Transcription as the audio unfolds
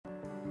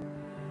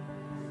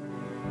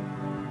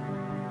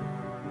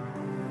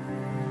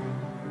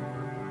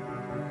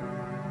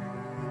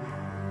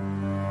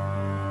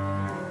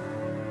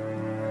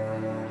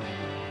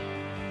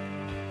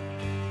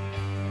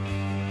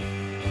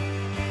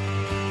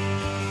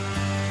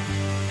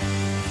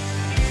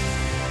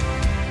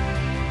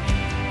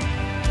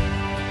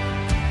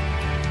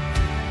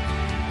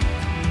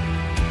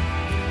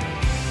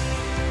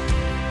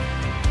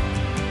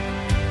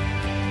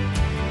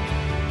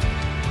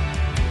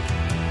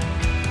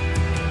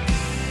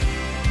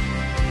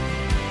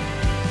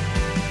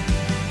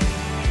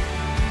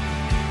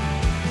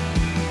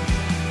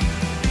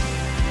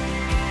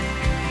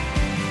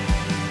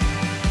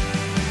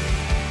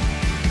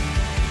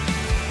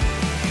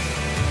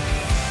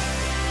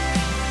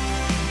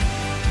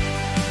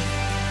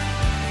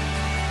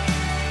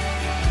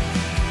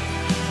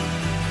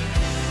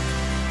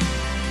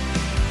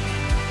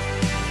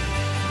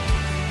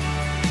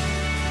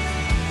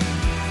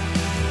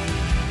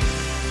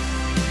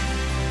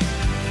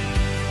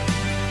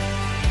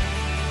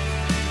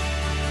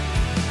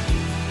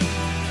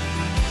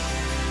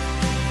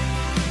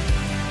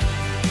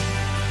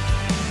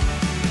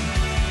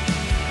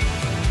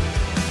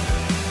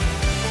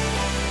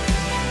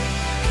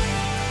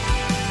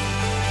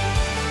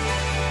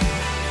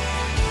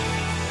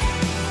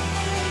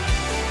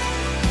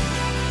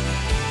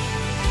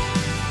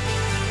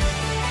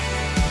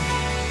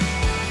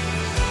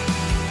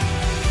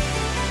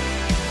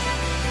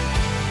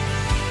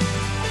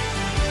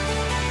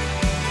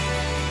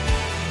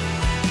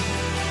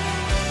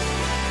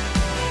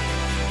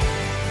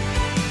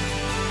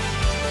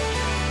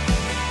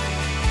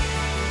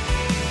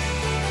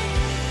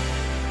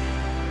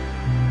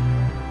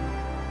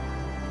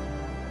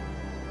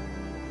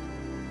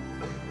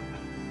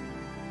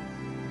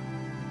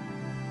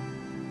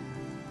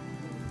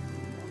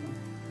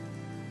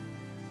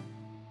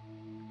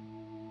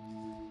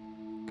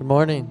Good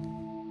morning.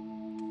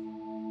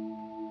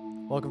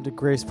 Welcome to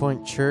Grace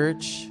Point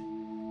Church.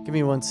 Give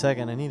me 1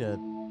 second. I need to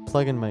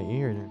plug in my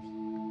ear.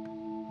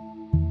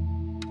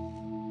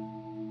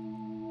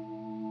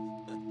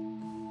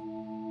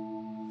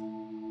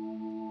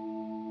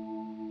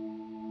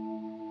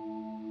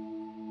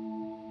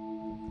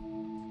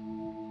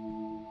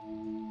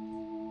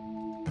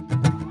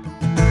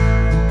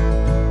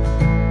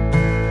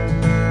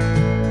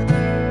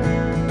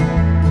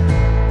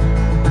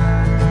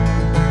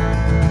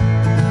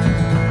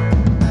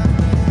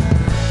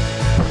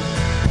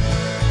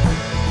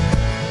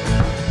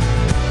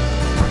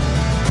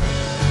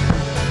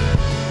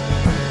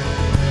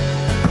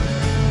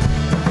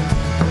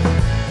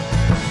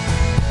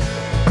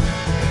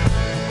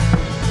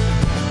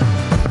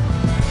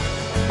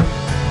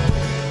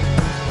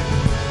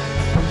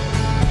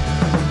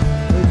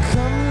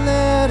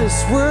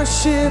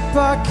 Worship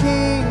our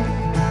King.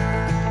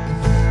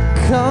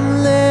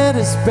 Come, let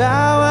us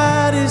bow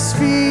at His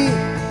feet.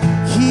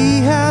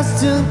 He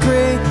has done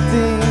great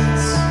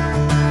things.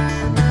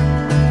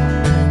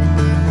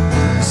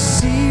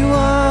 See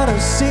what our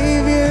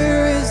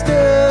Savior has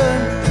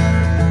done.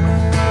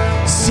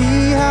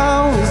 See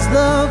how His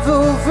love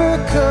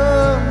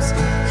overcomes.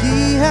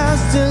 He has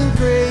done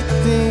great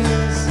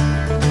things.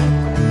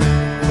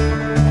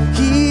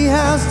 He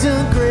has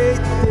done great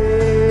things.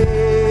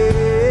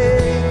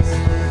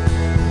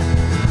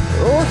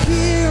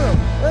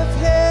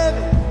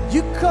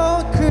 You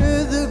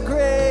conquer the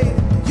grave,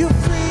 you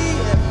free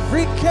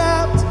every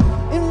captive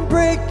and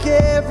break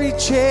every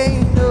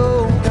chain.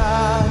 Oh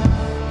God,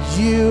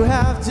 you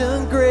have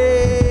done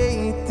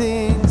great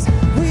things.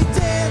 We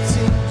dance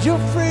in your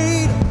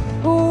freedom,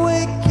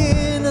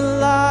 awaken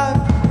alive.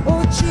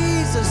 Oh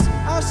Jesus,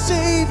 our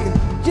Savior,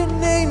 your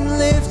name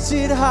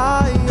lifted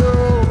high.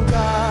 Oh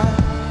God,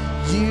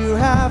 you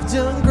have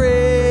done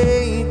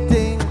great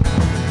things.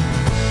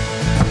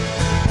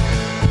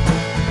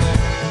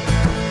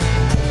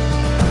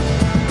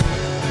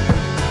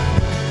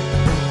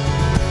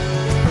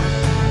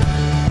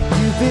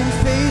 Been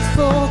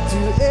faithful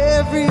through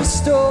every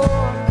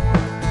storm.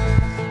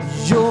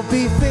 You'll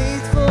be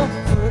faithful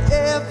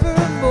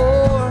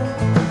forevermore.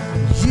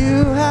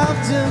 You have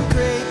done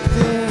great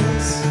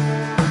things,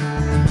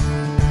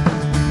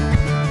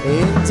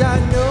 and I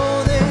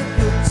know that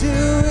you'll do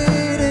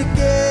it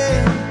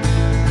again.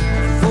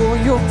 For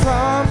your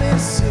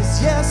promises,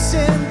 yes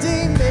and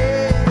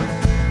amen.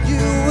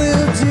 You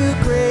will do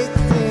great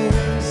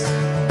things.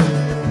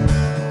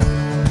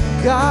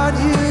 God,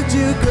 you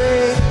do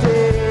great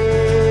things.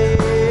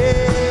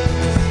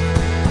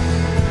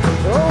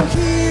 Oh,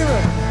 hero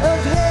of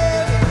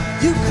heaven,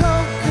 you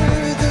conquer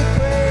the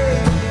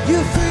grave. You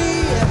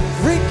free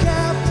every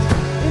captive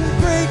and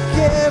break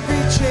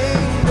every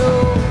chain.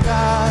 Oh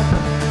God,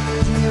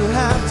 you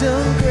have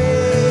done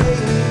great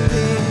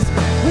things.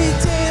 We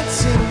dance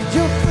in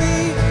your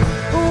freedom,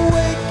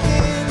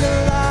 awaken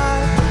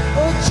alive.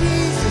 Oh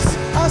Jesus,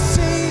 our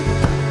Savior,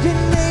 your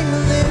name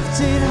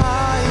lifted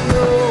high.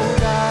 Oh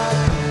God,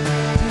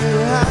 you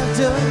have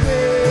done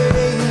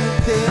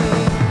great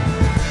things.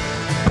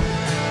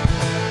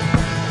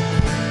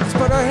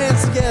 Put our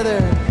hands together.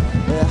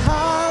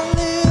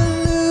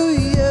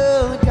 Hallelujah,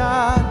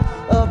 God,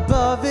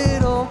 above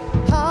it all.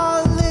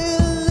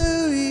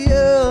 Hallelujah,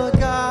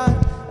 God,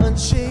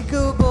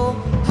 unshakable.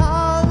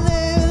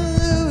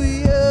 Hallelujah,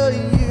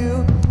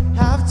 you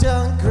have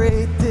done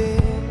great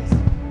things.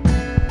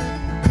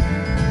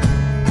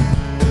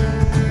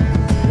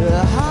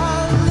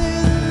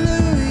 Hallelujah,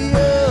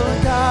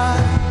 God,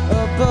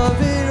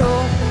 above it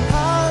all.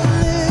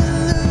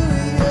 Hallelujah,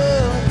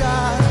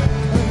 God,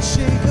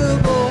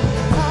 unshakable.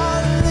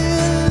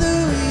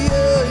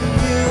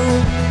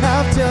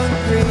 Done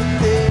great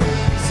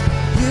things.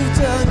 You've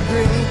done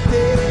great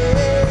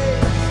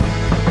things.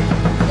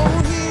 Oh,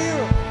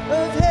 hero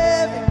of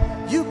heaven,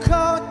 you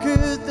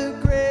conquered the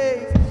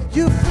grave.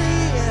 You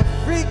free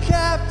every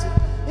captive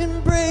and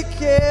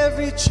break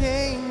every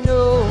chain.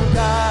 Oh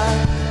God,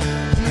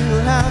 you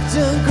have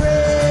done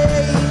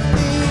great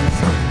things.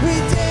 We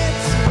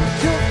dance in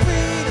your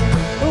freedom,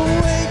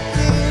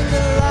 awaken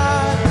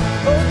alive.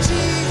 Oh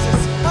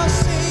Jesus, our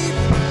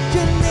Savior,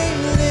 your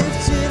name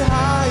lifted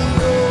high.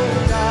 Oh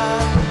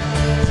God,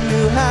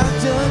 you have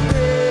done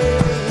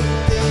great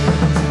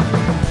things.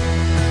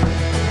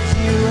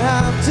 You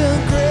have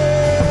done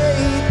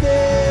great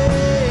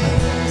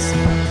things.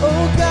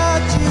 Oh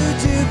God, you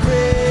do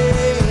great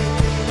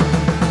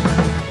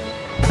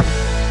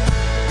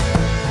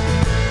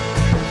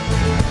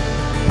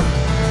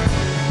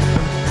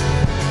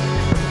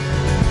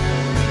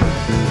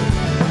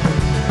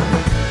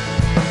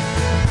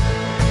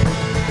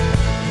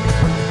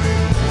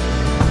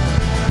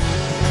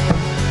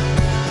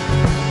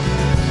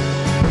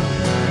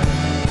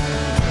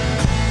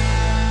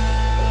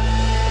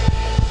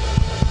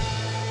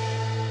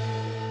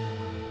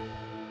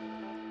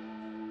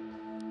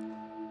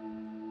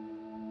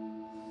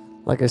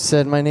Like I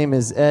said, my name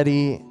is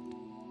Eddie,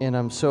 and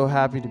I'm so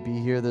happy to be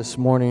here this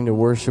morning to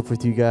worship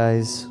with you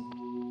guys.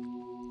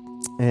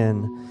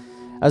 And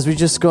as we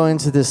just go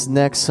into this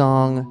next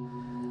song,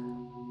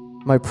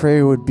 my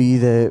prayer would be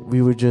that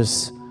we would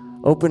just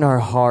open our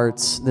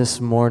hearts this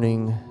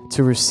morning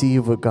to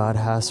receive what God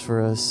has for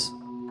us.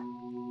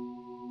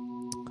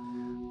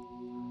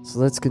 So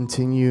let's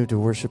continue to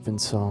worship in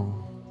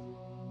song.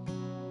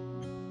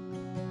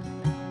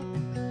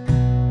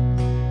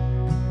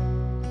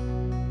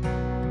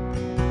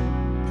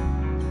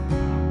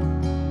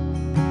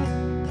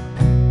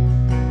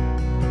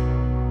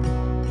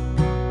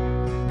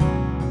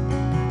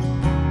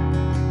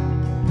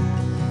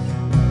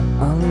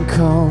 I'm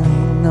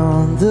calling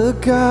on the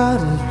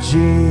God of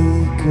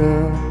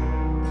Jacob,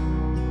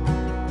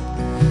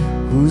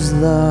 whose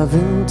love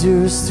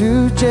endures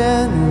through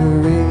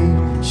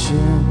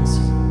generations.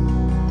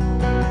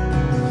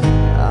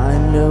 I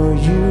know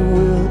you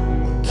will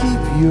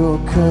keep your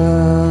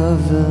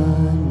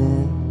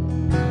covenant.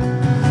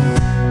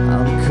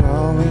 I'm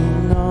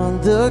calling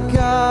on the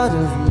God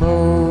of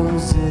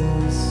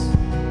Moses,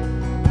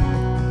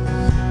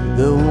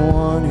 the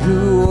one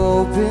who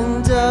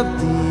opened up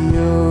the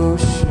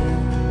ocean.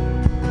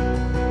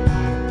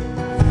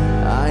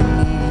 I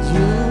need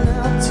you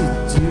now to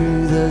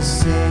do the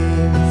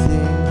same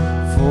thing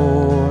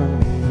for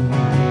me.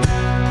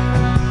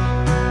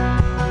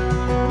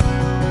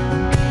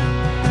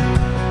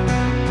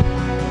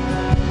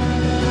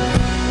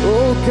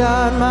 Oh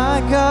God,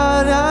 my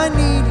God, I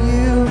need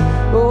you.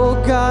 Oh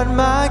God,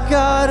 my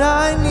God,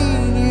 I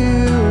need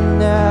you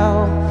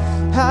now.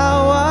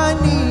 How I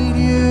need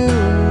you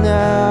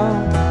now.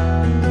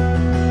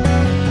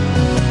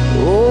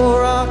 Oh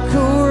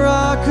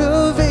rock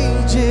of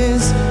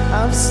ages,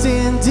 I'm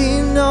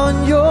standing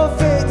on your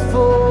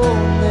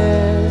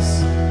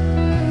faithfulness.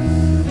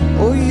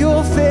 Oh,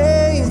 your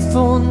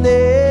faithfulness.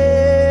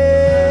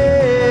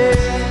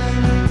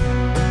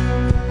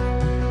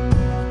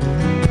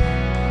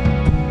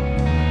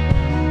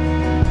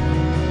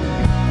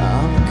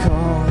 I'm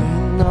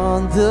calling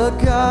on the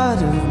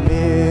God of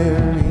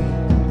Mary,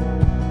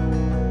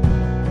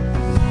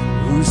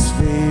 whose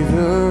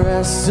favor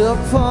rests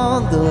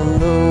upon the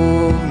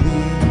lowly.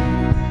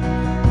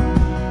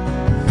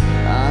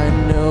 I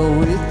know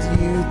with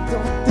you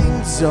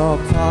things are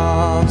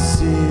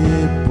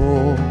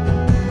possible.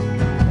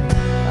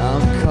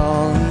 I'm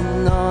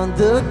calling on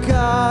the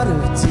God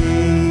of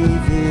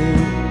David,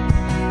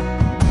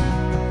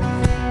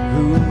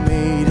 who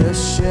made a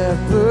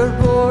shepherd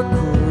more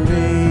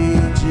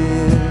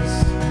courageous.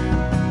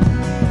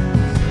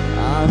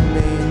 I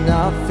may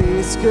not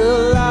face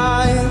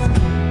Goliath,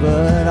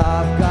 but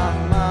I've got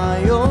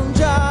my own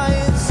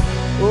giants.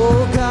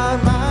 Oh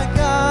God, my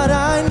God,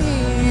 I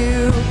need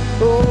you.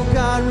 Oh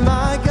God,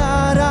 my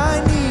God,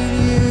 I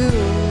need you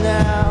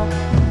now.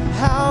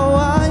 How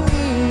I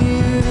need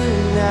you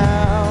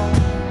now.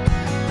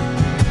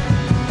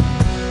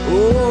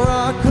 Oh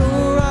rock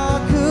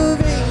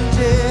of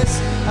ages,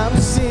 I'm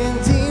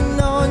standing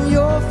on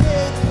your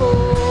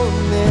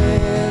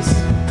faithfulness.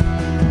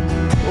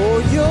 Oh,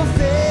 your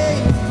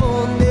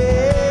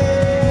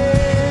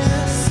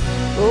faithfulness.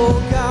 Oh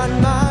God,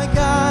 my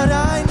God,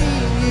 I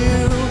need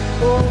you.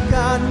 Oh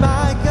God,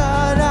 my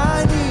God,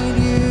 I need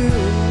you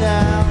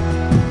now.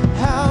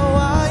 How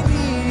I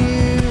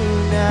need you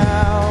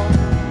now.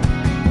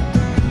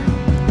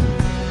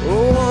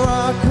 Oh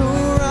rock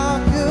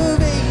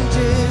of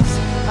ages,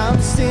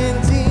 I'm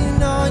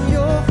standing on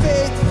your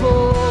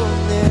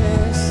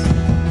faithfulness.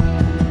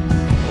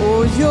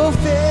 Oh, your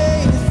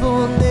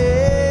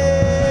faithfulness.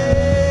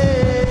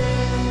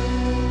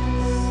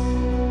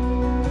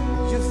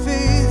 Your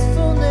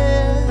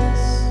faithfulness.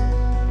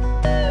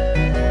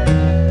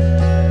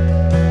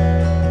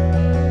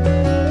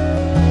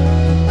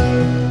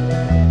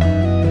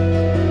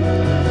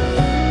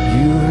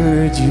 You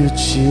heard your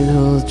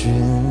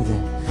children,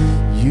 then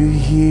you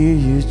hear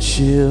your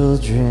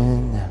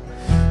children now.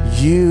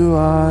 You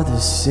are the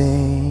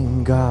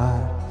same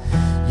God.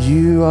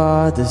 You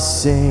are the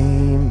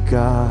same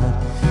God.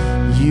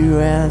 You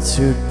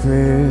answered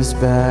prayers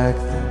back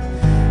then,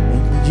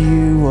 and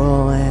you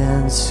will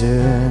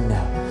answer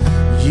now.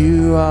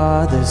 You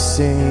are the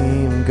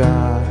same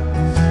God.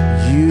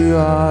 You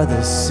are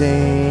the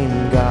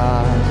same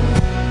God.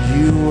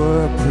 You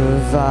were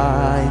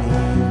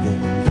providing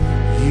then.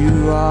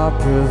 You are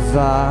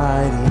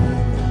providing.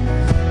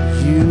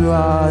 You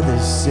are the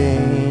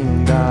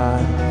same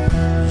God.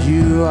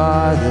 You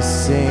are the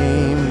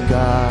same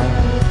God.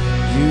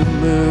 You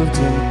moved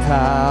in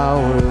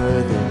power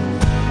then.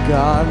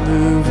 God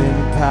move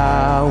in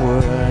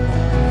power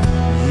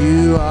now.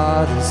 You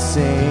are the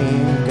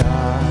same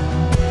God.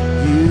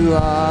 You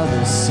are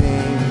the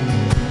same.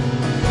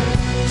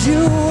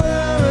 You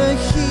were a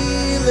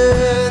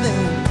healer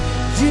then.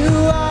 You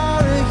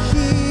are a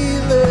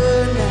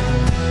healer now.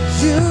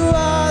 You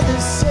are the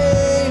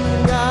same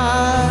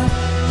God.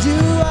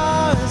 You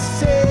are the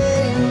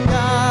same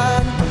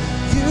God.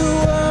 You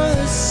were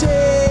the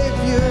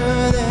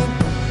Savior then.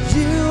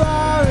 You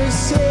are a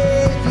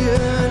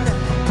Savior now.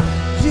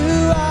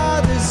 You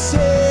are the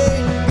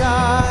same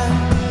God.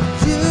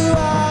 You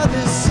are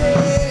the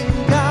same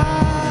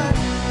God.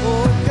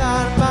 Oh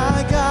God,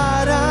 my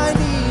God, I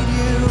need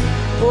you.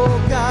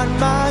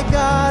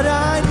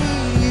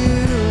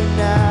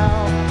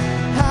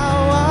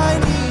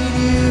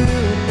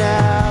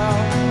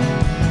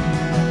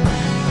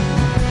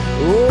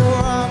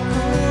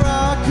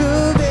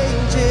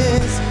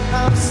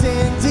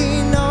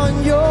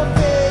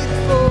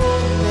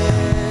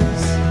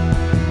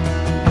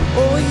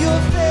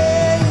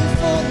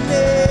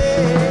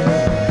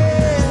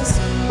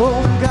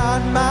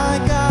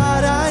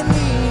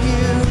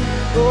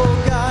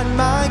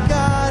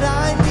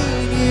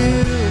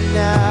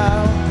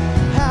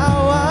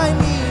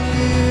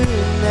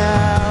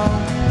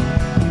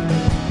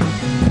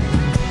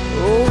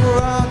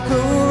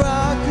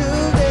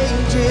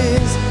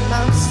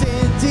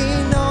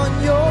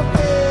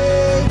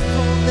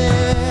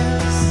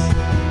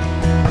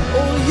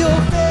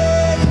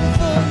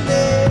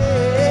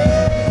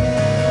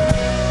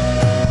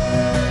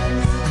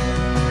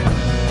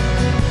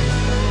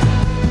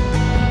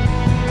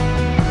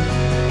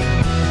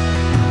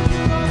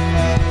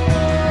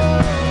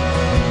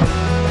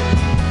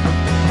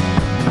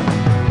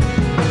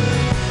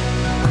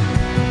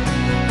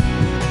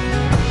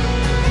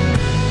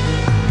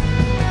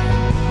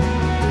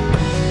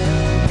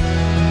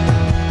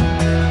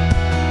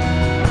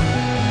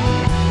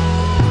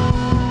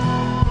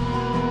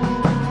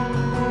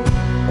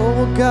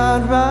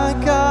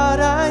 God,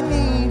 I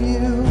need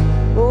you.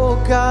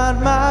 Oh God,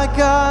 my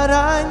God,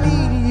 I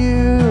need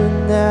you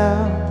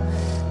now.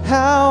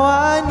 How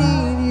I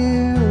need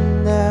you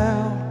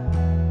now.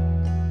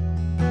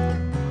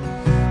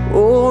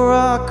 Oh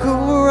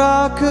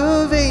rock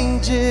of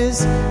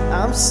ages,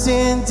 I'm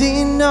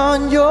standing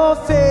on your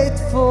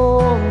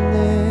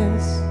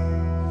faithfulness.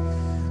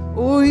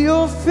 Oh,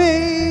 your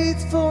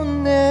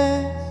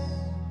faithfulness.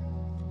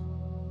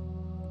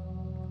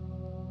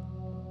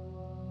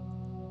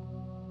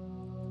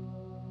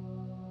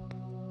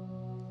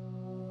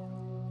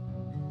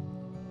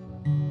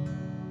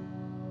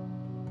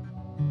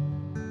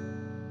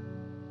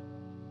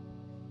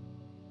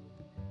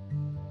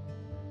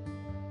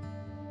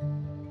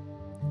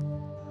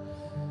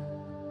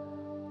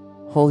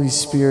 Holy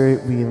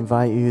Spirit, we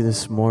invite you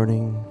this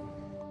morning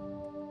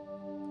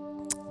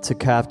to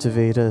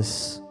captivate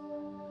us,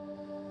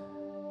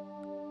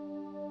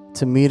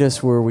 to meet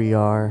us where we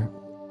are.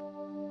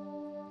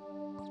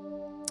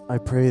 I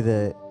pray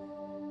that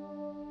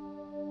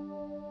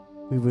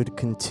we would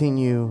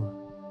continue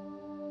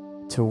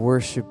to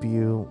worship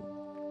you,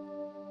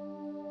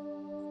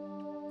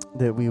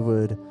 that we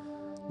would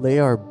lay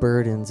our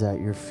burdens at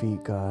your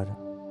feet, God.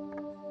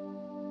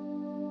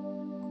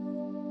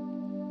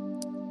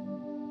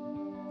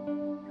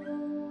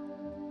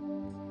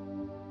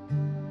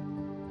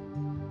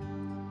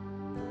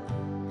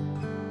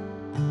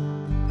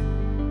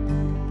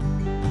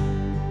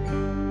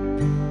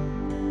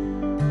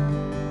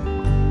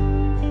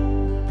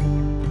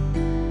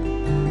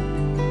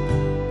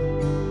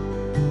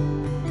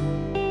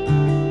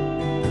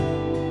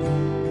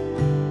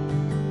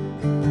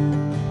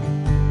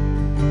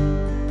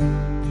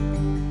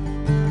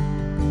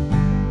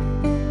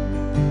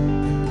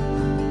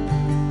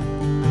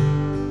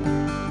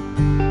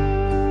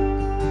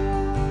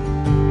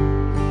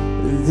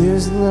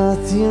 There's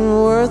nothing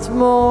worth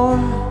more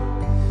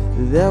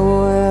that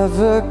will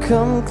ever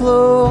come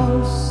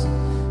close.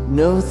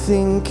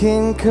 Nothing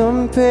can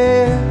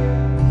compare.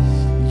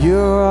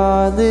 You're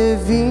our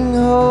living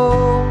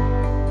hope.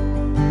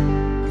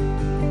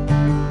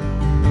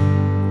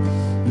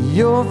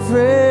 Your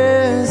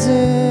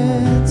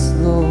presence,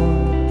 Lord.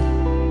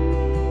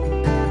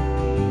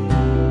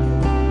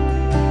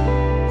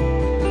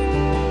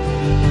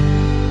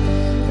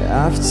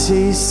 I've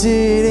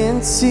tasted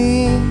and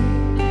seen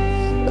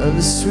of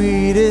the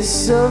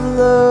sweetest of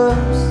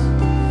loves,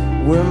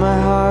 where my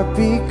heart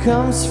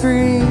becomes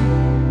free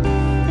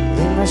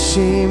and my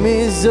shame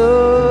is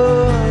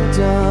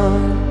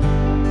undone.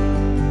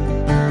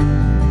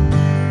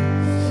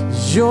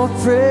 Your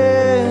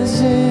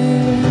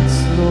presence,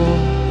 Lord.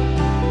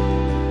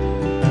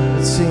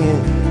 Let's sing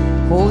it.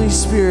 Holy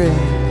Spirit.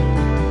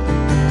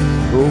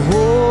 Oh,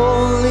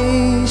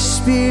 Holy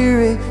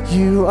Spirit,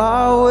 you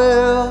are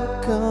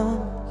welcome.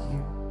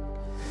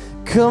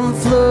 Come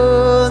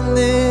flood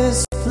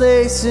this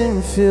place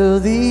and fill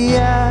the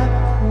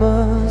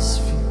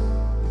atmosphere.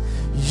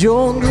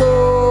 Your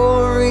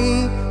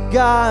glory,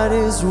 God,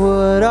 is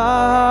what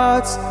our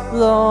hearts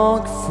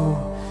long for.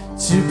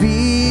 To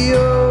be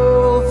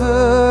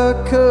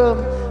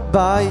overcome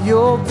by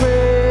your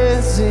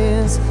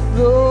presence,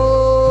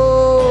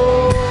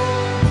 Lord.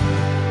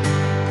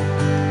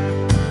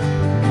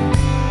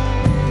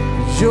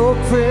 Your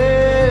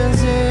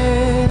presence,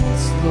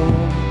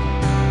 Lord.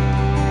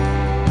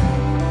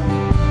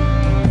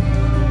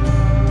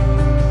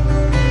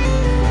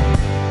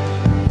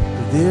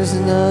 There's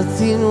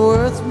nothing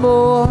worth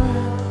more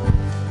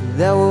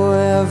that will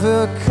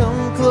ever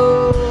come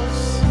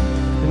close.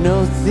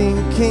 Nothing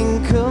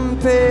can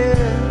compare.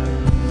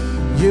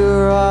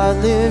 You're our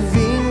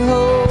living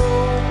hope.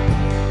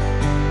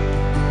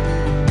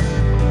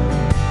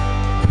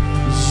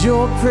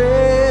 Your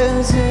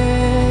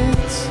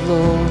presence,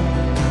 Lord.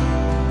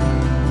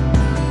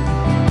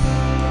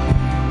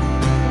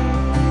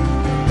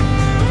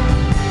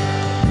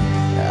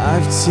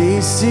 I've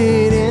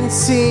tasted and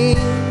seen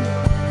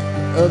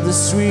of the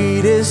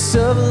sweetest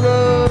of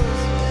loves,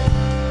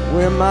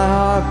 where my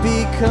heart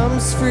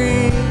becomes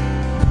free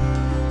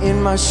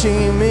and my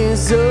shame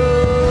is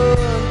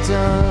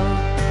undone.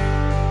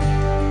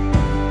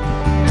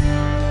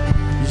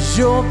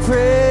 Your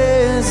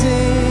presence,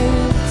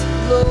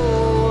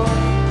 Lord.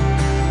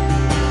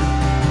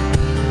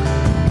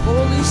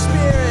 Holy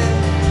Spirit,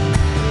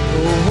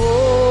 oh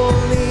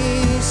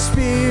Holy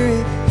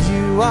Spirit,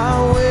 you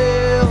are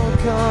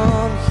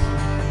welcome.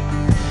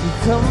 You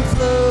come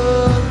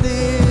flood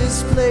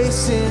this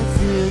place and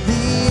fill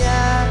the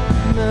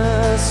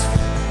atmosphere.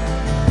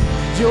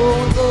 Your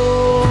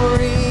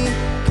glory,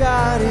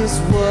 God, is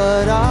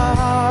what our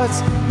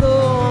hearts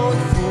long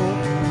for.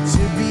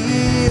 To be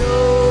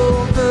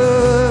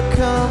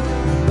overcome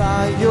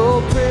by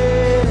your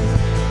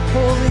presence.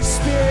 Holy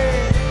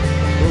Spirit,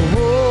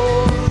 oh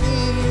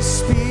Holy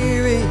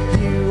Spirit,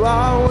 you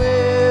are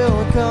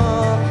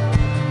welcome.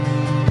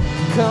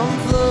 Come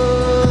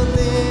flood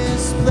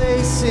this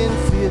place and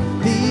fill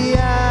the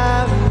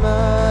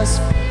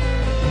atmosphere.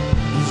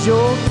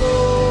 Your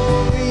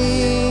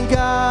glory,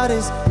 God,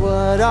 is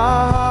what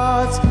our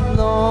hearts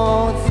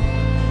long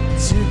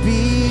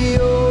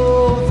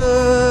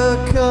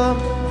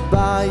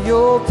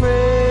your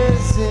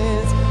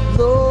presence,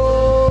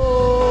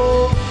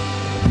 Lord.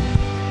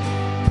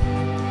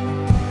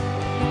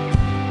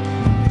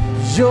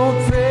 Your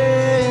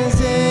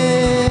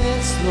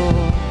presence,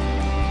 Lord.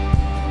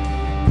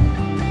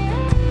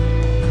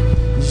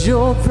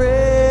 Your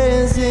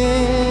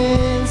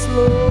presence,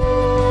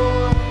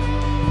 Lord.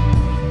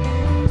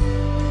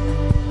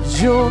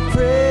 Your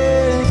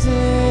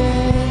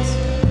presence.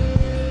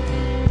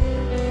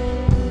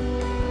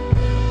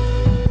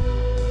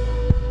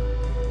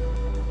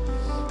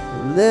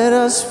 Let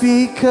us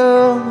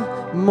become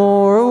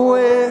more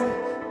aware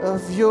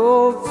of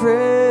your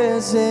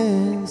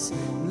presence.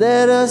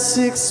 Let us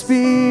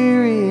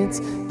experience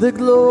the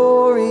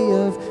glory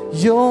of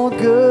your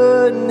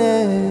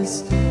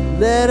goodness.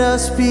 Let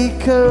us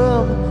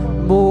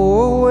become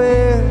more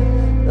aware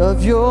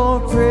of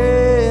your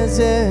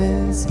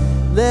presence.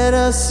 Let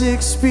us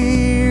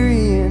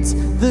experience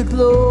the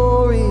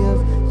glory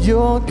of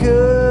your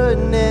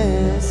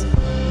goodness.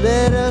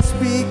 Let us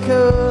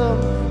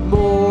become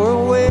more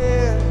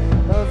aware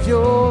of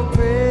your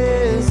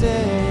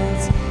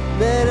presence.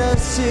 Let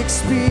us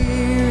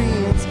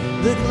experience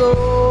the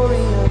glory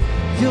of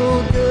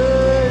your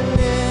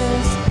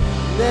goodness.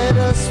 Let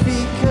us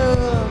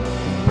become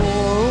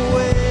more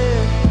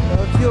aware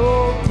of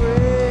your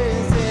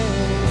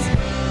presence.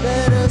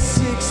 Let us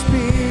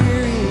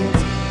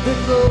experience the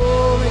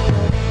glory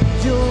of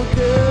your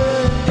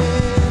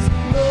goodness,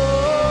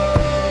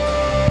 Lord.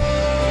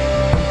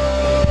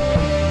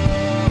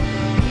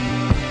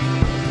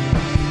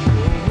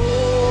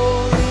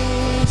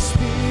 Holy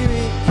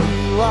Spirit,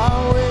 you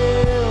are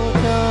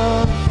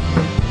welcome.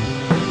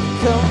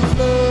 Come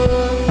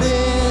flood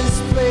this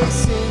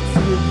place and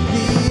fill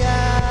the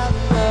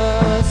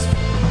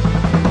atmosphere.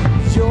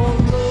 Your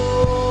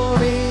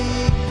glory,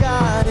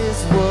 God, is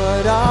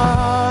what our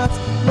hearts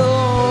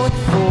long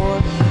for.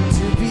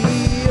 To be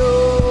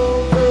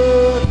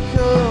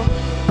overcome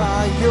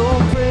by your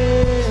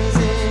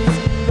presence,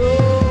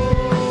 Lord.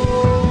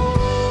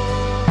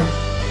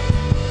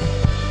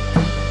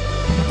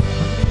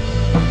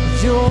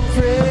 Your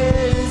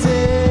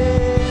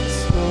presence,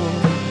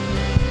 Lord.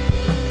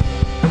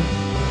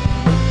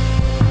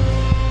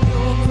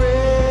 Your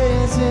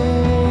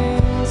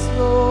presence,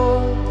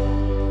 Lord.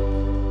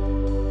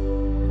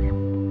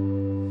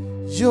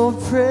 Your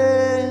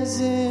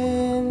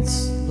presence,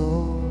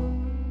 Lord.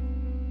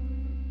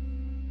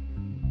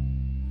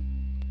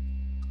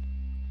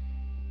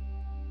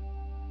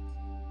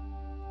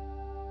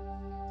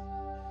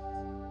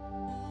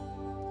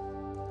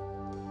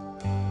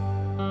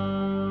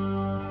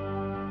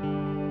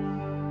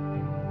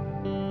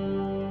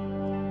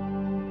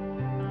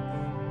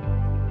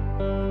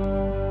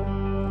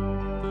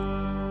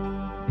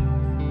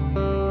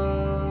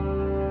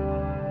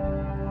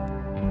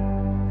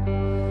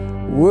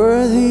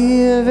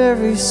 Worthy of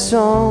every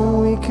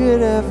song we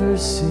could ever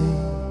sing.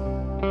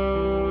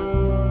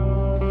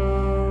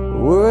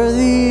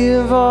 Worthy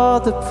of all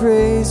the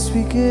praise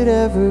we could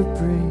ever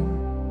bring.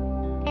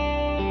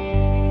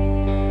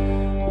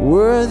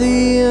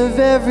 Worthy of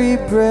every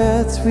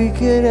breath we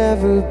could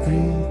ever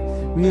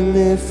breathe. We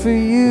live for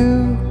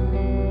you.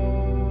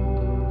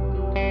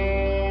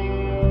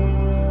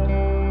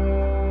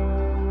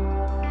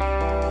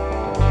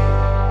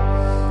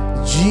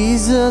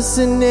 Jesus,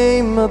 the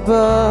name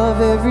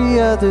above every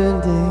other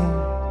name.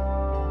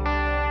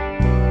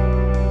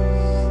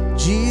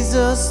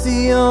 Jesus,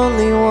 the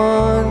only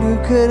one who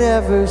could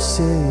ever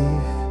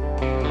save.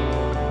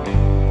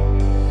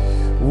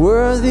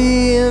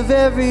 Worthy of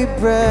every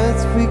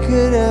breath we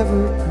could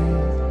ever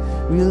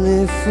breathe. We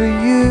live for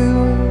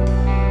you.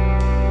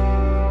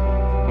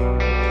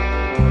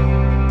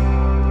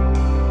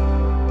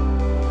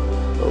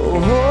 Oh,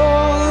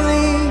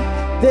 holy,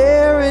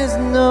 there is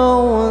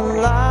no one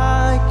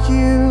like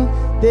you.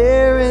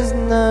 There is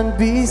none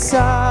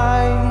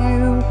beside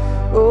you.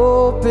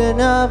 Open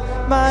up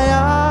my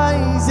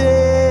eyes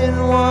and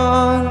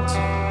want.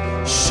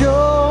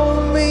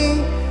 Show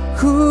me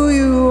who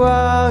you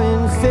are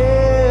and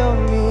fill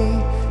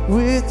me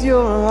with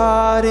your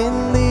heart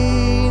and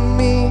lead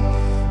me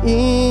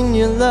in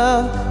your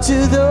love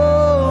to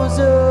those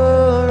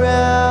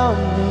around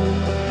me.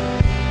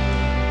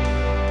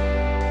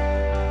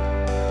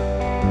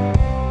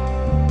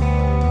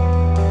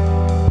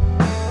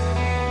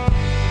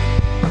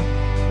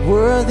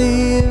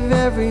 Worthy of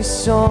every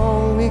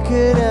song we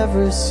could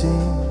ever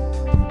sing.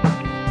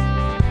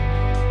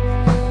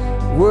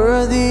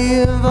 Worthy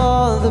of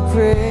all the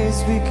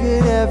praise we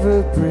could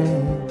ever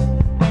bring.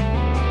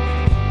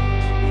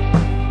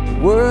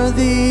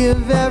 Worthy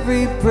of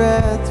every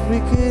breath we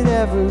could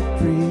ever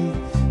breathe.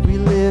 We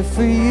live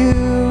for you.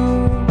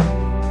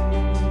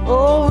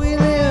 Oh, we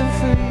live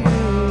for you.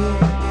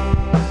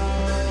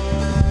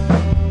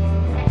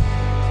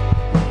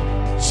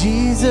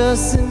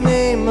 Jesus, the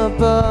name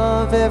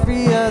above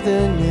every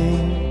other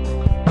name.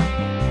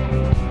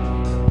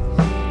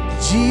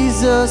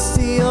 Jesus,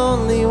 the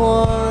only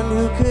one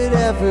who could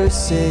ever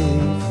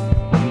save.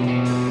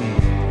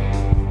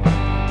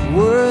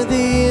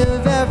 Worthy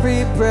of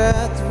every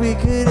breath we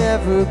could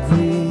ever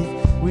breathe.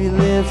 We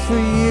live for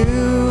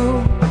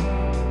you.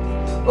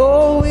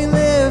 Oh, we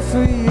live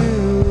for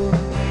you.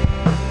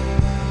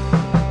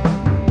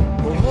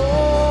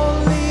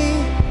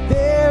 Holy,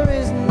 there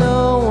is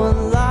no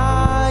one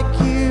like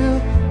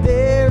you.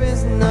 There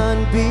is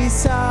none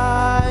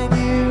beside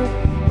you.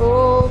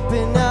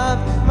 Open up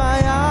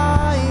my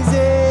eyes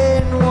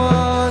in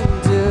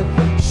wonder.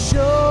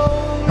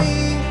 Show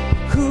me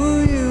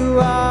who you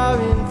are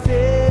and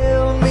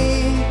fill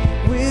me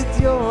with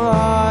your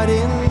heart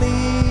and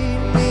lead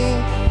me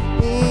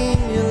in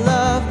your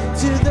love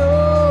to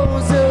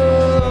those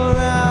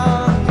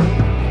around me.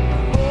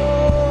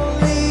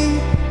 Holy,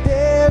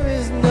 there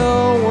is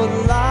no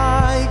one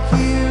like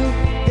you.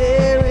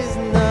 There is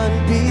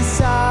none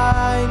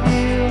beside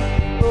you.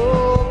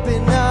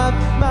 Open up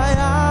my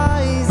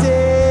eyes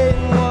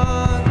in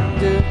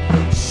wonder.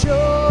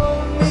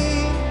 Show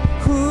me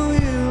who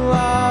you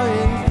are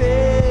and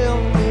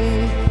fill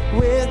me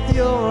with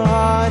your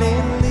heart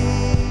and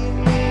lead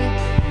me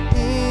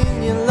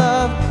in your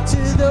love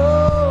to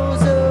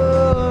those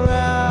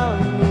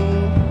around me.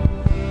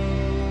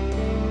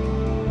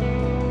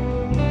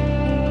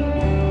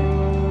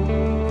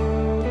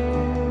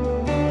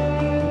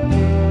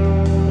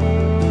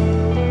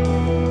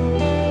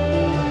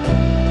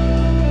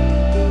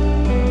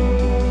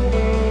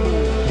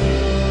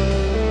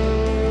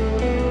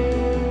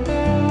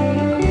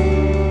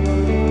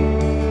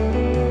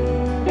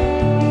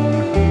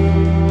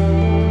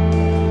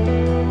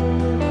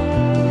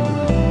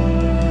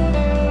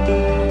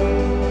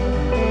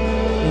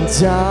 And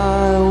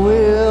I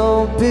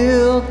will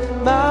build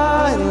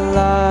my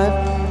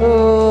life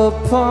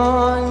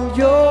upon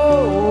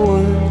your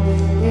word.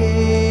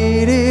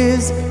 It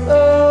is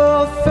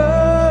a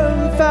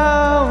firm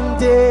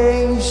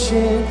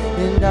foundation,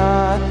 and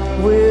I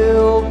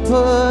will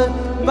put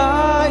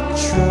my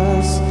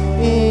trust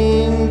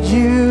in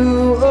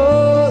you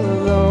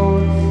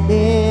alone,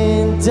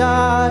 and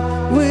I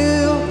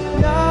will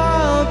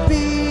not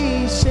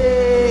be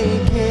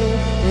shaken,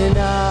 and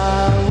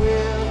I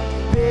will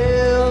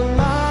build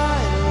my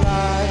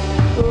life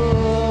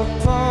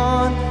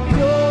upon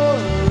your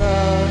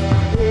love.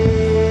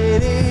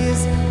 It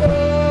is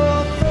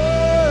a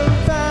firm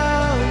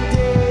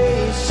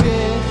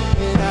foundation,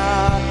 and I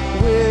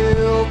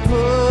will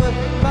put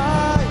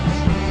my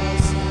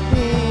trust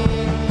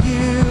in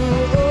you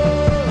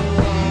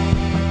alone,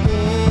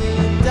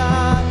 and I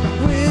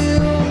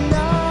will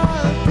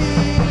not be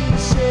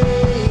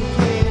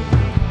shaken.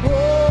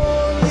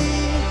 Holy,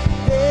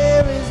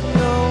 there is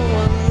no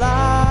one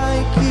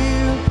like you.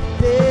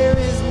 There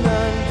is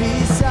none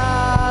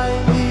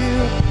beside you.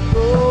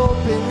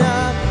 Open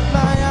up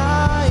my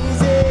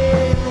eyes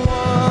in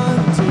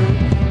wonder.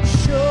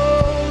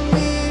 Show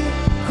me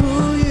who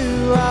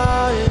you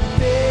are and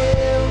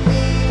fill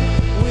me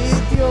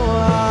with your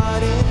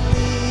heart and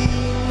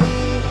lead me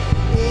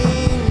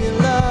in your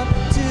love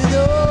to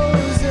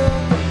those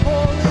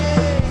holy.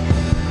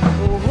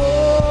 Oh,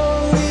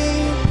 holy,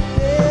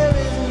 there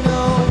is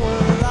no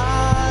one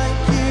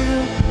like you.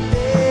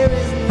 There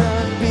is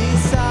none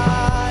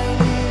beside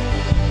you.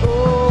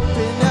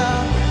 Open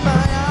up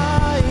my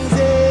eyes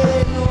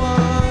in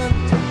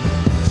wonder.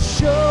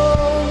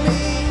 Show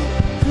me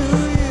who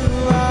you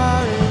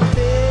are and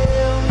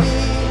fill me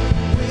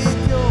with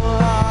your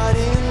heart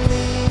and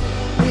lead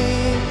me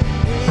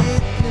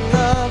with your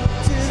love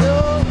to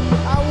those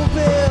I will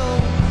build.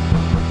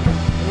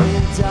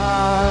 And I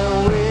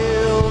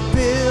will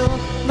build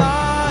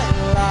my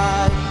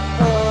life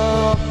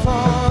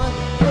upon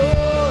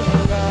your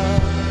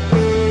love.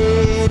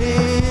 It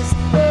is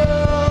a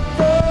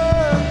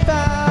firm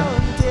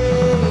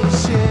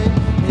foundation,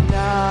 and I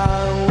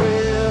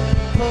will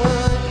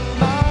put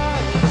my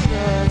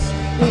trust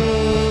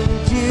in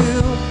you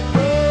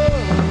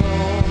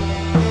alone,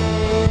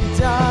 and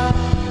I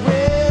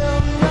will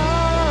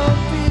not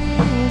be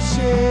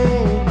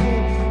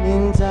shaken,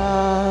 and I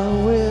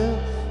will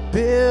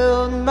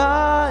build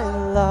my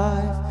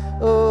life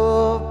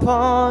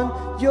upon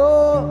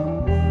your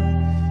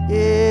word.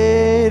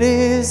 It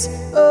is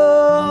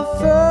a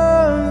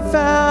firm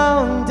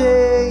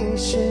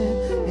foundation,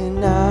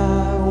 and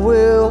I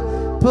will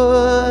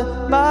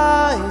put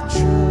my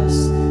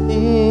trust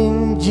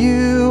in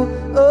you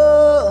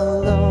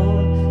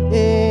alone,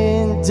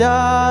 and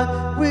I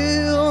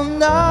will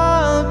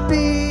not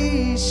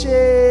be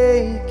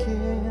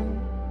shaken.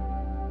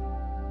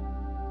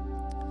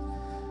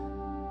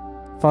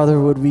 Father,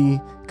 would we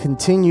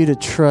continue to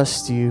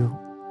trust you?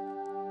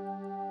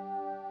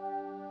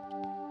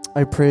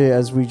 I pray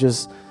as we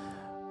just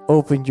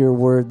opened your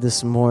word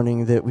this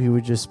morning that we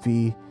would just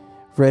be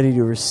ready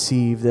to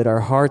receive, that our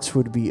hearts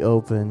would be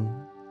open,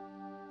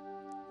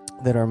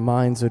 that our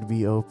minds would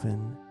be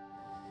open.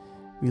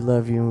 We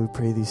love you and we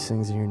pray these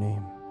things in your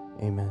name.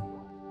 Amen.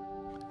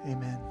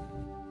 Amen.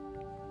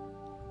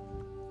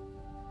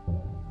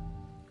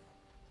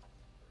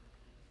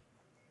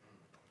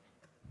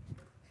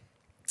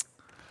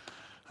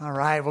 All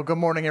right. Well, good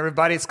morning,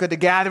 everybody. It's good to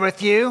gather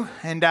with you.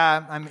 And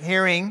I'm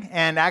hearing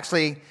and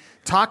actually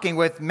talking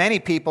with many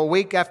people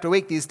week after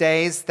week these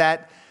days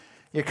that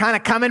You're kind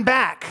of coming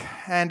back,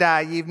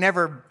 and you've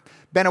never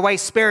been away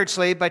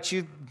spiritually, but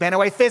you've been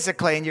away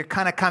physically, and you're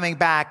kind of coming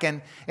back,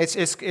 and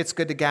it's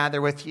good to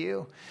gather with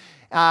you.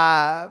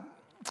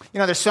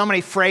 There's so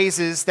many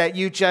phrases that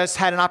you just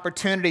had an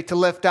opportunity to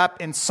lift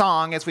up in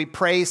song as we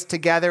praise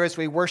together, as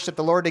we worship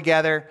the Lord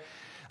together.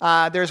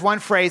 There's one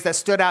phrase that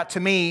stood out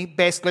to me,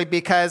 basically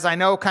because I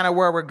know kind of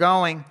where we're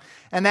going,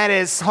 and that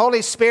is,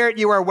 Holy Spirit,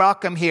 you are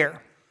welcome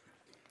here.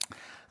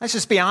 Let's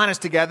just be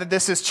honest together.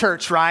 This is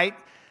church, right?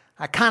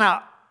 I kind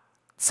of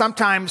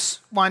sometimes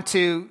want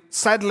to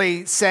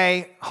suddenly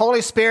say, Holy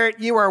Spirit,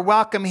 you are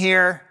welcome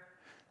here,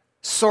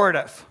 sort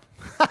of.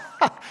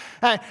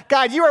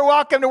 God, you are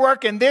welcome to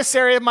work in this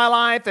area of my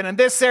life and in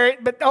this area,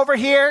 but over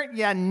here,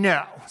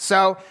 no.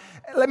 So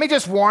let me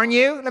just warn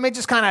you. Let me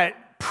just kind of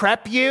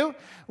prep you.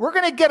 We're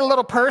going to get a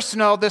little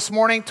personal this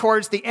morning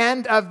towards the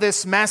end of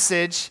this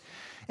message,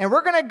 and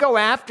we're going to go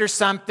after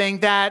something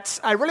that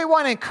I really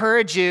want to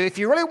encourage you. If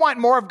you really want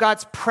more of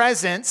God's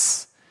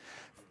presence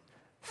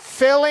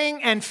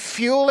filling and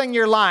fueling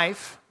your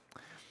life,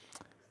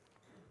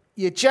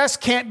 you just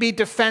can't be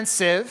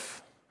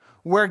defensive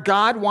where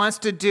God wants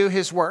to do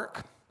his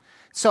work.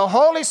 So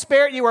Holy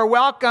Spirit, you are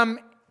welcome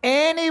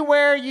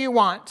anywhere you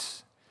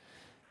want,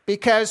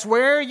 because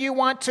where you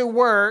want to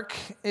work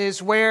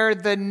is where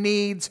the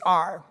needs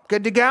are.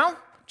 Good to go?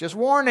 Just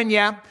warning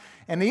you.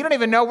 And you don't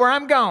even know where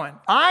I'm going.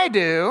 I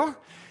do.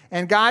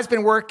 And God's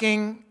been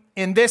working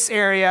in this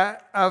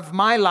area of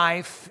my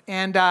life.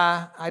 And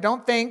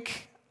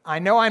I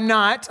know I'm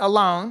not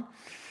alone,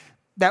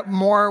 that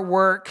more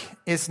work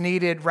is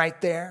needed right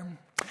there.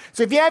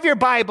 So if you have your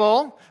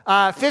Bible,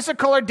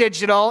 physical or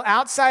digital,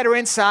 outside or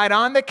inside,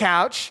 on the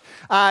couch,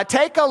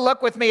 take a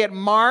look with me at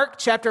Mark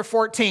chapter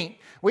 14.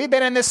 We've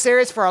been in this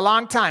series for a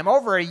long time,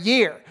 over a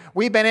year.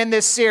 We've been in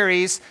this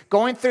series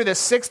going through the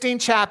 16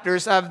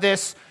 chapters of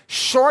this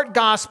short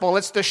gospel.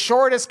 It's the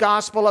shortest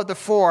gospel of the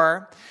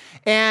four.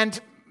 And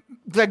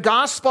the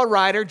gospel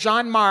writer,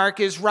 John Mark,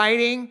 is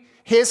writing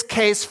his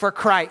case for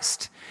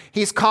Christ.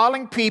 He's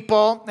calling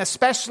people,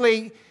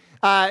 especially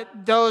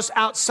those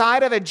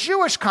outside of a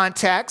Jewish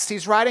context.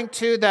 He's writing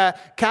to the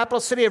capital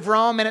city of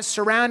Rome and its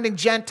surrounding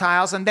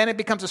Gentiles, and then it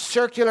becomes a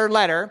circular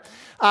letter.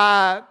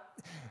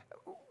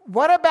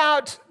 What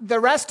about the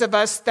rest of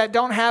us that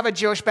don't have a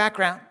Jewish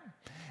background?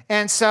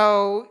 And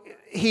so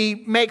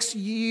he makes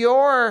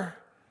your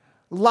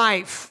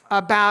life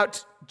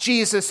about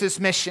Jesus'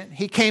 mission.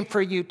 He came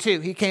for you too.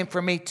 He came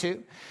for me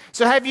too.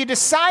 So have you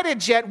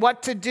decided yet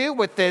what to do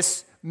with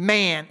this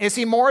man? Is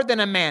he more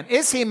than a man?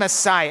 Is he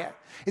Messiah?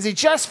 Is he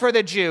just for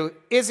the Jew?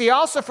 Is he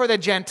also for the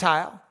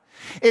Gentile?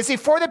 Is he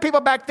for the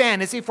people back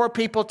then? Is he for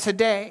people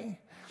today?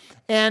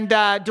 And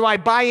do I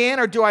buy in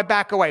or do I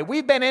back away?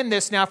 We've been in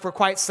this now for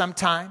quite some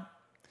time.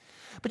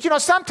 But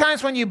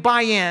sometimes when you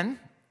buy in,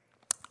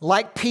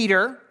 like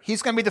Peter,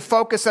 he's going to be the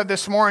focus of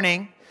this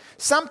morning.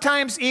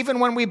 Sometimes even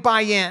when we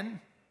buy in,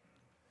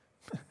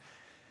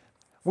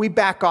 we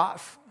back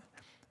off.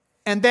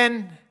 And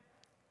then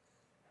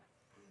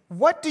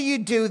what do you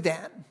do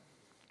then?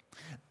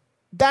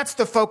 That's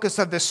the focus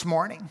of this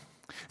morning.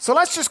 So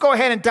let's just go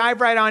ahead and dive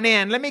right on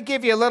in. Let me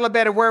give you a little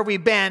bit of where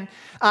we've been.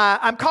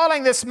 I'm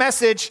calling this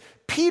message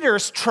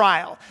Peter's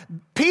trial.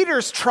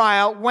 Peter's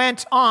trial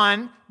went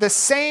on the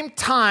same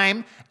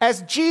time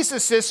as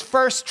Jesus'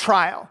 first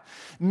trial.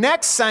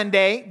 Next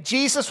Sunday,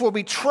 Jesus will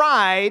be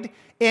tried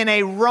in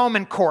a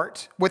Roman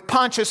court with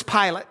Pontius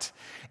Pilate.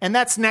 And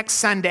that's next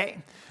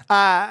Sunday.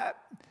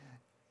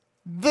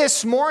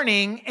 This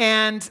morning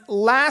and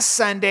last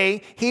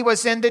Sunday, he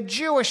was in the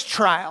Jewish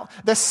trial.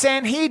 The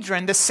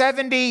Sanhedrin, the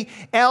 70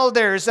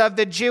 elders of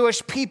the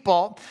Jewish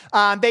people,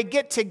 they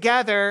get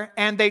together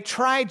and they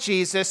try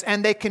Jesus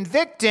and they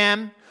convict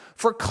him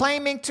for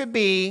claiming to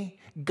be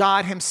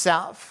God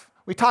himself.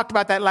 We talked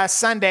about that last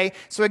Sunday.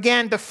 So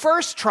again, the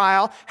first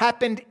trial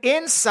happened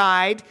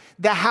inside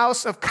the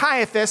house of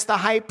Caiaphas, the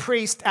high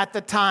priest at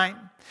the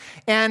time.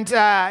 And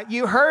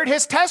you heard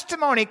his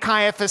testimony,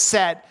 Caiaphas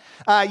said.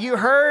 You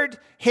heard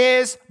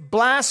his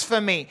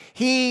blasphemy.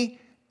 He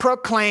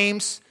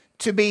proclaims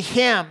to be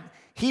him.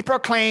 He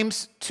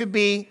proclaims to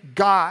be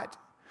God.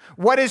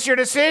 What is your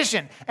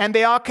decision? And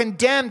they all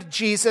condemned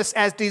Jesus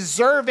as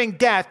deserving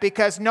death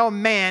because no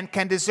man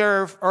can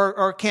deserve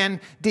or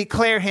can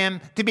declare him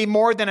to be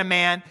more than a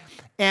man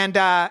and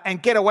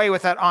get away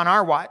with it on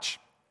our watch.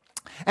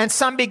 And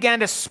some began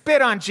to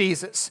spit on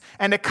Jesus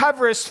and to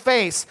cover his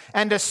face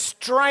and to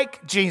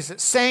strike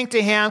Jesus, saying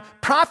to him,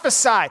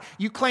 prophesy.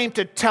 You claim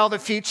to tell the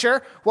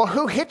future. Well,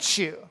 who hit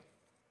you?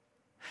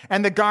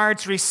 And the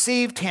guards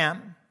received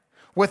him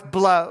with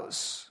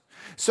blows.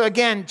 So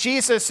again,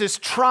 Jesus'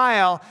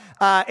 trial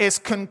is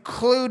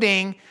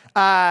concluding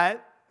on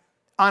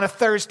a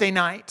Thursday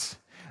night.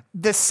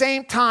 The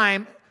same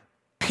time,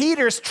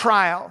 Peter's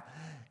trial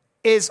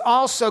is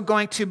also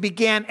going to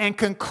begin and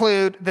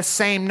conclude the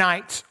same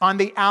night on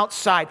the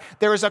outside.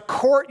 There is a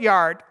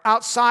courtyard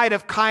outside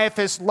of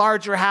Caiaphas'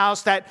 larger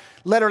house that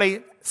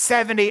literally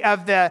 70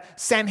 of the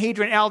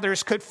Sanhedrin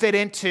elders could fit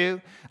into.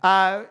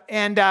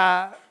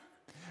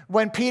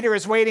 When Peter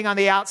is waiting on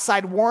the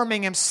outside,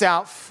 warming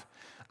himself,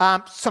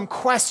 some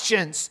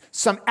questions,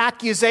 some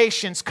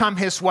accusations come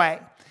his way.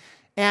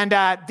 And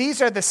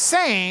these are the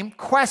same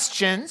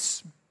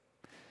questions,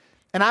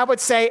 and I would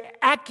say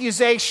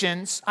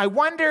accusations. I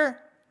wonder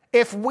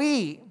if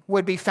we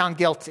would be found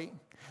guilty.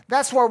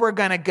 That's where we're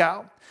going to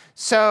go.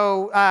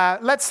 So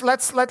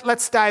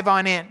let's dive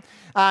on in.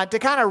 To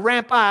kind of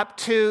ramp up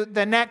to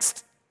the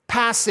next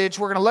passage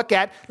we're going to look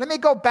at, let me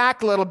go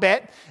back a little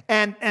bit,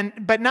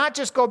 but not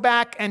just go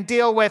back and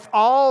deal with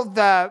all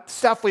the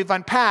stuff we've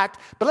unpacked,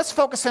 but let's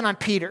focus in on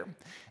Peter.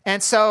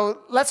 And so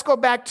let's go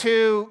back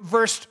to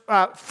verse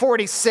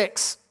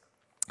 46.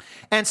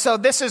 And so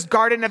this is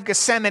Garden of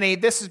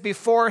Gethsemane. This is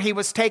before he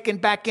was taken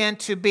back in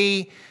to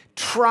be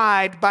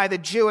tried by the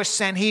Jewish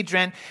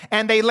Sanhedrin.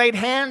 And they laid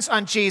hands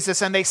on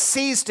Jesus and they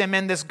seized him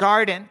in this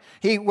garden.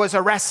 He was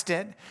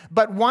arrested.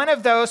 But one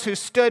of those who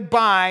stood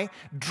by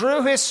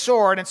drew his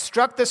sword and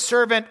struck the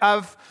servant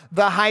of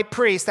the high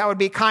priest, that would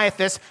be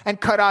Caiaphas, and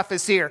cut off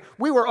his ear.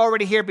 We were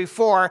already here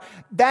before.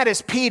 That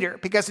is Peter,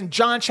 because in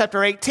John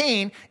chapter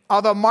 18,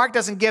 although Mark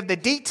doesn't give the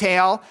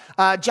detail,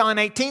 John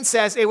 18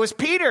 says it was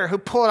Peter who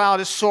pulled out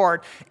his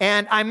sword.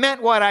 And I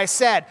meant what I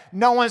said.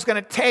 No one's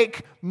going to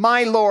take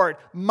my Lord,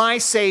 my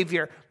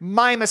Savior,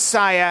 my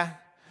Messiah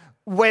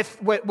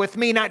with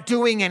me not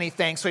doing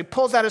anything. So he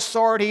pulls out his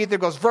sword. He either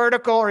goes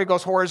vertical or he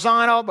goes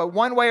horizontal, but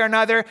one way or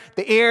another,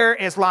 the ear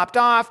is lopped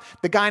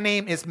off. The guy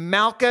name is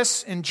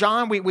Malchus. In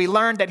John, we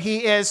learned that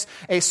he is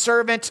a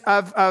servant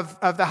of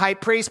the high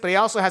priest, but he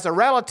also has a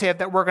relative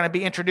that we're going to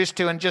be introduced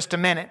to in just a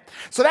minute.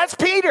 So that's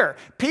Peter.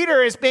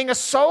 Peter is being a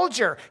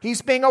soldier.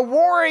 He's being a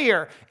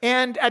warrior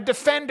and a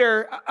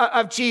defender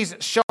of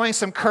Jesus, showing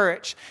some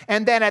courage.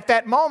 And then at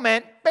that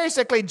moment,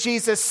 basically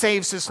Jesus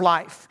saves his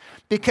life,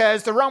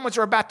 because the Romans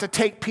are about to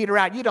take Peter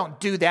out. You don't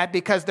do that,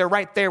 because they're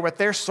right there with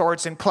their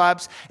swords and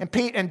clubs.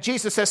 And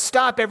Jesus says,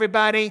 stop,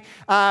 everybody.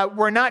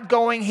 We're not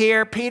going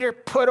here. Peter,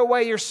 put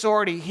away your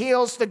sword. He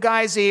heals the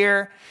guy's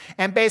ear.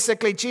 And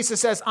basically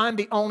Jesus says, I'm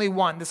the only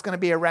one that's going to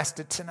be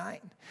arrested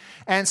tonight.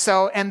 And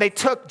they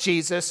took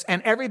Jesus,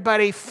 and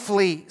everybody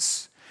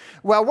flees.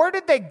 Well, where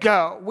did they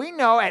go? We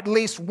know at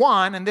least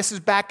one, and this is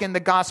back in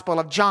the Gospel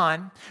of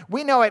John,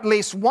 we know at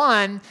least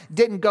one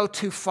didn't go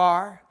too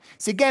far.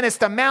 See, again, it's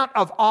the Mount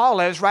of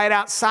Olives right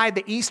outside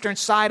the eastern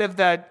side of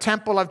the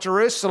Temple of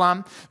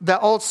Jerusalem, the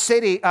old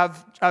city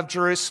of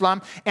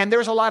Jerusalem. And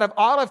there's a lot of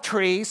olive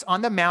trees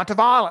on the Mount of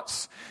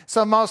Olives.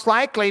 So most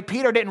likely,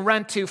 Peter didn't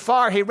run too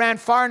far. He ran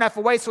far enough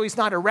away so he's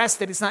not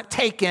arrested, he's not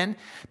taken.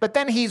 But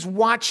then he's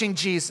watching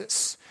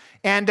Jesus.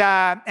 And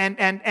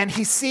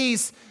he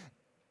sees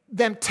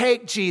them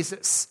take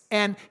Jesus.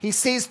 And he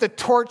sees the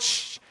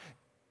torch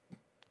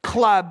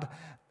club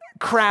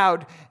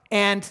crowd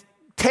and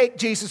take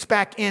Jesus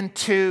back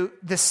into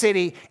the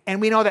city.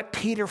 And we know that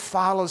Peter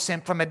follows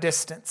him from a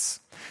distance.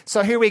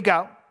 So here we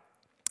go.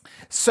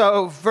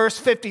 So verse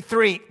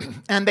 53,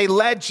 and they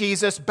led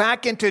Jesus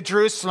back into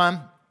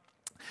Jerusalem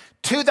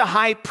to the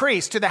high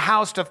priest, to the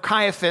house of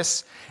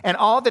Caiaphas, and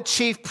all the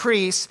chief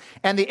priests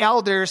and the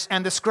elders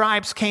and the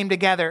scribes came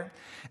together.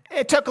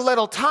 It took a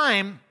little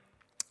time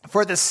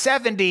for the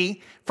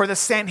 70, for the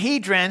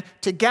Sanhedrin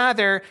to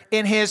gather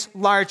in his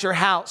larger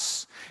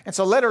house. And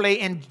so literally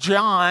in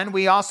John,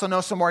 we also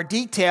know some more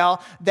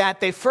detail that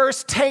they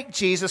first take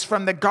Jesus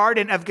from the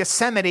Garden of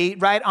Gethsemane,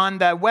 right on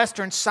the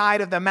western side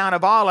of the Mount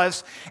of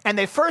Olives, and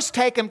they first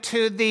take him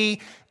to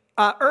the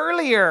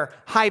earlier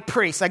high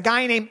priest, a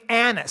guy named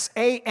Annas,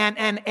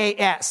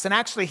 Annas. And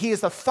actually, he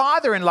is the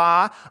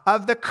father-in-law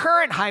of the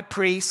current high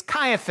priest,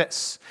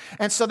 Caiaphas.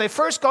 And so they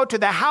first go to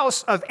the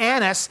house of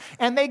Annas,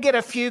 and they get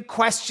a few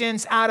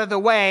questions out of the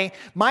way.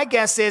 My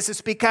guess is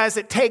it's because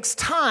it takes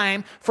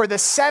time for the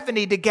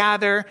 70 to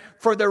gather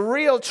for the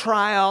real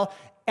trial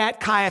at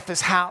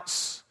Caiaphas'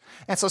 house.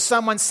 And so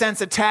someone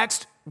sends a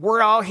text,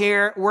 we're all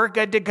here, we're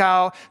good to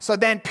go. So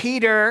then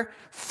Peter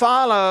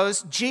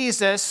follows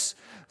Jesus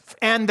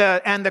and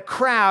the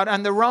crowd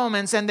and the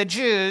Romans and the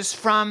Jews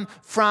from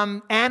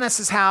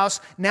Annas' house.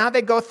 Now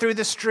they go through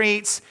the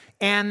streets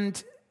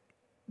and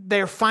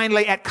they're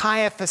finally at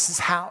Caiaphas'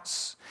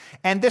 house.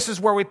 And this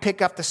is where we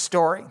pick up the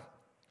story.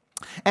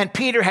 And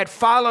Peter had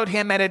followed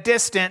him at a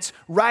distance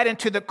right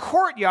into the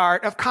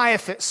courtyard of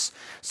Caiaphas.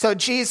 So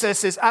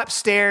Jesus is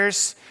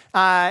upstairs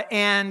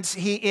and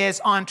he is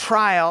on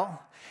trial.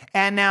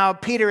 And now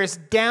Peter is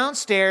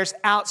downstairs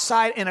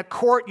outside in a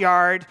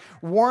courtyard,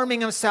 warming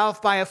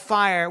himself by a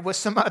fire with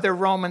some other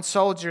Roman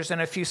soldiers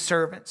and a few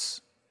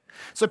servants.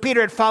 So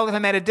Peter had followed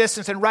him at a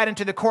distance and right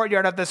into the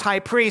courtyard of this high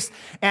priest.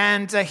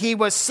 And he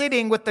was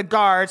sitting with the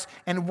guards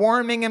and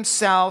warming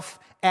himself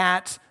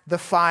at the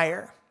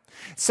fire.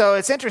 So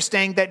it's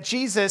interesting that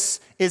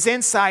Jesus is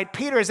inside,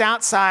 Peter is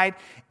outside,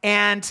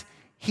 and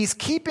he's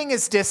keeping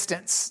his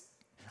distance.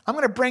 I'm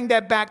going to bring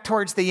that back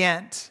towards the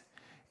end.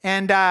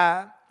 And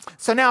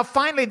so now,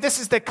 finally, this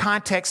is the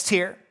context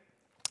here.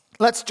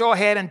 Let's go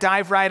ahead and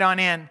dive right on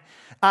in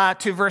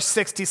to verse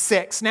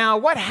 66. Now,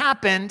 what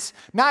happened,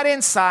 not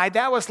inside,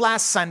 that was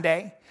last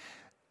Sunday.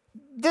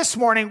 This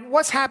morning,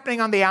 what's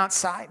happening on the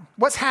outside?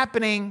 What's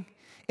happening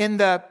in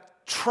the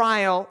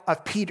trial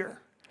of Peter?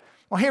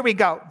 Well, here we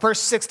go. Verse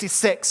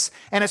 66.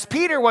 And as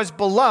Peter was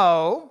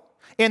below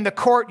in the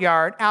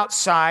courtyard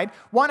outside,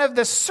 one of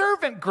the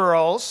servant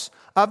girls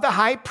of the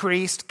high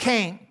priest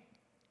came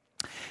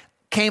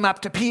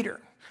up to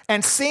Peter.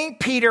 And seeing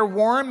Peter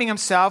warming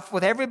himself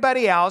with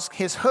everybody else,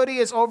 his hoodie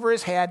is over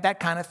his head, that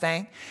kind of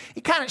thing.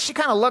 She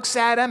kind of looks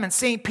at him, and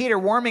seeing Peter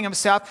warming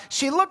himself,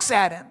 she looks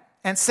at him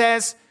and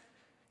says,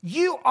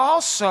 "You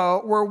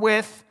also were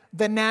with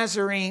the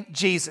Nazarene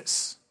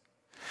Jesus."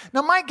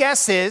 Now, my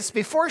guess is,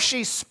 before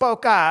she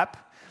spoke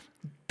up,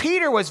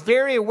 Peter was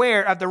very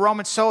aware of the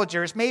Roman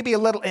soldiers, maybe a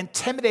little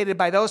intimidated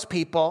by those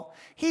people.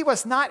 He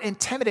was not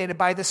intimidated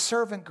by the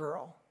servant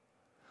girl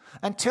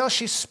until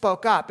she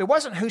spoke up. It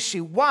wasn't who she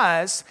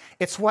was,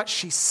 it's what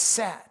she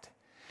said.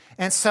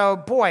 And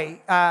so,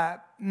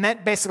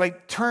 that basically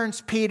turns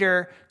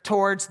Peter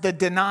towards the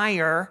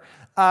denier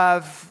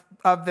of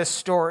this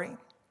story.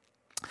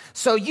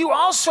 So you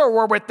also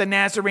were with the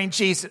Nazarene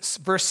Jesus,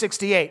 verse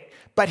 68.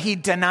 But he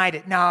denied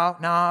it. No,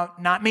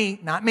 not me.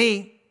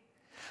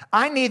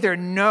 I neither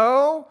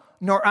know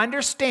nor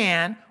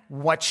understand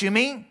what you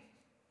mean.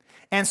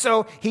 And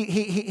so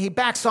he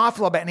backs off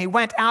a little bit, and he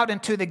went out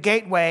into the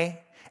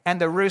gateway, and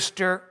the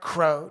rooster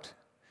crowed.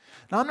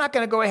 Now, I'm not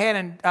going to go ahead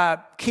and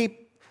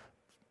keep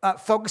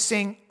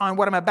focusing on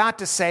what I'm about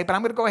to say, but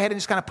I'm going to go ahead and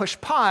just kind of push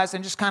pause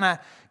and just kind of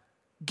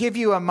give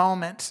you a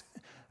moment.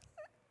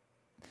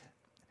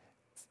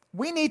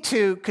 We need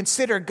to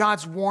consider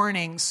God's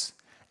warnings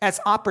as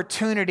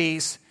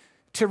opportunities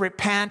to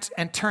repent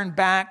and turn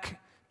back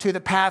to the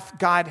path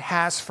God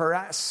has for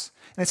us.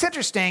 And it's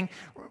interesting,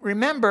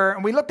 remember,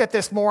 and we looked at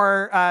this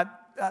more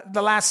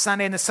the last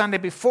Sunday and the Sunday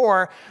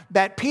before,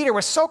 that Peter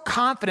was so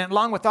confident,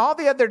 along with all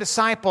the other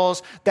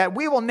disciples, that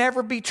we will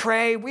never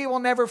betray, we will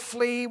never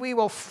flee, we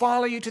will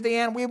follow you to the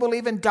end, we will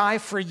even die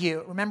for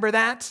you. Remember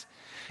that?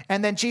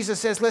 And then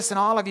Jesus says, listen,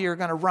 all of you are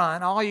going to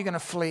run, all of you are going to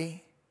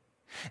flee.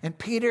 And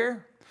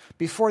Peter,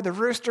 before the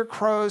rooster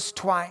crows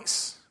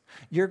twice,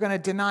 you're going to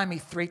deny me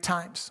 3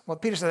 times. Well,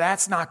 Peter said,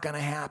 that's not going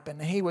to happen.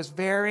 And he was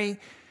very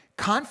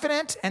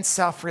confident and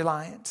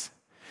self-reliant.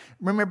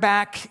 Remember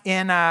back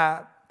in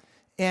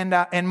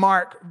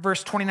Mark,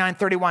 verse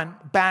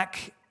 29-31,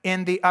 back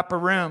in the upper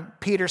room,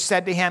 Peter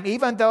said to him,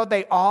 even though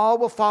they all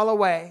will fall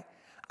away,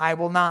 I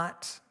will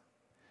not.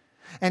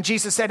 And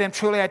Jesus said to him,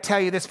 truly I tell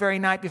you, this very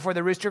night before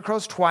the rooster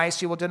crows twice,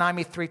 you will deny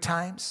me 3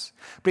 times.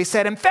 But he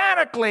said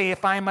emphatically,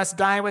 if I must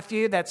die with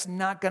you, that's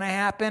not going to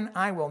happen.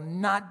 I will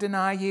not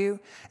deny you.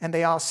 And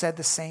they all said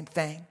the same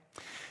thing.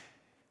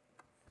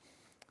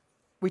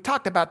 We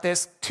talked about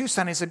this 2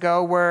 Sundays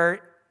ago, where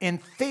in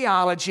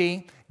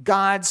theology,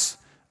 God's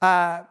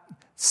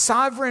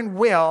sovereign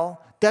will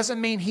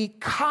doesn't mean he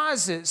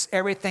causes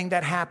everything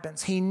that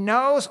happens. He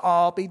knows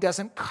all, but he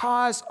doesn't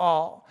cause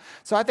all.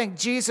 So I think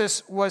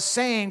Jesus was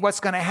saying what's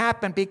going to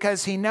happen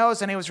because he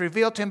knows, and it was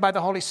revealed to him by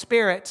the Holy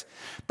Spirit.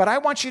 But I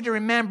want you to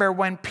remember,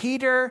 when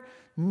Peter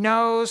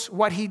knows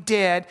what he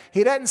did,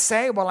 he doesn't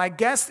say, well, I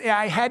guess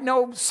I had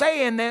no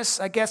say in this.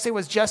 I guess it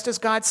was just as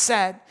God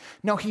said.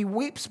 No, he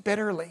weeps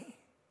bitterly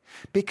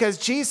because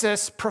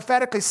Jesus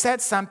prophetically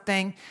said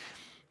something.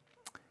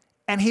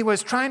 And he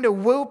was trying to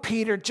woo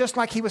Peter just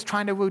like he was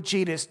trying to woo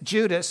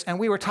Judas. And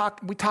we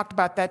talked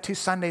about that 2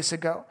 Sundays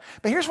ago.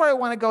 But here's where I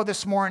want to go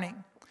this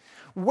morning.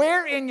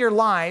 Where in your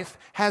life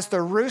has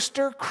the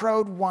rooster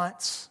crowed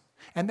once?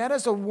 And that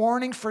is a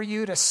warning for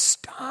you to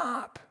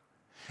stop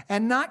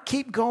and not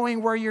keep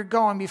going where you're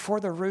going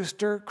before the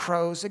rooster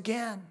crows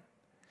again.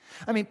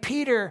 I mean,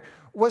 Peter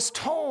was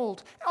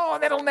told, oh,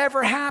 that'll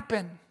never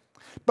happen.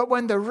 But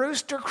when the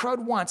rooster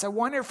crowed once, I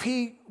wonder if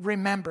he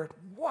remembered,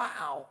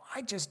 wow,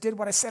 I just did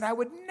what I said I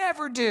would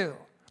never do.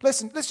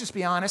 Listen, let's just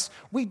be honest.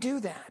 We do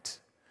that.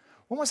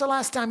 When was the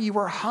last time you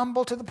were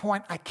humble to the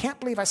point, I can't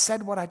believe I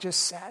said what I just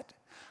said?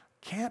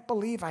 Can't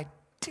believe I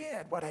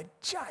did what I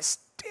just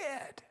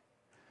did.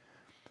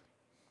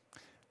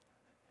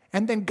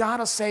 And then God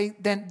will say,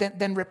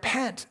 then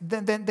repent,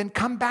 then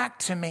come back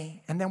to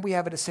me. And then we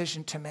have a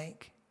decision to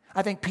make.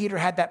 I think Peter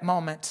had that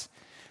moment.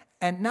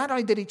 And not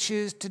only did he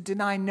choose to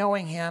deny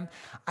knowing him,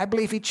 I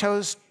believe he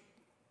chose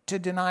to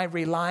deny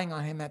relying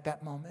on him at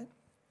that moment.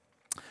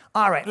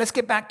 All right, let's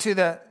get back to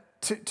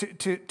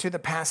the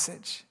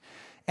passage.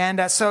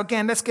 And so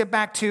again, let's get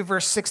back to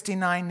verse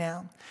 69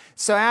 now.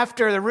 So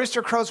after the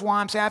rooster crows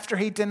once, after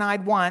he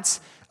denied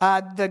once,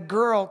 the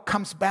girl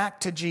comes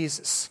back to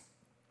Jesus.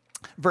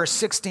 Verse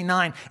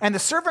 69. And the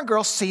servant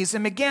girl sees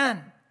him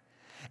again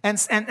and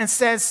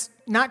says,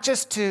 not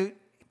just to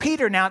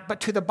Peter now,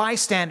 but to the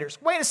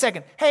bystanders. Wait a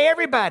second. Hey,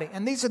 everybody.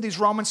 And these are these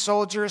Roman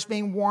soldiers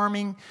being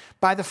warming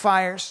by the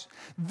fires.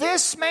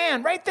 This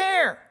man right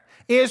there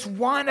is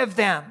one of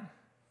them.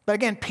 But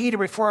again, Peter,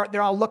 before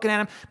they're all looking at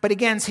him, but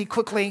again, he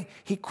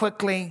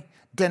quickly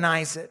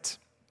denies it.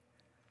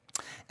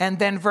 And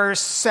then verse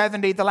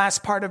 70, the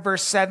last part of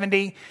verse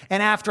 70,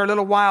 and after a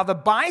little while, the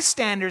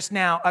bystanders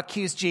now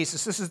accuse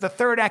Jesus. This is the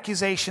third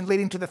accusation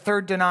leading to the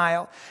third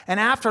denial. And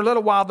after a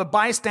little while, the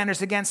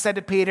bystanders again said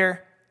to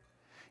Peter,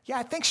 yeah,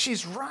 I think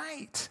she's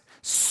right.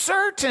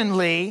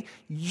 Certainly,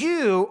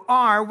 you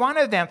are one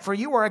of them, for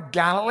you are a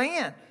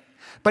Galilean.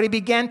 But he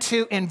began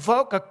to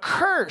invoke a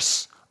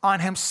curse on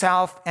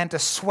himself and to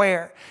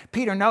swear.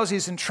 Peter knows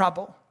he's in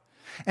trouble.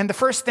 And the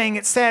first thing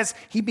it says,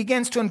 he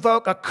begins to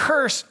invoke a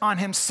curse on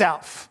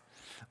himself.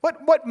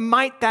 What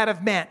might that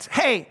have meant?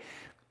 Hey,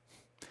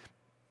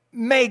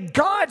 may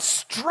God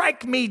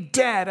strike me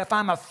dead if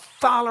I'm a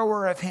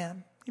follower of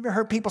him. You ever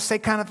heard people say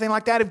kind of thing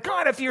like that?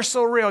 If you're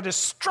so real,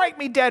 just strike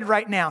me dead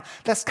right now.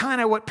 That's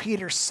kind of what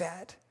Peter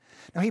said.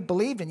 Now, he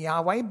believed in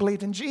Yahweh. He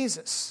believed in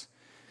Jesus.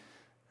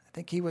 I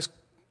think he was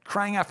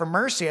crying out for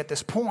mercy at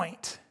this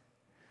point.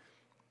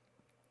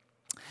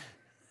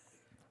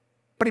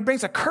 But he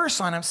brings a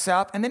curse on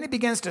himself, and then he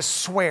begins to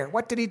swear.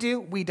 What did he do?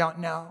 We don't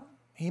know.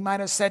 He might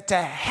have said,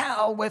 to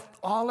hell with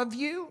all of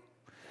you.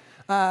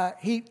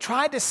 He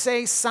tried to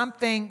say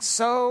something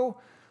so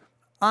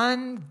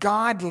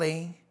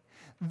ungodly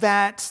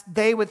that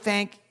they would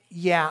think,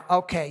 yeah,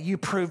 okay, you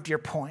proved your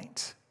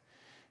point.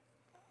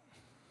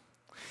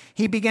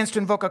 He begins to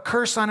invoke a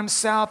curse on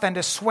himself and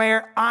to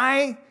swear,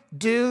 I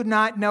do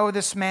not know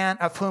this man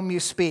of whom you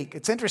speak.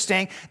 It's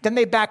interesting. Then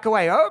they back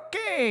away.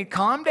 Okay,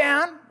 calm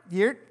down.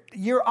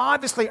 You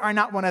obviously are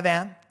not one of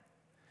them.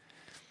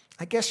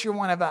 I guess you're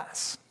one of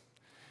us.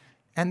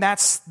 And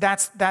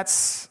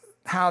that's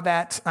how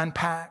that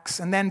unpacks.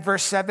 And then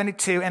verse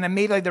 72, and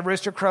immediately the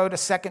rooster crowed a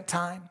second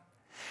time.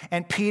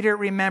 And Peter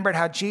remembered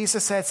how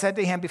Jesus had said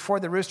to him,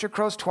 before the rooster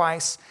crows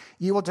twice,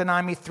 you will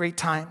deny me 3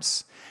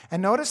 times.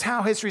 And notice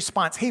how his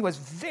response, he was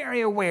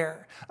very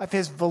aware of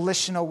his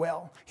volitional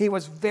will. He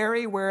was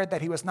very aware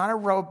that he was not a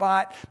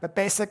robot, but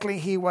basically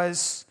he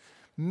was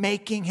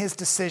making his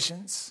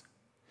decisions.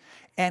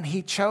 And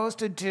he chose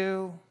to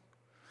do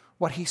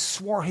what he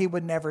swore he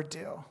would never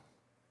do.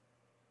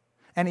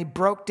 And he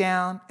broke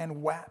down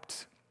and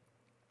wept.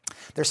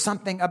 There's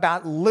something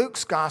about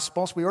Luke's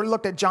Gospels. We already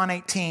looked at John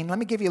 18. Let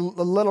me give you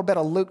a little bit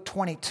of Luke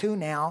 22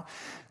 now,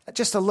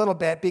 just a little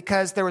bit,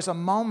 because there was a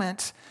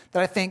moment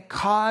that I think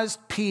caused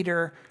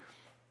Peter,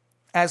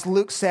 as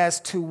Luke says,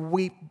 to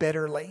weep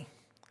bitterly.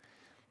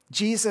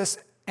 Jesus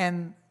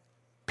and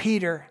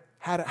Peter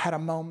had a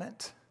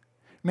moment.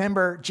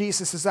 Remember,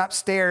 Jesus is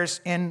upstairs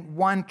in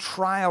one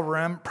trial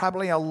room,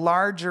 probably a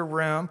larger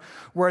room,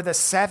 where the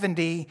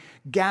 70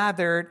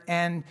 gathered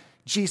and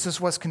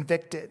Jesus was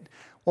convicted.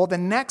 Well, the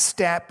next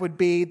step would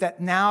be that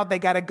now they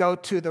got to go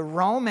to the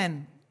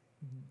Roman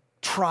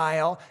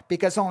trial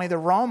because only the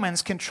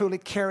Romans can truly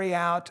carry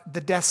out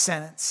the death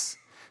sentence.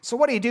 So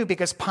what do you do?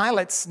 Because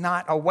Pilate's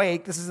not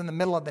awake. This is in the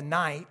middle of the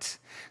night.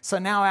 So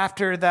now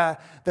after the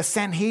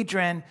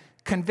Sanhedrin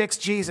convicts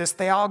Jesus,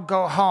 they all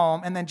go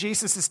home, and then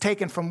Jesus is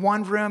taken from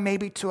one room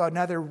maybe to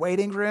another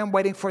waiting room,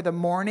 waiting for the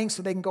morning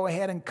so they can go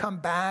ahead and come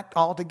back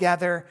all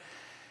together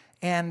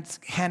and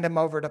hand him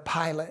over to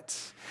Pilate.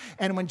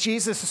 And when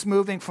Jesus is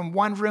moving from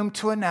one room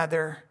to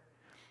another,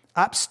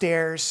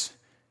 upstairs,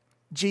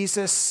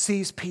 Jesus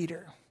sees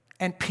Peter,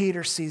 and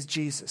Peter sees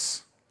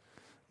Jesus.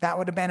 That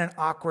would have been an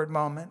awkward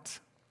moment.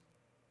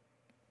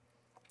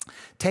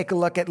 Take a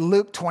look at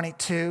Luke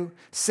 22,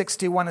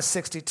 61 to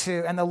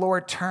 62. And the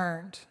Lord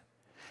turned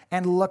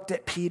and looked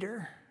at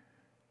Peter.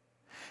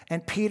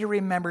 And Peter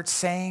remembered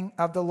saying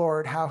of the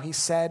Lord how he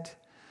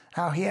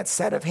had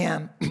said of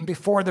him,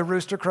 before the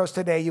rooster crows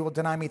today, you will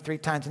deny me 3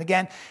 times. And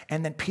again,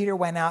 and then Peter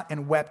went out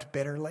and wept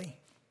bitterly.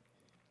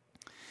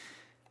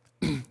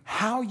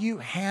 How you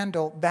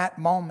handle that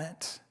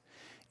moment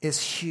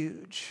is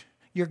huge.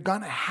 You're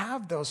going to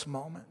have those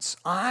moments.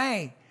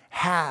 I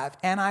have,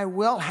 and I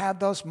will have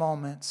those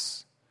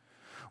moments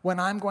when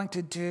I'm going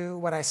to do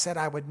what I said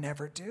I would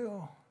never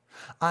do.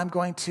 I'm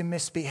going to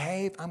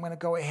misbehave. I'm going to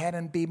go ahead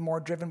and be more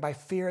driven by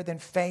fear than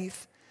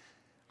faith.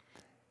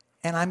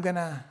 And I'm going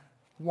to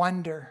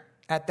wonder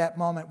at that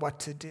moment what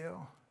to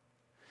do.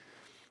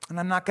 And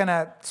I'm not going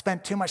to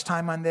spend too much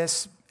time on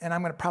this, and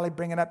I'm going to probably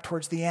bring it up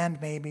towards the end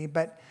maybe,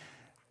 but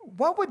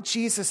what would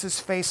Jesus'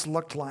 face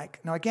look like?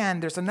 Now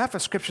again, there's enough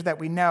of Scripture that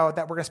we know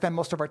that we're going to spend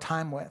most of our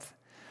time with.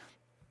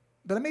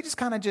 But let me just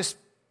kind of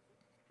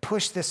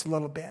push this a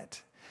little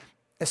bit,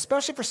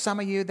 especially for some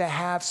of you that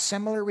have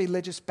similar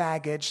religious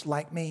baggage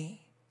like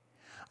me.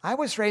 I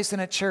was raised in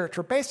a church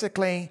where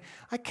basically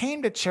I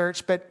came to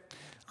church, but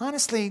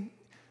honestly,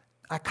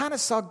 I kind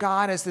of saw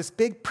God as this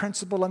big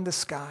principal in the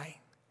sky.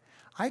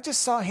 I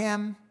just saw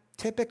him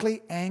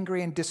typically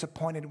angry and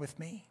disappointed with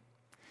me.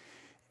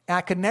 And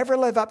I could never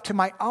live up to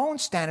my own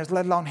standards,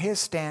 let alone his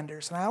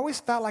standards. And I always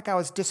felt like I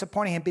was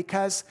disappointing him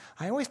because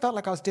I always felt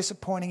like I was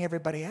disappointing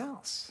everybody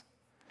else.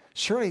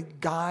 Surely,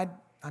 God,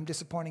 I'm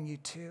disappointing you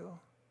too.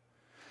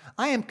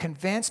 I am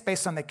convinced,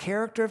 based on the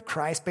character of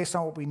Christ, based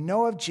on what we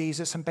know of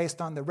Jesus, and based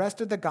on the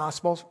rest of the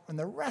Gospels and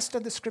the rest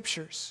of the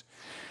Scriptures,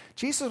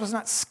 Jesus was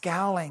not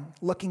scowling,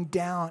 looking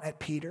down at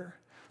Peter.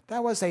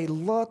 That was a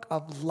look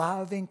of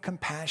loving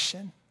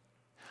compassion.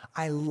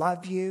 I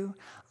love you.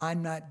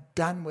 I'm not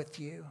done with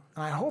you.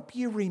 And I hope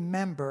you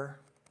remember,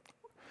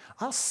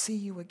 I'll see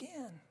you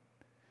again.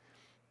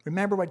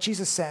 Remember what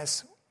Jesus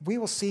says, we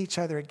will see each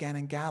other again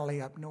in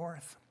Galilee up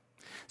north.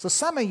 So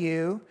some of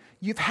you,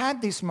 you've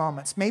had these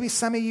moments. Maybe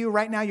some of you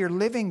right now, you're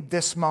living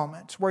this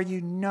moment where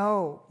you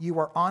know you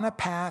are on a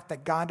path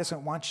that God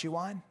doesn't want you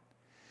on.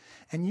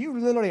 And you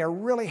literally are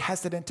really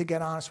hesitant to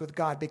get honest with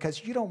God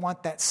because you don't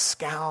want that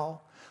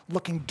scowl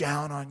looking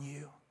down on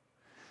you.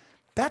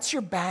 That's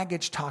your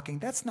baggage talking.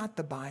 That's not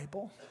the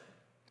Bible.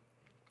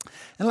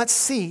 And let's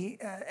see,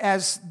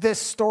 as this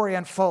story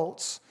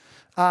unfolds,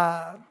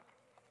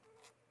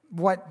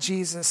 what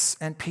Jesus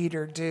and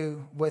Peter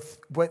do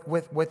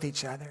with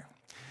each other.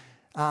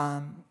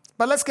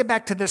 But let's get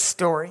back to this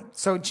story.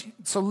 So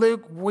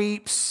Luke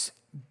weeps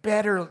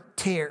bitter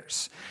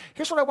tears.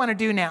 Here's what I want to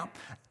do now.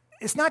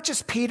 It's not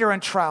just Peter on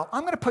trial.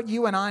 I'm going to put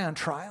you and I on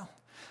trial.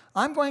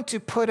 I'm going to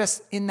put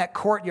us in that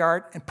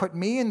courtyard and put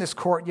me in this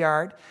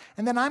courtyard,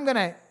 and then I'm going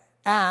to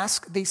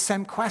ask these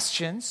same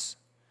questions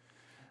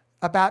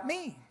about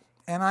me.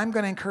 And I'm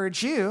going to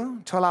encourage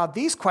you to allow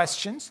these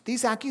questions,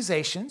 these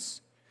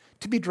accusations,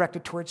 to be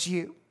directed towards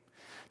you.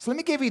 So let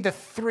me give you the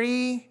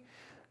three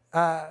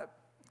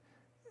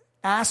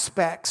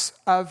aspects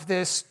of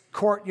this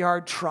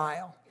courtyard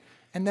trial.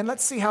 And then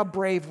let's see how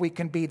brave we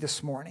can be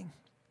this morning.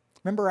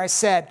 Remember I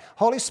said,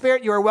 Holy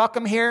Spirit, you are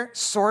welcome here,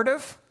 sort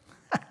of.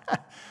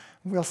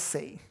 We'll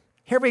see.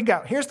 Here we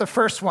go. Here's the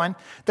first one,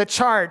 the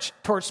charge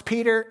towards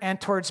Peter and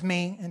towards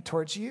me and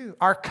towards you,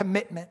 our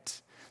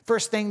commitment.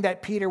 First thing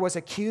that Peter was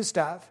accused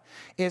of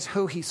is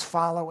who he's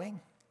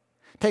following.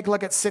 Take a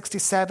look at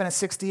 67 and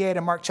 68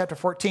 in Mark chapter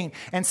 14.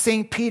 And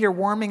seeing Peter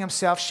warming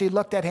himself, she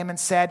looked at him and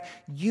said,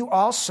 you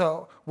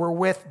also were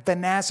with the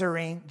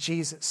Nazarene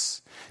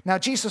Jesus. Now,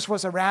 Jesus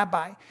was a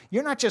rabbi.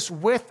 You're not just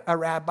with a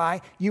rabbi,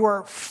 you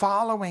are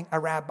following a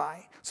rabbi.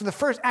 So the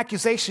first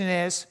accusation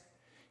is,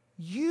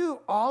 you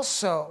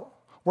also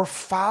were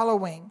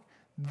following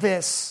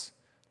this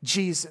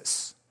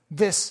Jesus,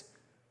 this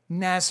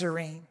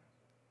Nazarene.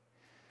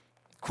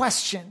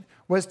 Question,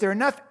 was there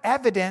enough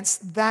evidence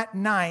that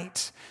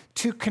night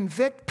to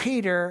convict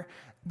Peter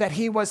that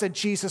he was a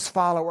Jesus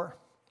follower?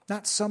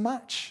 Not so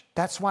much.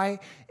 That's why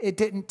it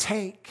didn't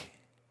take.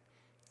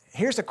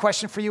 Here's a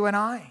question for you and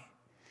I.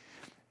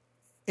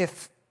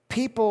 If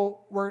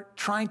people were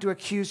trying to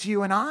accuse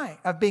you and I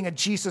of being a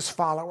Jesus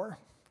follower,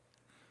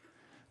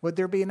 would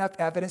there be enough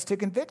evidence to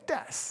convict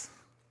us?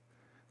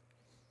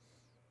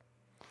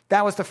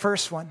 That was the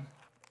first one.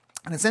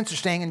 And it's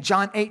interesting, in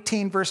John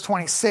 18, verse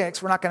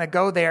 26, we're not going to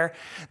go there.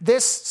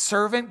 This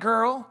servant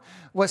girl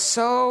was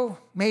so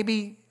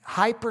maybe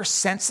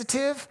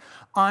hypersensitive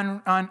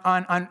on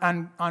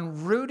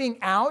rooting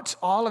out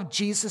all of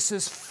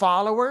Jesus's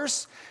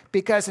followers,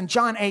 because in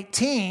John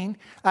 18,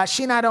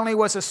 she not only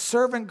was a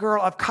servant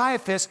girl of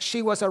Caiaphas,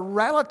 she was a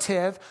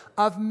relative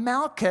of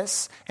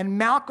Malchus, and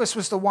Malchus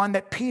was the one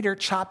that Peter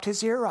chopped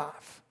his ear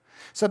off.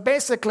 So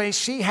basically,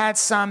 she had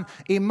some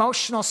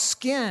emotional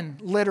skin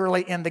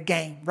literally in the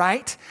game,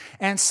 right?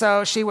 And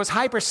so she was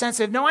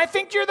hypersensitive. No, I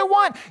think you're the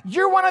one.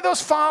 You're one of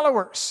those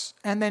followers.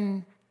 And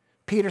then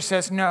Peter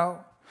says,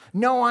 no,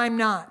 I'm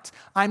not.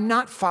 I'm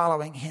not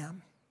following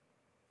him.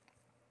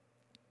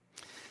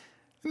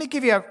 Let me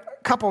give you a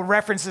couple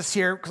references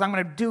here, because I'm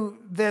going to do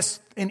this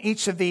in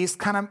each of these,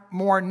 kind of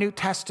more New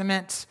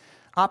Testament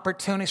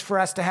opportunities for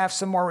us to have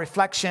some more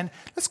reflection.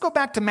 Let's go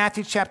back to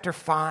Matthew chapter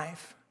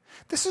 5.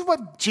 This is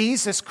what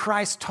Jesus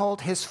Christ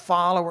told his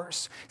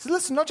followers. He said,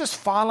 listen, don't just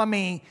follow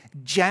me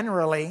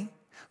generally.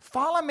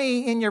 Follow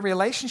me in your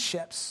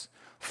relationships.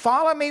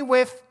 Follow me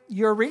with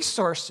your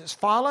resources.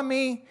 Follow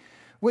me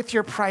with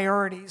your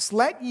priorities.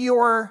 Let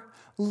your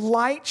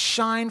light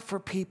shine for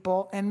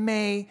people, and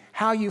may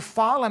how you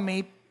follow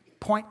me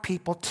point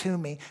people to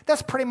me.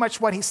 That's pretty much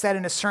what he said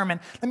in his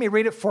sermon. Let me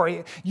read it for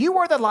you. You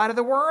are the light of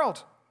the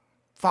world.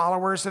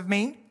 Followers of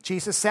me,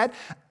 Jesus said,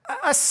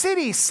 a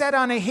city set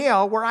on a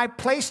hill where I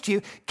placed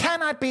you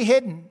cannot be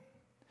hidden.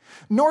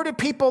 Nor do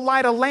people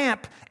light a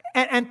lamp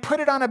and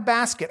put it on a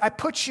basket. I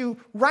put you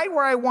right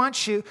where I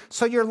want you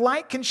so your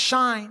light can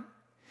shine,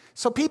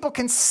 so people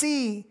can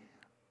see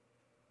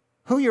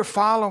who you're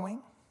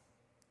following.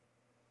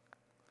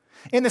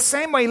 In the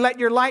same way, let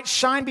your light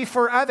shine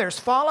before others.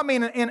 Follow me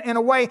in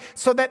a way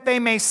so that they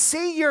may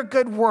see your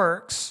good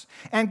works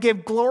and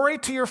give glory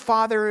to your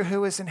Father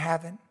who is in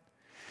heaven.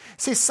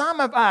 See, some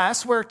of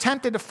us, we're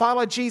tempted to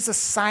follow Jesus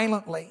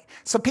silently.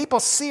 So people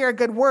see our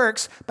good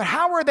works, but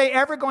how are they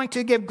ever going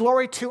to give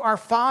glory to our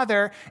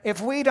Father if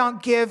we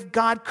don't give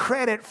God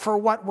credit for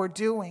what we're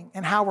doing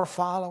and how we're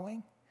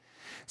following?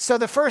 So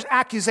the first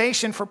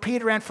accusation for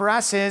Peter and for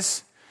us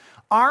is,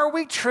 are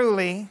we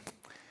truly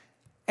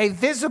a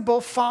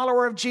visible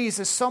follower of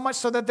Jesus, so much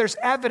so that there's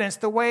evidence,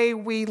 the way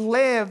we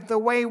live, the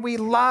way we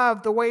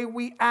love, the way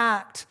we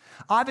act?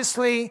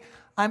 Obviously,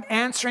 I'm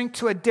answering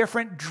to a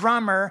different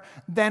drummer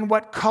than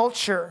what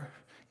culture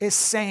is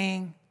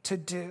saying to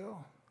do.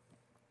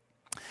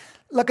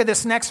 Look at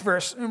this next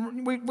verse.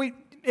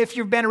 If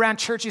you've been around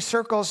churchy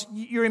circles,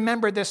 you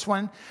remember this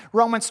one.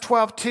 Romans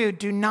 12:2.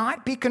 Do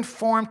not be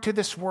conformed to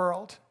this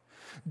world.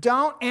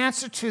 Don't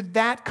answer to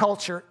that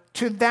culture,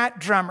 to that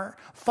drummer.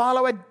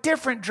 Follow a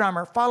different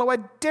drummer. Follow a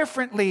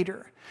different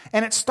leader.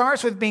 And it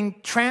starts with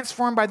being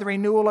transformed by the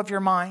renewal of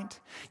your mind.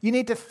 You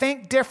need to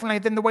think differently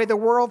than the way the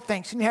world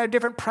thinks. You need to have a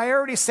different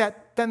priority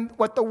set than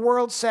what the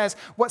world says,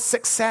 what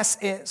success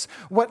is,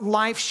 what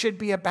life should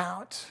be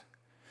about.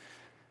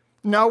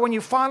 No, when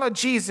you follow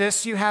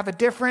Jesus, you have a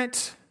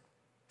different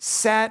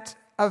set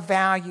of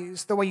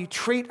values. The way you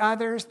treat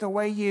others, the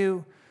way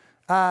you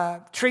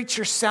treat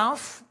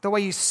yourself, the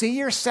way you see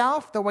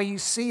yourself, the way you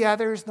see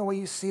others, the way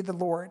you see the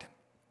Lord.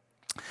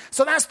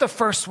 So that's the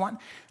first one.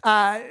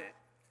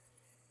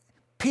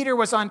 Peter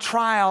was on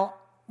trial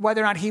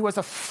whether or not he was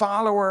a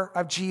follower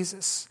of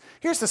Jesus.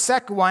 Here's the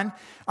second one,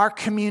 our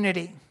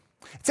community.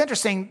 It's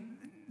interesting.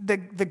 The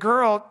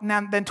girl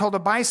now then told the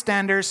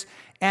bystanders,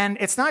 and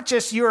it's not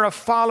just you're a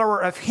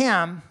follower of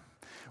him.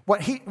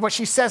 What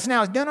she says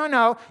now is,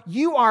 no,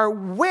 you are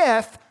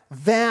with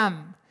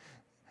them.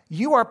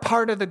 You are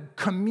part of the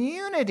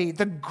community,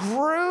 the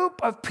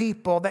group of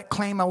people that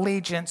claim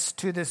allegiance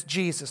to this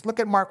Jesus. Look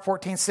at Mark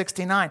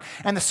 14:69.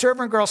 And the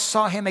servant girl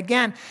saw him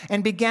again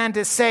and began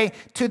to say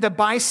to the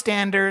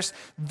bystanders,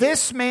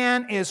 this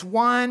man is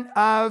one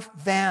of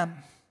them.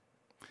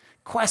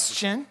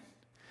 Question.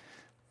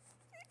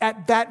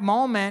 At that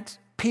moment,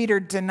 Peter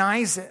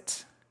denies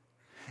it.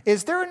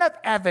 Is there enough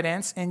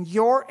evidence in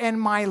your and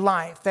my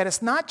life that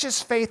it's not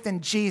just faith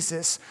in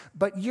Jesus,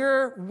 but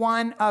you're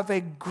one of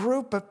a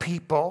group of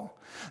people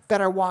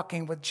that are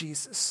walking with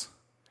Jesus?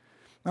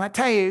 And I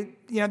tell you,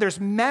 there's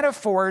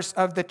metaphors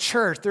of the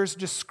church. There's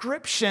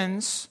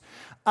descriptions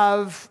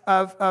of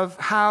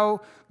how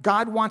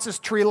God wants us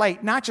to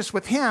relate, not just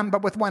with him,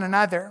 but with one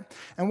another.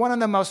 And one of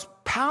the most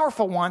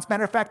powerful ones,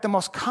 matter of fact, the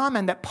most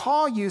common that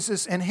Paul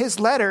uses in his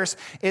letters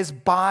is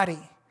body.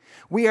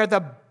 We are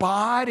the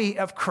body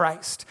of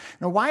Christ.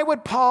 Now, why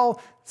would Paul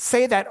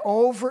say that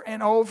over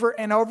and over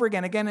and over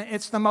again? Again,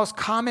 it's the most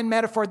common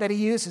metaphor that he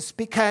uses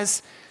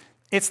because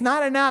it's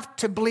not enough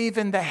to believe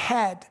in the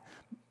head,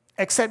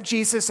 accept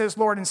Jesus as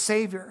Lord and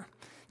Savior.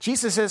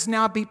 Jesus says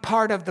now be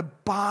part of the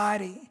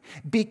body,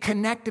 be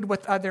connected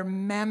with other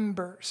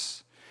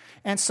members.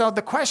 And so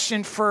the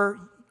question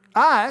for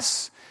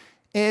us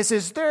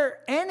is there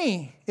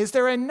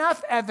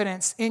enough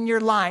evidence in your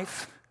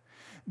life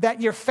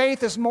that your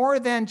faith is more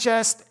than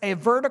just a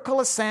vertical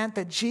assent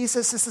that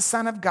Jesus is the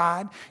Son of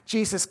God.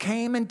 Jesus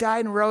came and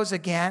died and rose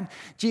again.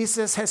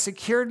 Jesus has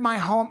secured my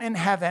home in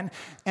heaven,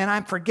 and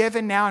I'm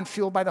forgiven now and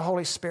fueled by the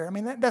Holy Spirit. I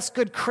mean, that's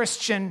good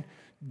Christian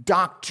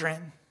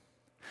doctrine.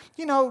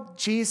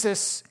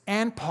 Jesus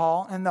and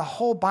Paul and the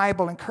whole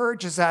Bible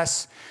encourages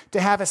us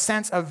to have a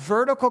sense of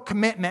vertical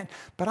commitment,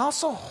 but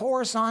also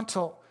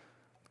horizontal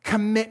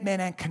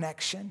commitment and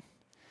connection.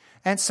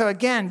 And so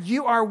again,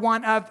 you are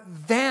one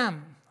of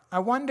them. I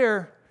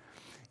wonder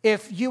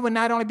if you would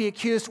not only be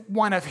accused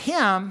one of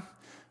him,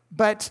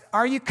 but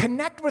are you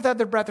connected with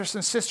other brothers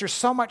and sisters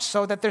so much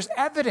so that there's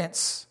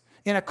evidence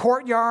in a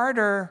courtyard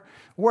or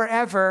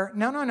wherever?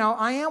 No,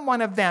 I am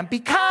one of them.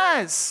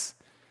 Because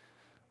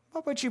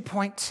what would you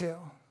point to?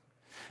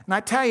 And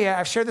I tell you,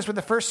 I've shared this with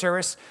the first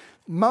service,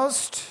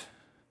 most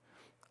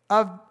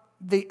of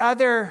the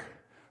other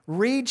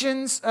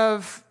regions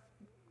of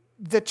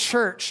the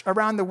church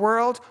around the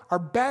world are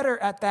better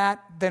at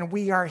that than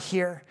we are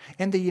here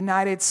in the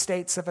United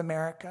States of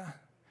America.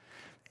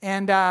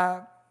 And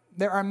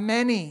there are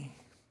many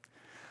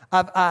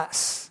of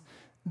us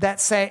that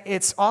say,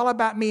 it's all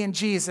about me and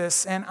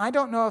Jesus, and I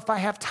don't know if I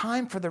have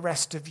time for the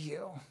rest of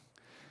you.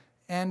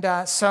 And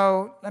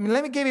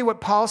let me give you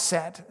what Paul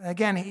said.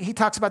 Again, he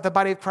talks about the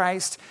body of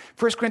Christ,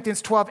 1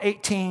 Corinthians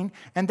 12:18,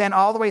 and then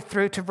all the way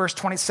through to verse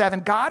 27.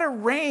 God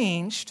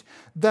arranged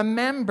the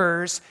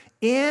members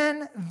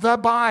in the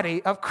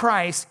body of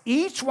Christ,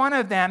 each one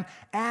of them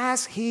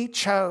as he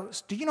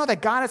chose. Do you know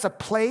that God has a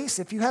place?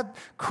 If you have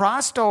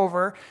crossed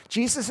over,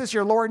 Jesus is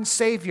your Lord and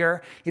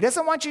Savior. He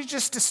doesn't want you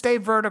just to stay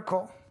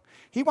vertical.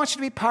 He wants you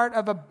to be part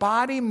of a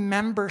body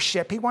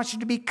membership. He wants you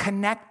to be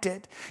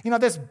connected.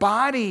 This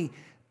body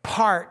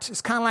part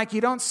is kind of like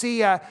you don't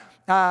see a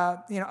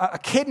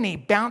kidney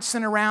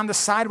bouncing around the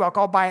sidewalk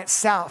all by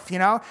itself.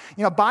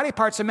 Body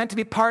parts are meant to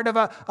be part of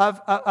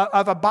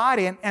a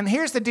body. And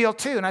here's the deal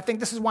too, and I think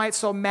this is why it's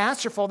so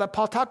masterful that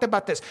Paul talked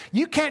about this.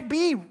 You can't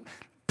be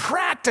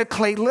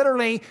practically,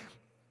 literally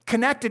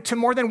connected to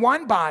more than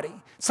one body.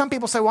 Some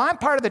people say, well, I'm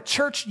part of the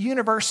church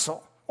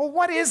universal. Well,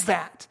 what is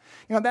that?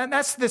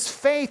 That's this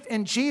faith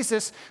in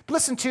Jesus. But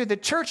listen to the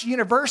church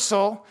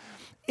universal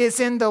is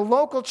in the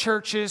local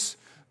churches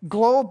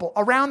global,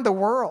 around the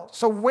world.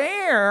 So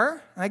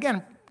where, and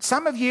again,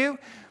 some of you,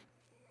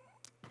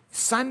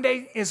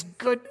 Sunday is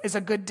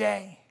a good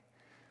day.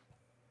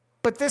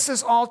 But this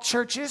is all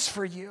church is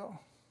for you.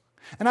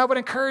 And I would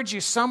encourage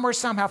you somewhere,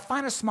 somehow,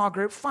 find a small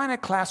group, find a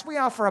class. We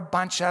offer a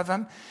bunch of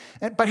them.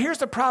 But here's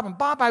the problem.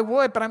 Bob, I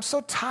would, but I'm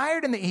so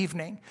tired in the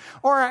evening.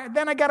 Or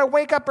then I got to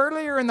wake up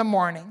earlier in the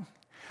morning.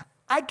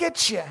 I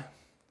get you.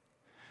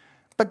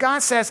 But God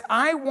says,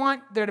 I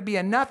want there to be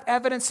enough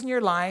evidence in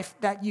your life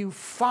that you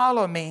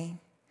follow me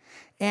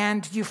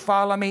and you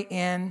follow me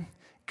in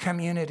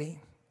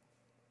community.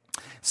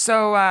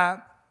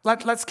 So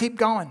let's keep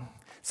going.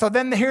 So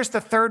then here's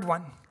the third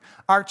one,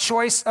 our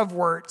choice of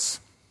words.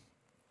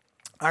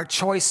 Our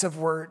choice of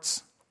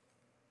words.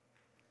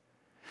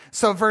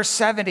 So verse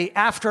 70,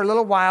 after a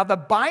little while, the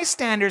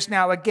bystanders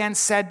now again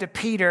said to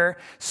Peter,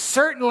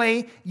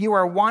 certainly you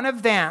are one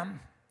of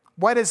them.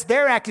 What is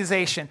their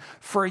accusation?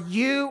 For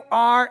you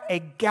are a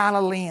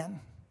Galilean.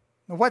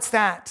 What's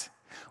that?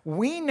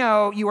 We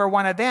know you are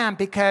one of them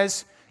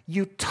because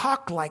you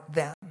talk like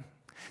them.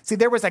 See,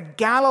 there was a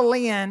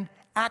Galilean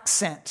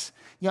accent.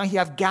 You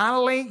have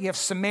Galilee, you have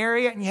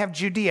Samaria, and you have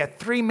Judea,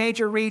 3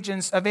 major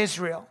regions of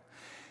Israel.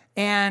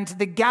 And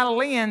the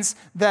Galileans,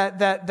 the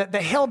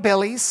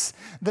hillbillies,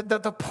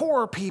 the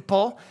poor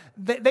people,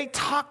 they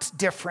talked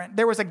different.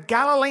 There was a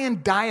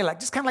Galilean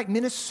dialect, just kind of like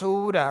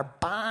Minnesota or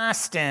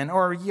Boston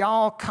or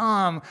y'all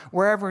come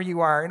wherever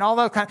you are. And all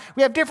those kinds.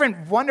 We have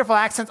different wonderful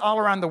accents all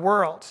around the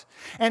world.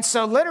 And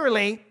so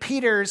literally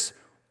Peter's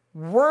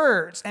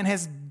words and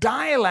his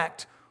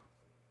dialect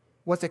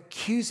was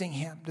accusing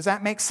him. Does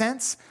that make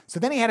sense? So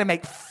then he had to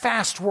make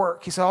fast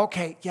work. He said,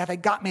 okay, yeah, they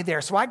got me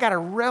there. So I got to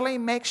really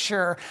make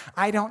sure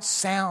I don't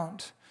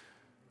sound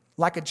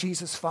like a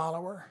Jesus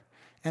follower.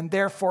 And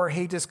therefore,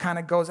 he just kind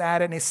of goes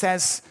at it and he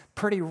says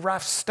pretty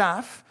rough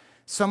stuff.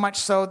 So much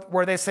so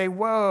where they say,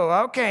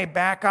 whoa, okay,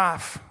 back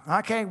off.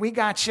 Okay, we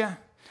got you.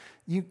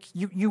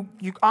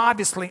 You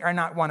obviously are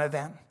not one of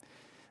them.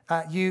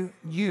 You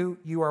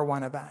are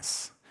one of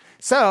us.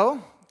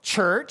 So,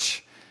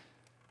 church,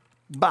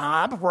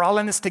 Bob, we're all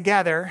in this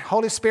together.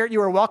 Holy Spirit,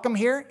 you are welcome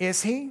here.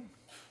 Is he?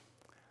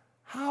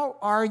 How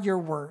are your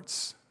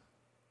words?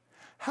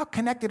 How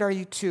connected are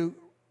you to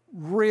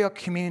real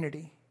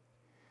community?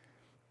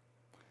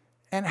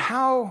 And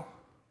how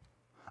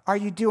are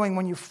you doing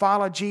when you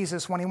follow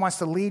Jesus when he wants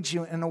to lead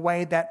you in a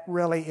way that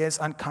really is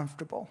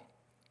uncomfortable?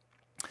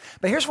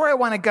 But here's where I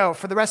want to go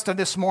for the rest of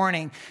this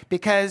morning,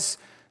 because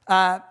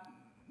the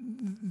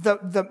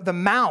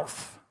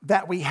mouth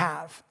that we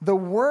have, the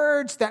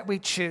words that we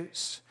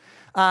choose.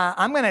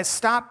 I'm going to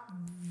stop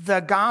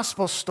the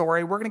gospel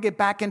story. We're going to get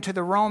back into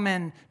the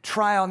Roman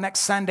trial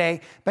next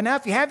Sunday. But now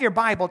if you have your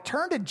Bible,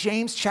 turn to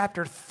James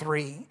chapter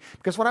 3.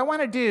 Because what I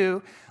want to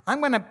do, I'm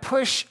going to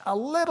push a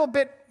little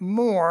bit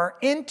more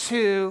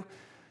into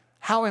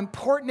how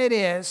important it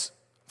is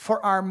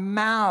for our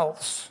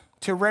mouths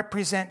to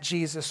represent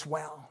Jesus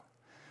well.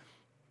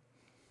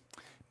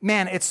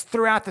 Man, it's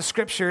throughout the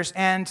scriptures.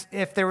 And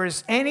if there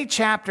was any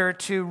chapter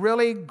to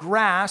really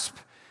grasp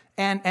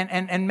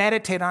and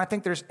meditate on. I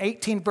think there's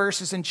 18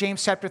 verses in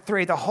James chapter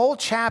 3. The whole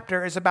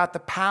chapter is about the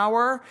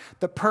power,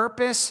 the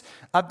purpose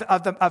of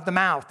the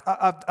mouth,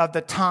 of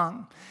the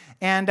tongue.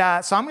 And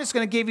so I'm just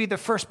going to give you the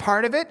first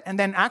part of it, and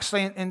then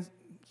actually in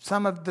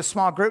some of the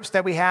small groups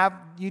that we have,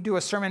 you do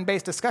a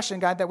sermon-based discussion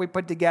guide that we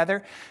put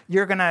together.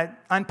 You're going to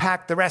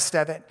unpack the rest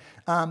of it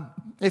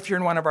if you're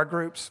in one of our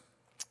groups.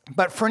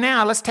 But for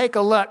now, let's take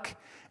a look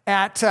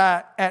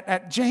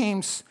at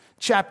James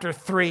chapter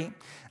 3.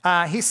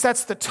 He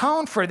sets the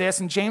tone for this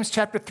in James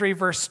chapter 3,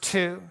 verse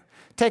 2.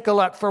 Take a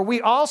look. For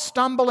we all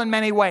stumble in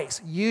many ways.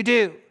 You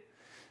do.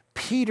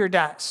 Peter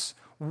does.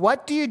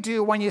 What do you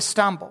do when you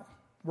stumble?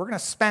 We're going to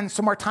spend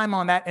some more time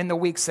on that in the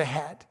weeks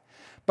ahead.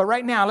 But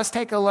right now, let's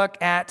take a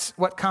look at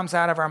what comes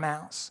out of our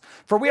mouths.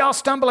 For we all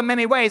stumble in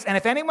many ways. And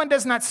if anyone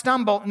does not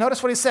stumble,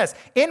 notice what he says.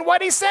 In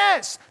what he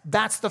says,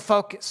 that's the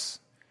focus.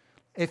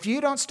 If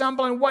you don't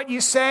stumble in what you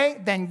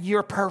say, then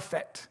you're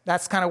perfect.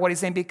 That's kind of what he's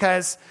saying,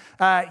 because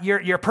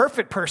you're a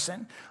perfect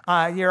person.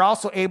 You're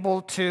also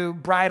able to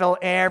bridle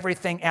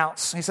everything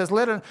else. He says,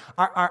 literally,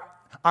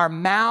 our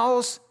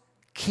mouths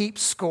keep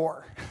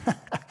score.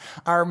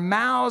 Our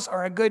mouths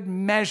are a good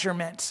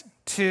measurement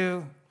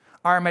to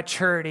our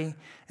maturity.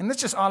 And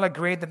let's just all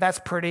agree that that's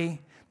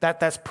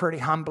pretty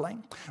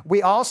humbling.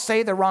 We all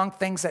say the wrong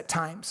things at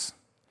times.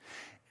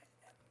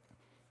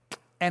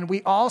 And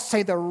we all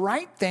say the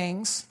right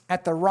things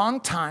at the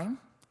wrong time.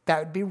 That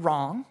would be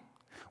wrong.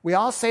 We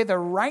all say the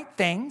right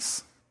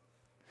things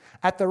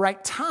at the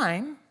right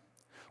time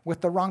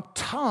with the wrong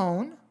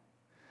tone.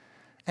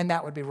 And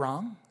that would be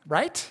wrong,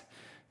 right?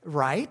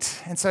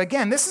 Right. And so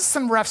again, this is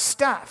some rough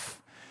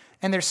stuff.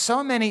 And there's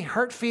so many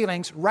hurt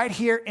feelings right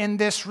here in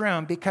this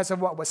room because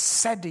of what was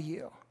said to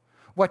you,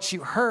 what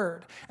you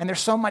heard. And there's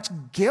so much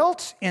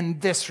guilt in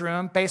this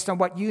room based on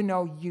what you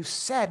know you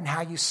said and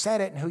how you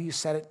said it and who you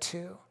said it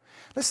to.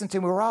 Listen to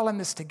me, we're all in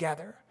this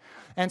together.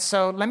 And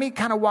so let me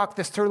kind of walk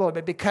this through a little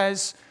bit,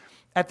 because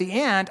at the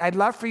end, I'd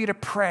love for you to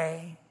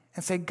pray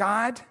and say,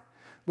 God,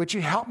 would you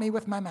help me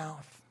with my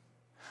mouth?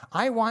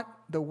 I want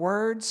the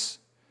words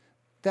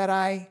that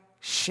I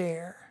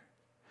share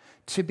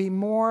to be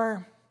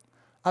more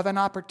of an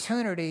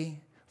opportunity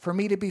for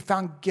me to be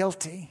found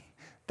guilty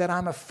that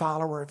I'm a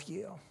follower of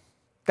you.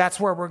 That's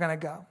where we're going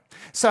to go.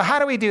 So how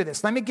do we do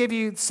this? Let me give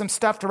you some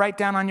stuff to write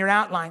down on your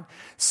outline.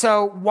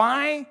 So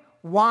why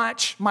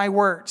watch my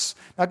words?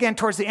 Again,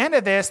 towards the end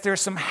of this, there's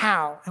some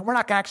how. And we're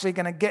not actually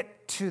going to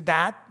get to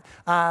that.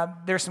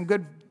 There's some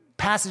good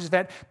passages of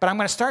that. But I'm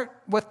going to start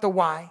with the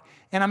why.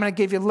 And I'm going to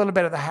give you a little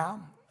bit of the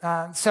how.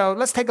 So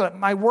let's take a look.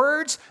 My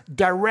words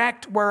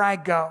direct where I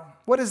go.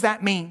 What does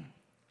that mean?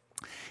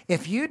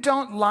 If you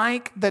don't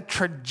like the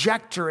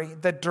trajectory,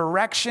 the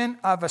direction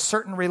of a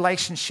certain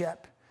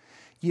relationship,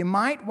 you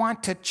might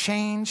want to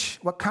change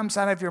what comes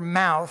out of your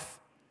mouth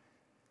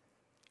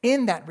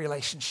in that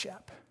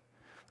relationship.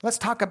 Let's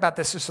talk about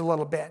this just a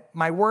little bit.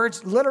 My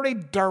words literally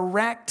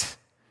direct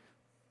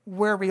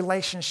where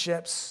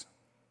relationships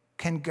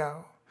can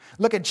go.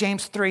 Look at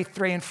James 3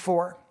 and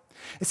 4.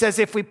 It says,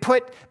 if we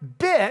put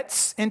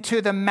bits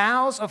into the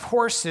mouths of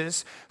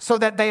horses so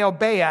that they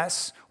obey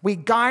us, we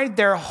guide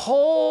their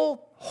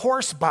whole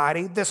horse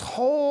body, this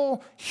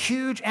whole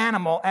huge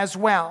animal as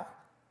well.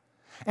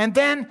 And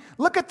then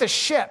look at the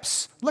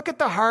ships, look at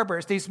the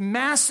harbors, these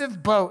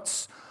massive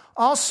boats.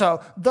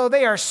 Also, though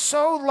they are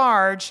so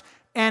large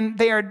and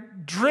they are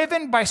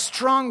driven by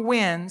strong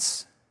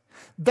winds,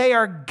 they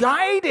are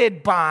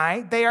guided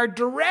by, they are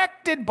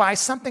directed by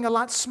something a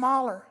lot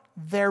smaller,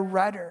 their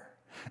rudder.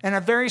 And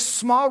a very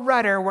small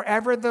rudder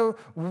wherever the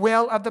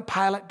will of the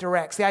pilot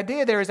directs. The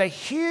idea there is a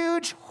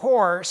huge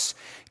horse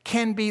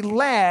can be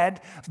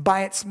led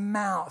by its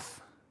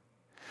mouth.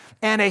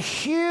 And a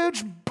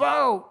huge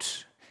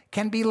boat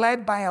can be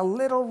led by a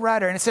little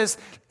rudder. And it says,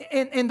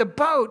 in the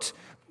boat,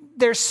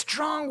 there's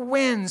strong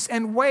winds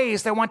and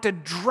waves that want to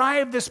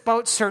drive this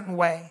boat a certain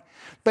way.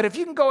 But if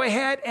you can go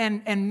ahead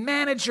and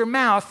manage your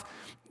mouth,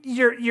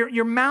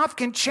 your mouth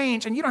can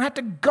change, and you don't have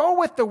to go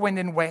with the wind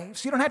and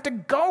waves. You don't have to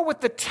go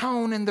with the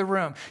tone in the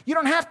room. You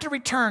don't have to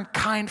return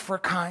kind for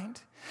kind.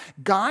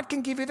 God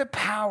can give you the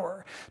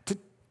power to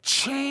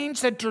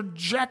change the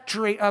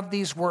trajectory of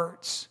these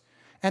words,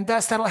 and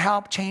thus that'll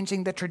help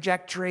changing the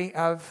trajectory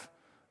of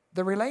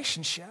the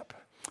relationship.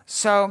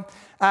 So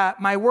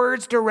my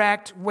words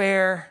direct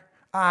where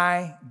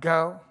I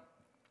go.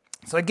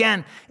 So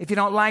again, if you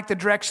don't like the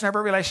direction of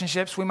our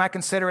relationships, we might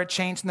consider a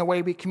change in the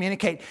way we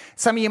communicate.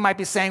 Some of you might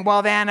be saying,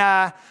 well, then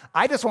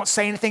I just won't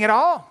say anything at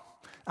all.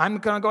 I'm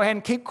going to go ahead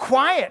and keep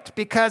quiet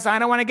because I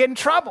don't want to get in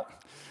trouble.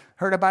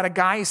 Heard about a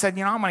guy, he said,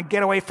 I'm going to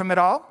get away from it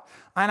all.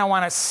 I don't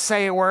want to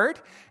say a word.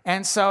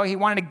 And so he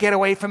wanted to get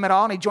away from it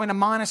all, and he joined a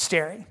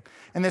monastery.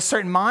 And this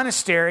certain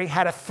monastery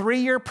had a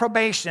 3-year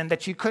probation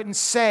that you couldn't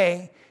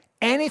say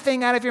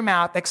anything out of your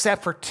mouth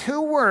except for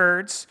 2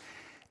 words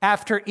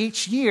after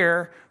each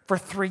year for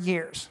 3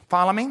 years.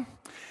 Follow me?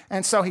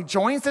 And so he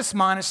joins this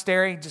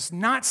monastery, just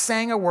not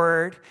saying a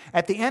word.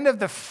 At the end of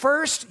the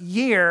first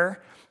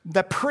year,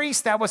 the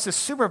priest that was the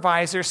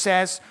supervisor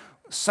says,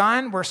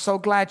 son, we're so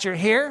glad you're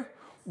here.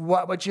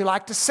 What would you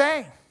like to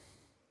say?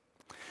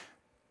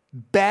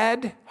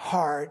 Bed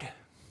hard.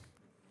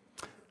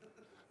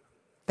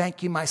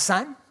 Thank you, my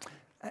son.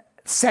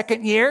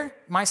 Second year,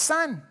 my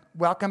son,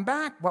 welcome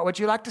back. What would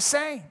you like to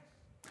say?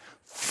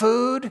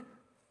 Food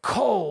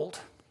cold.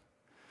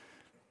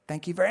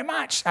 Thank you very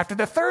much. After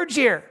the 3rd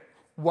year,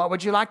 what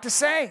would you like to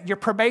say? Your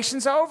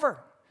probation's over.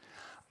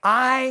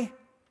 I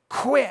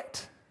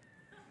quit.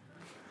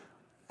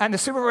 And the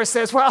supervisor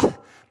says,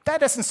 well, that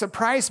doesn't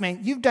surprise me.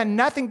 You've done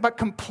nothing but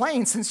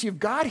complain since you've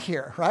got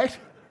here, right?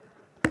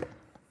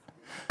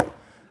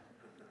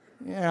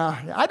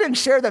 Yeah, I didn't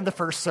share that in the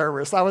first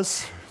service.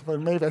 But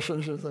maybe I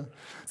shouldn't.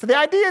 So the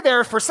idea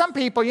there for some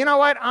people, you know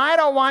what? I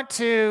don't want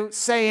to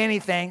say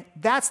anything.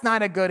 That's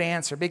not a good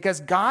answer because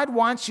God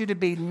wants you to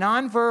be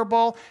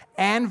nonverbal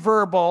and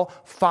verbal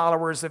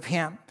followers of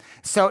Him.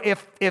 So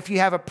if you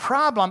have a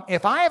problem,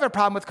 if I have a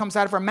problem with what comes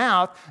out of our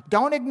mouth,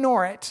 don't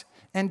ignore it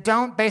and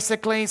don't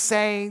basically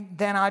say,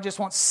 then I just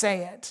won't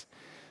say it.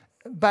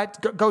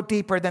 But go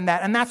deeper than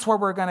that. And that's where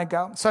we're going to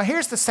go. So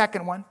here's the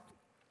second one.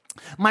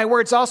 My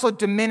words also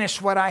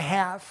diminish what I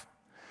have.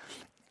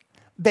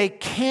 They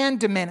can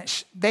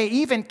diminish. They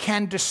even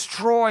can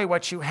destroy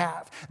what you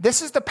have.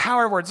 This is the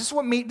power of words.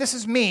 This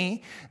is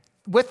me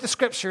with the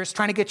scriptures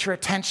trying to get your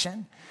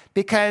attention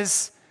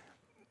because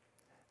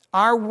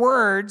our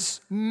words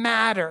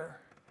matter.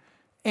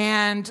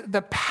 And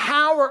the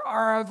power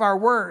of our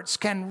words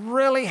can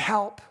really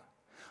help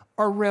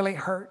or really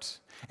hurt.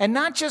 And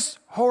not just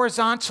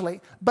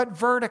horizontally, but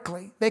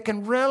vertically. They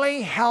can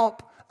really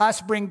help us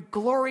bring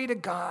glory to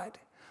God,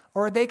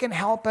 or they can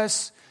help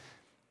us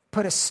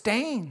put a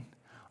stain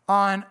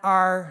on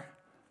our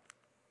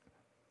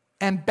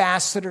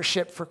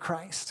ambassadorship for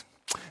Christ.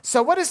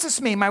 So what does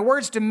this mean? My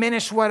words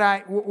diminish what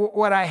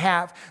I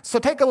have. So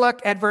take a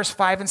look at verse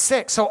 5 and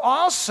 6. So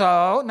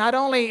also, not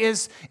only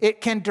is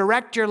it can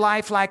direct your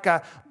life like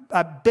a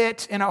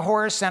bit in a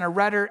horse and a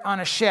rudder on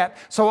a ship,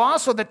 so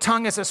also the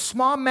tongue is a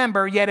small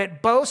member, yet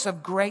it boasts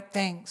of great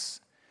things.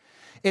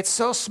 It's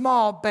so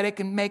small, but it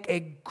can make a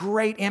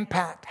great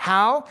impact.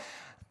 How?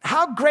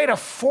 How great a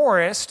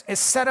forest is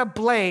set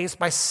ablaze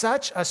by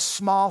such a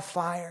small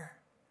fire.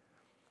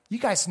 You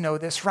guys know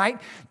this,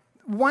 right?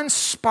 One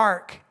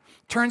spark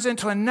turns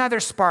into another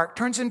spark,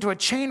 turns into a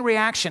chain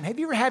reaction. Have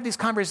you ever had these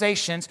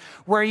conversations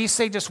where you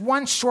say just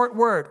one short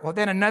word, well,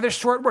 then another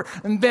short word,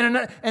 and then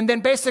another, and then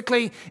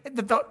basically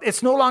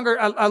it's no longer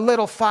a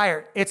little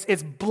fire.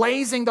 It's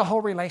blazing the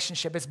whole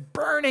relationship. It's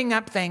burning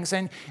up things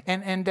and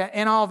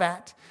all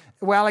that.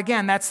 Well,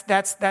 again, that's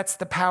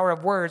the power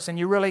of words, and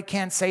you really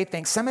can say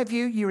things. Some of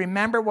you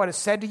remember what is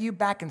said to you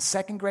back in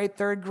 2nd grade,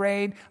 3rd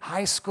grade,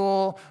 high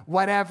school,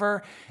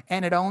 whatever,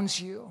 and it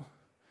owns you.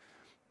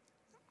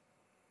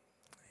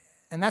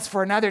 And that's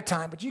for another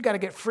time, but you got to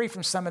get free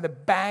from some of the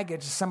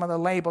baggage, some of the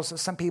labels that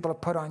some people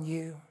have put on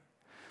you.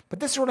 But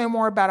this is really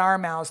more about our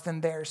mouths than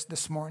theirs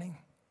this morning.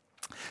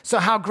 So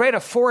how great a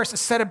forest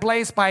is set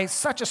ablaze by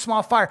such a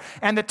small fire.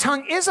 And the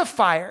tongue is a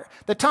fire.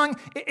 The tongue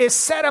is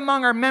set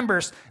among our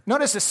members.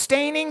 Notice it's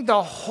staining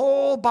the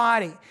whole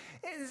body.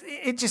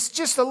 It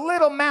just a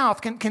little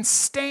mouth can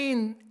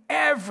stain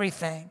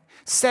everything,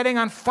 setting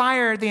on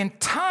fire the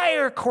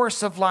entire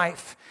course of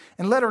life,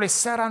 and literally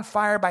set on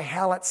fire by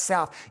hell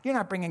itself. You're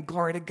not bringing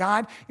glory to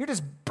God. You're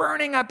just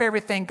burning up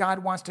everything God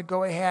wants to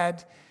go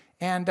ahead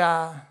and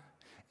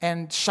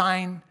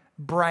shine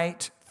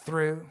bright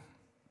through.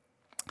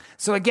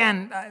 So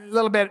again, a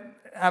little bit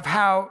of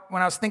how,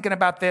 when I was thinking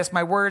about this,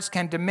 my words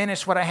can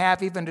diminish what I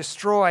have, even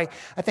destroy.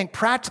 I think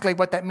practically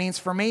what that means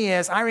for me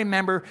is I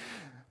remember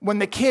when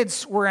the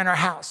kids were in our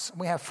house.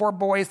 We have 4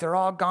 boys. They're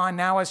all gone.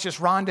 Now it's just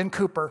Rhonda and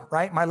Cooper,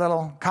 right? My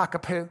little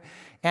cockapoo.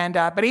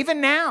 But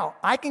even now,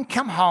 I can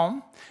come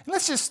home.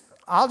 And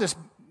I'll just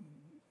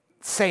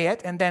say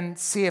it and then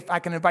see if I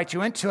can invite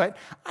you into it.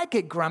 I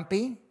get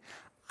grumpy.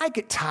 I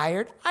get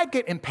tired. I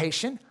get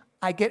impatient.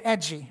 I get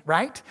edgy,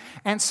 right?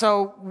 And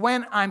so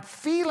when I'm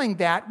feeling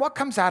that, what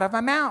comes out of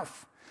my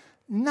mouth?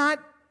 Not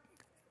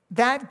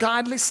that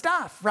godly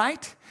stuff,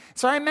 right?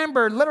 So I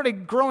remember literally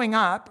growing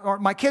up, or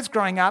my kids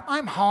growing up,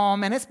 I'm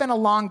home and it's been a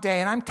long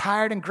day and I'm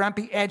tired and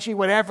grumpy, edgy,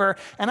 whatever.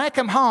 And I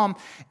come home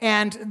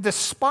and the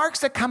sparks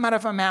that come out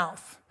of my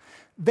mouth,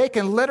 they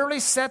can literally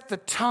set the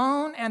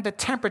tone and the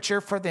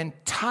temperature for the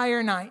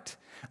entire night.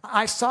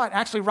 I saw it.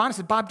 Actually, Ron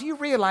said, Bob, do you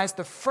realize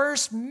the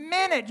first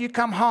minute you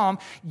come home,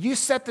 you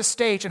set the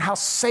stage and how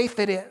safe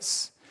it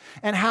is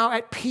and how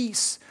at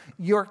peace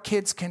your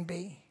kids can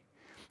be.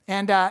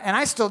 And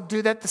I still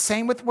do that the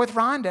same with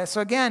Rhonda.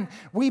 So again,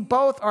 we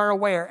both are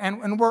aware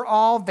and we're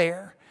all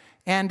there.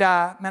 And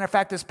matter of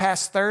fact, this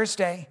past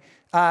Thursday,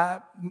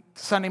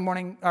 Sunday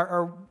morning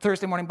or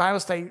Thursday morning Bible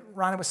study,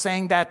 Rhonda was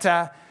saying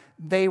that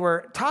they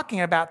were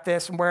talking about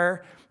this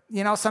where,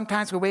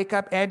 sometimes we wake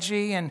up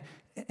edgy and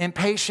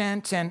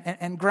impatient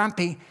and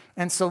grumpy.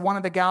 And so one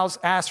of the gals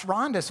asked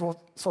Rhonda,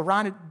 so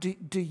Rhonda,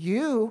 do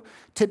you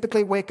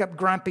typically wake up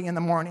grumpy in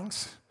the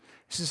mornings?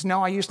 She says,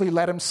 no, I usually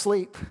let him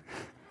sleep.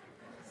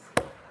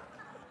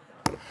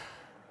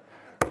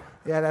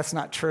 Yeah, that's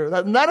not true.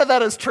 None of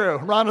that is true.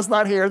 Rhonda's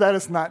not here. That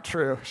is not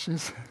true.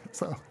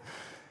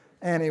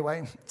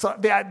 Anyway.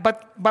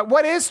 But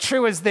what is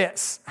true is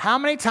this. How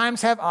many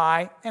times have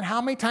I and how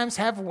many times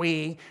have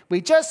we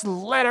just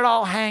let it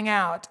all hang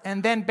out,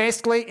 and then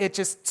basically it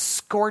just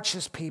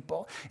scorches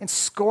people and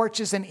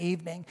scorches an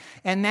evening.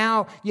 And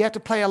now you have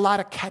to play a lot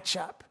of catch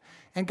up.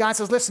 And God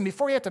says, listen,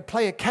 before you have to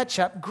play a catch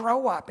up,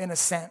 grow up in a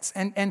sense.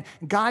 And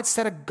God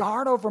set a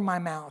guard over my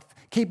mouth.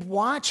 Keep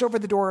watch over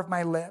the door of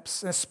my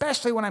lips,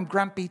 especially when I'm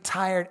grumpy,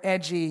 tired,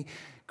 edgy,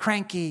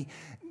 cranky.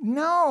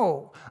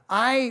 No,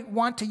 I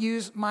want to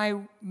use my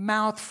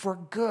mouth for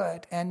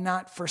good and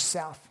not for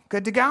self.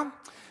 Good to go?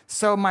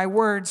 So my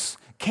words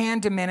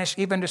can diminish,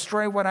 even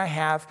destroy what I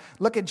have.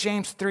 Look at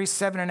James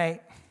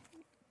 3:7-8.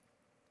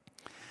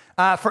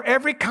 For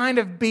every kind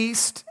of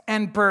beast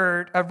and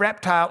bird, a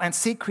reptile and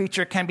sea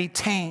creature can be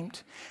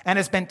tamed and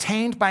has been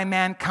tamed by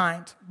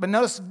mankind. But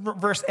notice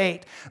verse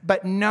 8.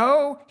 But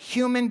no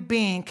human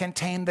being can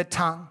tame the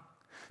tongue.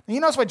 Now, you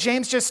notice what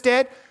James just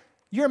did?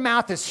 Your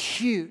mouth is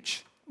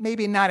huge.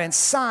 Maybe not in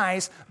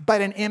size,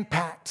 but in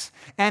impact.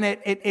 And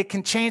it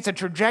can change the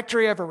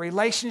trajectory of a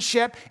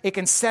relationship. It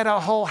can set a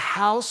whole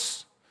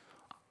house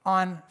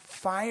on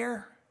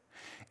fire.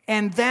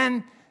 And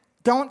then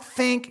don't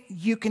think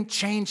you can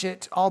change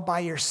it all by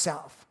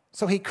yourself.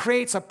 So he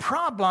creates a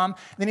problem,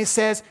 then he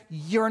says,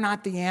 you're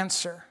not the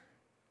answer.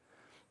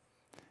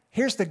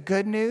 Here's the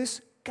good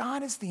news.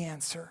 God is the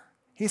answer.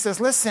 He says,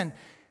 listen,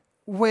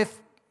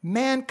 with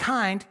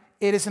mankind,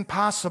 it is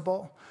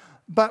impossible.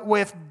 But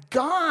with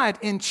God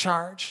in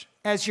charge,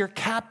 as your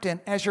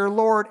captain, as your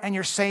Lord and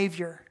your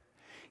Savior,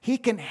 he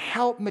can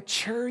help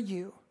mature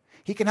you.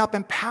 He can help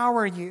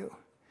empower you.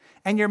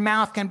 And your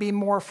mouth can be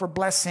more for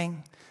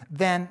blessing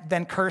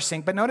than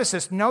cursing. But notice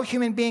this, no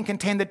human being can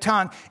tame the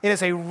tongue. It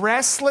is a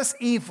restless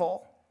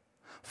evil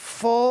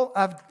full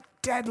of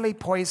deadly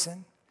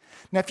poison.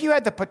 Now, if you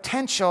had the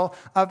potential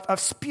of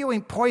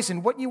spewing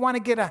poison, wouldn't you want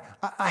to get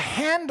a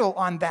handle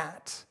on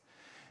that?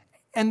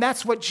 And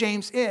that's what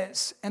James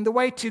is. And the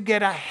way to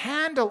get a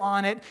handle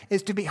on it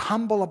is to be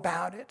humble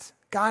about it.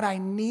 God, I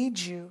need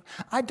you.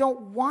 I don't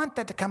want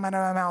that to come out of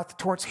my mouth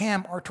towards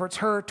him or towards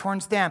her,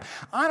 towards them.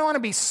 I don't want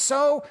to be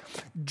so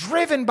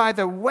driven by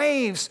the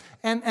waves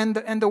and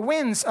the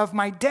winds of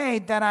my day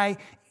that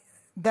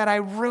I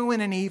ruin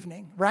an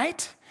evening,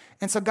 right?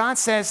 And so God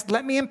says,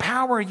 let me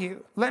empower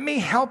you. Let me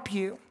help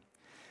you.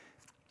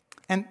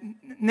 And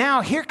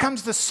now here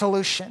comes the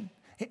solution.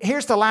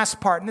 Here's the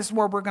last part, and this is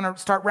where we're going to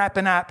start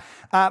wrapping up.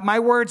 My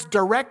words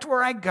direct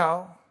where I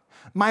go.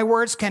 My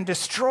words can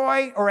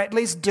destroy or at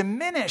least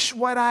diminish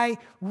what I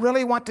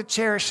really want to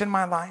cherish in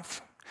my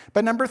life.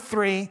 But number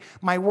 3,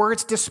 my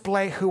words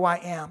display who I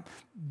am.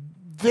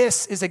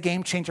 This is a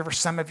game changer for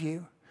some of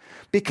you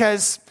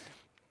because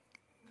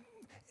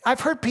I've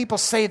heard people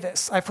say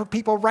this. I've heard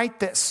people write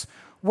this.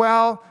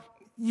 Well,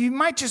 you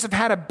might just have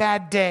had a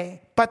bad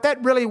day, but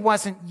that really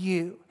wasn't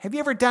you. Have you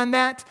ever done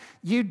that?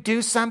 You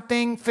do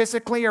something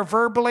physically or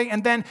verbally,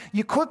 and then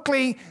you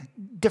quickly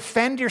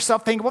defend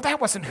yourself thinking, well,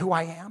 that wasn't who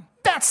I am.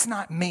 That's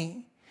not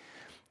me.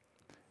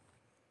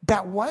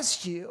 That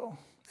was you.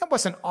 That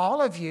wasn't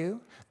all of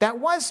you. That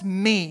was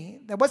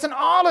me. That wasn't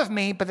all of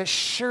me, but it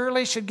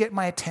surely should get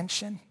my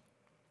attention.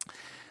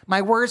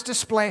 My words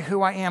display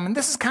who I am. And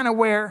this is kind of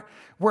where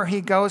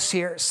he goes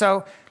here.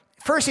 So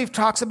first he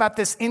talks about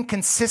this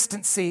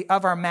inconsistency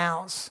of our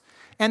mouths.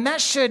 And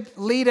that should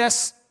lead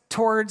us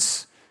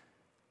towards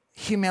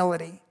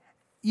humility.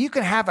 You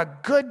can have a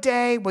good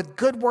day with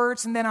good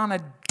words, and then on a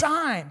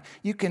dime,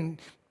 you can,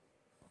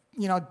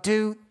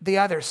 do the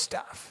other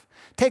stuff.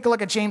 Take a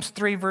look at James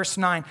 3, verse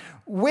 9.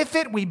 With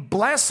it, we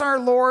bless our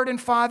Lord and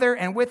Father,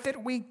 and with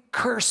it, we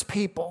curse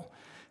people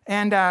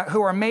and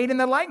who are made in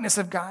the likeness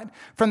of God.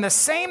 From the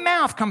same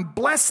mouth come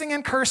blessing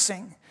and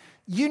cursing.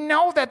 You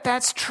know that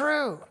that's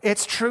true.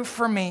 It's true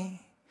for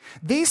me.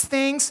 These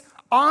things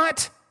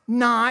ought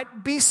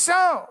not be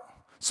so.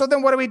 So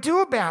then what do we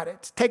do about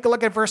it? Take a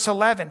look at verse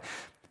 11.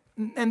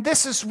 And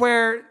this is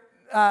where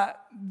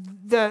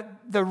the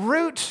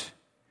root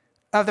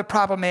of the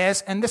problem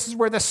is, and this is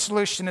where the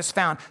solution is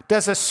found.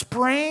 Does a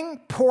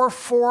spring pour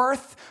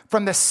forth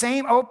from the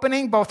same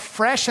opening both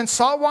fresh and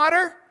salt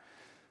water?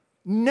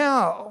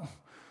 No.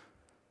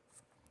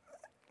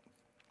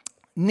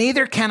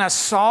 Neither can a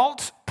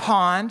salt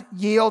pond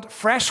yield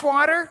fresh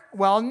water?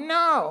 Well,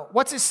 no.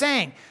 What's it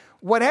saying?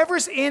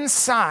 Whatever's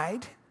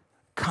inside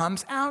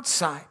comes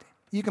outside.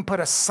 You can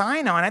put a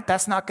sign on it.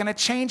 That's not going to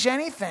change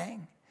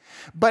anything.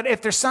 But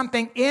if there's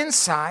something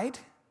inside,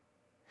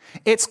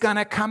 it's going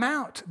to come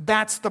out.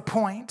 That's the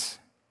point.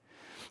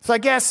 So I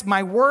guess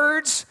my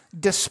words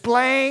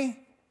display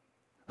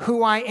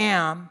who I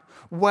am,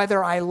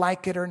 whether I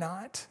like it or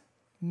not.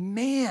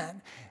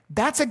 Man,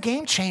 that's a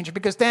game changer,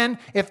 because then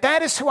if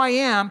that is who I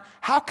am,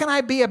 how can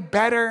I be a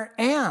better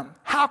am?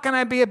 How can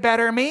I be a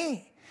better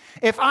me?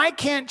 If I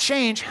can't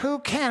change, who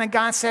can? And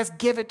God says,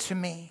 give it to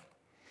me.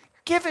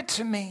 Give it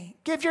to me.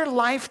 Give your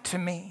life to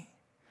me.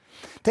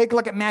 Take a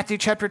look at Matthew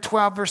chapter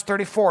 12, verse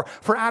 34.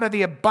 For out of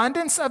the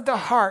abundance of the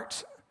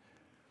heart,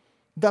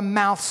 the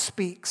mouth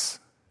speaks.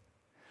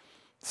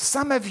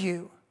 Some of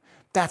you,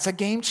 that's a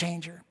game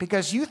changer,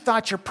 because you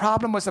thought your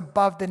problem was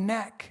above the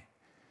neck.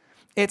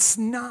 It's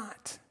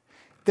not.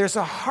 There's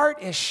a heart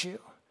issue.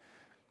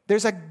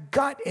 There's a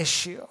gut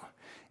issue.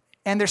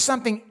 And there's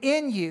something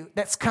in you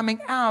that's coming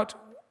out,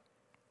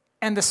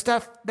 and the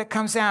stuff that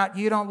comes out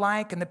you don't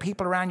like, and the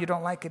people around you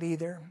don't like it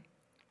either.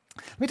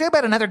 Let me talk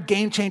about another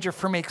game changer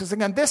for me, because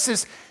again, this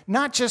is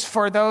not just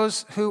for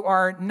those who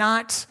are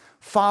not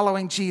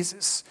following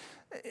Jesus.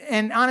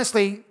 And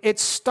honestly, it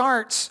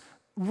starts,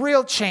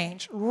 real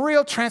change,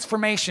 real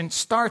transformation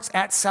starts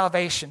at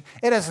salvation.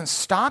 It doesn't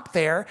stop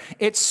there.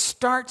 It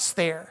starts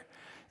there.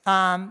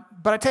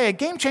 But I tell you, a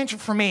game changer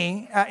for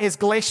me is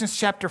Galatians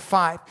chapter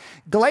 5.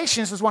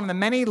 Galatians is one of the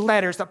many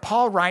letters that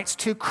Paul writes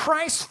to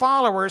Christ's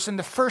followers in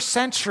the first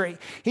century.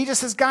 He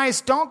just says,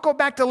 guys, don't go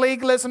back to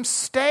legalism.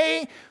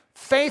 Stay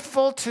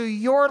faithful to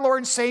your Lord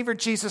and Savior,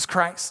 Jesus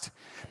Christ.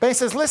 But he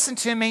says, listen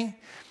to me.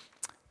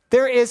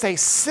 There is a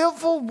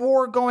civil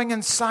war going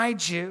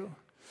inside you,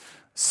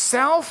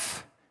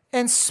 self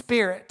and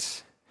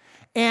spirit.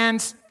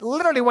 And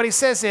literally what he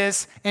says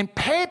is, and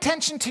pay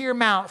attention to your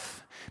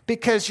mouth,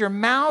 because your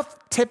mouth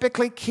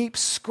typically keeps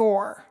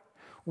score.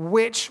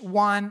 Which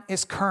one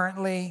is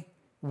currently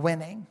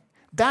winning?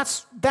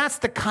 That's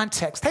the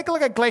context. Take a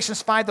look at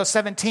Galatians 5, verse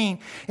 17.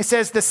 It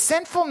says, the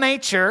sinful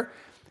nature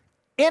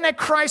in a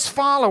Christ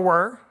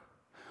follower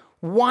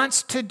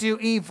wants to do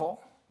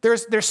evil.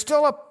 There's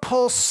still a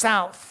pull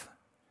south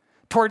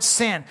towards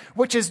sin,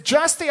 which is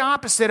just the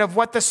opposite of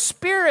what the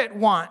Spirit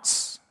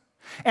wants.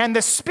 And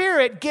the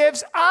Spirit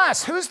gives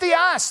us, who's the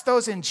us?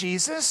 Those in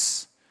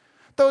Jesus,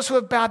 those who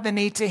have bowed the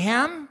knee to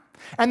Him.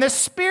 And the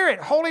Spirit,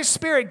 Holy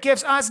Spirit,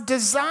 gives us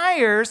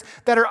desires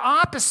that are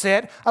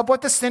opposite of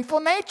what the sinful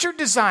nature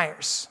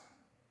desires.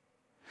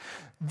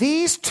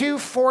 These two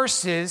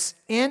forces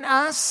in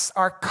us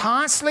are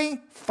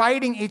constantly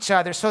fighting each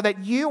other so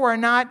that you are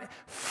not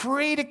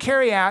free to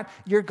carry out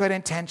your good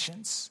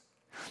intentions.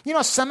 You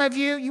know, some of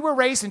you were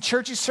raised in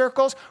churchy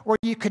circles where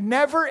you could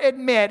never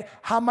admit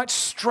how much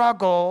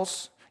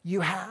struggles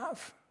you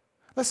have.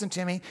 Listen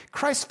to me.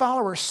 Christ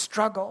followers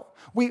struggle.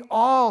 We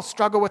all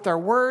struggle with our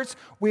words.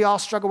 We all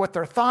struggle with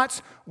our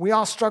thoughts. We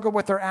all struggle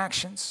with our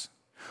actions.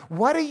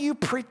 What are you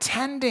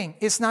pretending?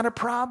 It's not a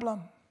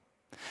problem.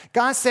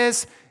 God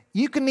says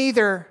you can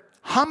either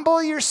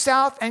humble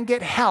yourself and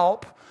get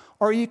help,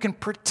 or you can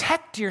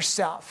protect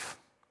yourself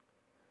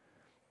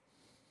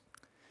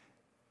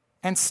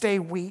and stay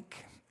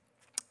weak.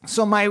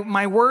 So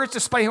my words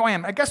display who I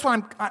am. I guess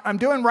what I'm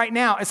doing right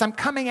now is I'm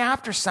coming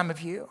after some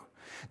of you.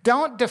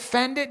 Don't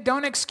defend it.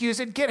 Don't excuse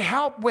it. Get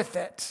help with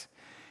it.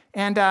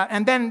 And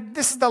then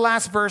this is the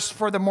last verse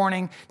for the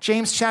morning,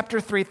 James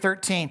chapter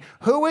 3:13.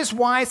 Who is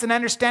wise and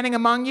understanding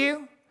among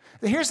you?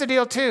 Here's the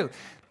deal too.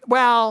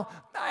 Well,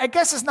 I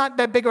guess it's not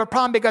that big of a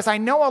problem because I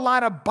know a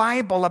lot of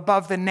Bible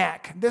above the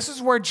neck. This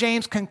is where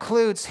James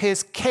concludes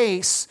his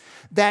case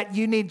that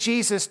you need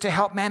Jesus to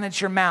help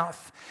manage your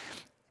mouth.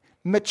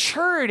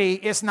 Maturity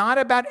is not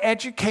about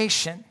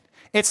education.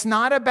 It's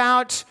not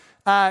about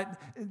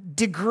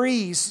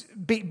degrees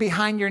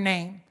behind your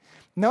name.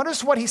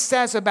 Notice what he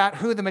says about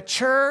who the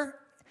mature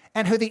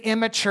and who the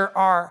immature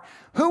are.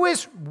 Who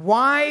is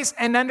wise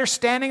and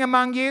understanding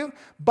among you?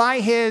 By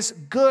his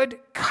good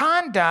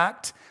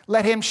conduct,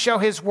 let him show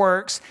his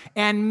works,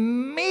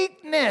 and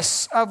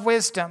meekness of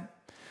wisdom,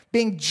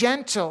 being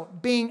gentle,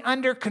 being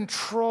under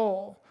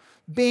control,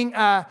 being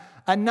a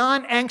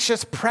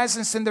non-anxious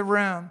presence in the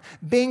room,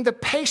 being the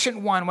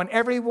patient one when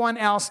everyone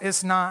else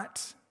is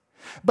not.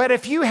 But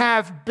if you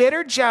have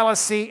bitter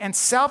jealousy and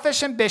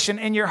selfish ambition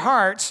in your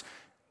hearts,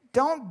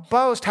 don't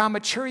boast how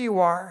mature you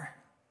are.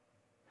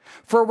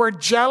 For where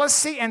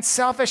jealousy and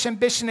selfish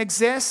ambition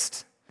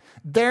exist,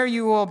 there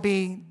will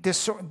be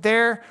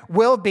disorder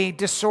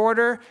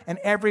and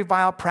every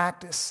vile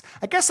practice.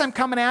 I guess I'm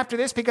coming after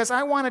this because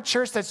I want a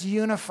church that's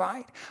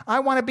unified. I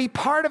want to be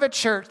part of a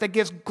church that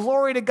gives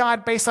glory to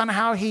God based on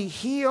how he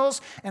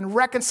heals and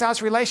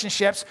reconciles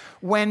relationships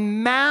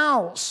when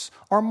mouths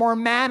are more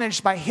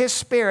managed by his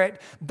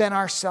Spirit than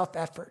our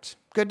self-effort.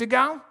 Good to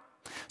go?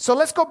 So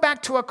let's go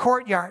back to a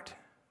courtyard.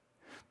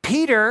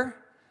 Peter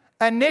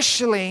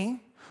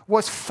initially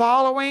was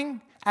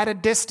following at a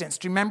distance.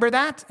 Do you remember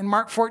that in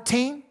Mark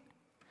 14?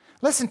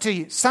 Listen to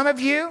you. Some of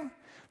you,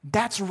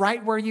 that's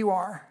right where you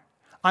are.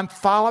 I'm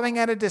following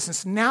at a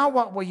distance. Now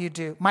what will you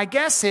do? My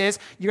guess is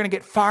you're going to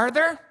get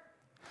farther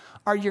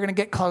or you're going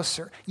to get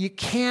closer. You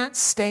can't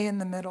stay in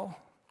the middle.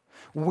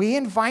 We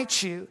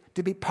invite you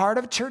to be part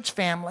of a church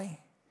family,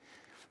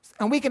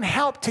 and we can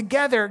help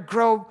together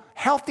grow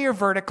healthier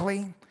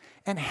vertically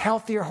and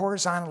healthier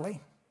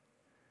horizontally.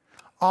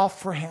 All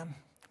for him.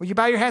 Will you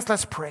bow your heads?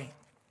 Let's pray.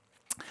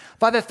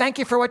 Father, thank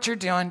you for what you're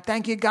doing.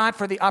 Thank you, God,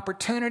 for the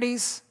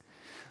opportunities,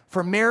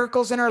 for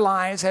miracles in our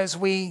lives as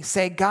we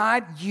say,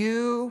 God,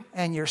 you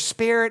and your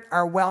Spirit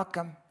are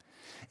welcome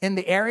in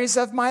the areas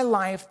of my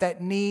life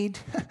that need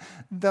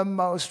the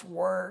most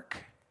work.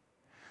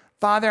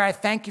 Father, I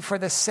thank you for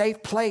the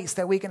safe place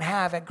that we can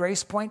have at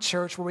Grace Point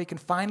Church where we can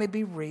finally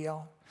be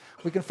real.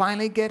 We can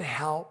finally get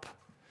help.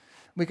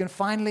 We can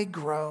finally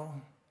grow.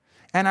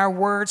 And our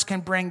words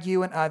can bring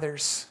you and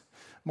others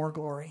more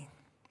glory.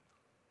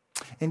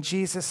 In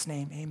Jesus'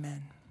 name,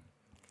 amen.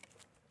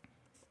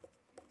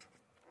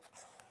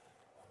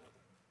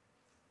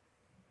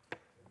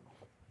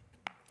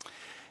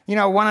 You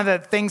know, one of the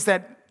things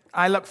that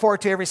I look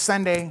forward to every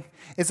Sunday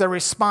is a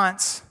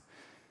response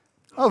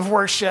of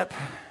worship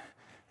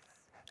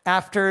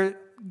after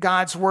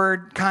God's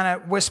word kind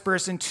of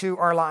whispers into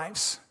our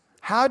lives.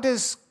 How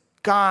does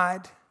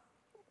God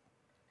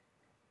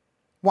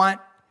want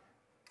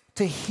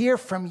to hear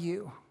from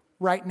you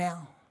right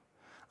now?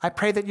 I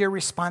pray that you're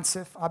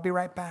responsive. I'll be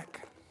right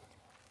back.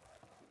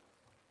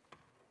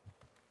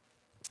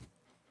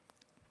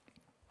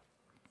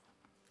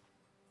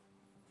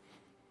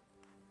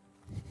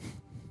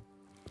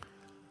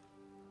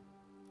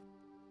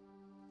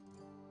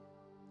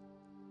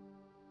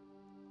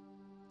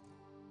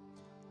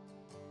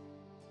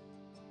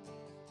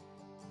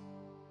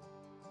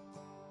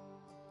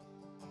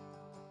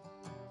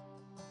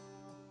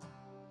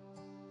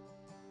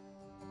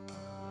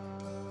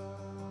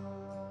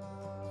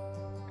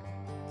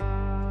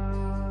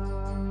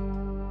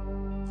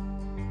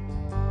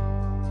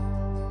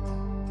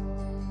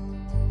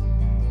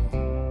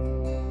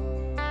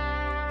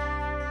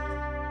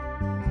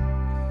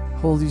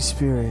 Holy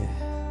Spirit,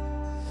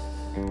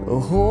 oh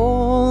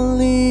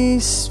Holy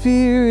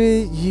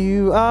Spirit,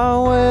 you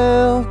are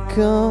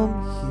welcome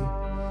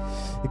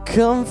here.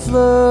 Come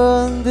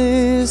flood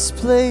this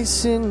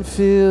place and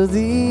fill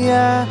the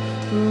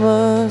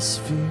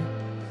atmosphere.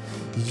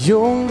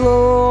 Your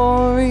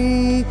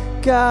glory,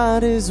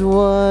 God, is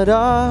what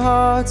our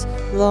hearts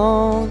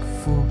long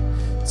for,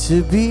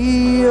 to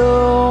be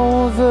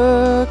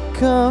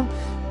overcome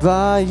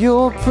by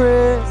your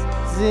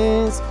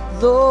presence,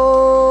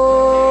 Lord.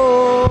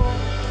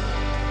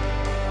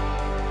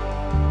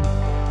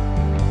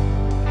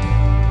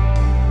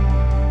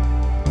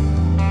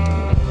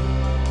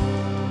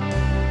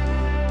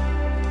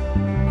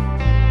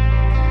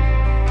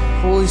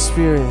 Holy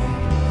Spirit,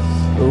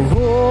 oh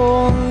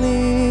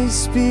Holy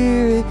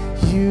Spirit,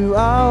 you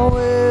are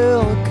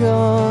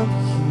welcome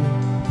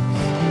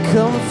here.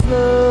 Come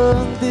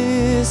flood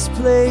this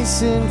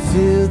place and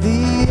fill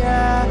the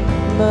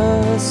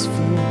atmosphere.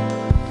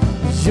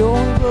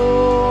 Your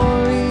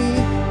glory,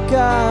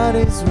 God,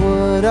 is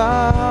what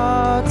our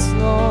hearts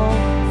long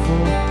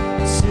for,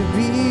 to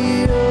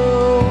be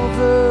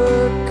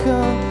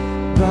overcome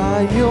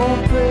by your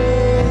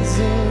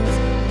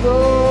presence,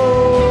 Lord.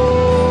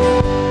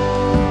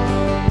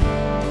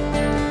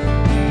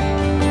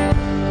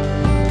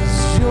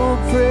 Your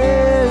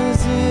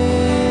presence,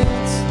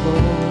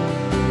 Lord.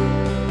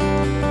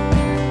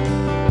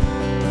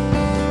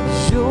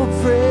 Your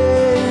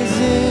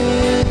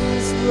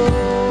presence,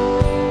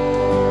 Lord.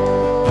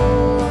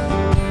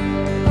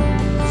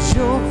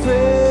 Your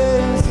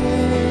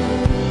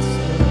presence,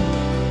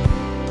 Lord.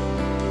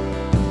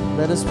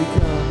 Let us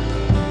become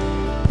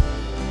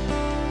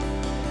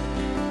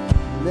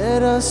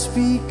Let us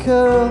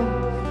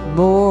become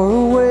more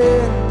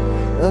aware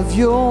of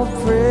your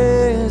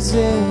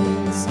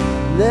presence.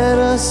 Let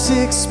us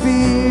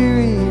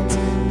experience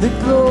the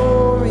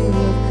glory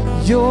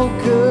of your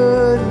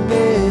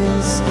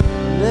goodness.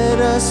 Let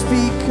us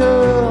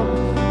become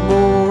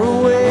more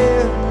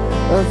aware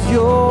of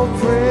your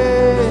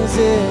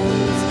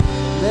presence.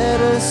 Let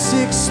us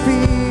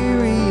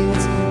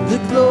experience the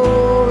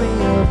glory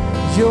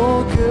of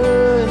your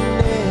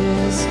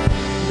goodness.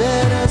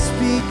 Let us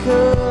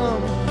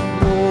become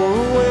more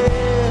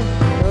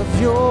aware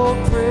of your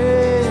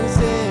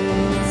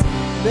presence.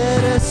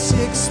 Let us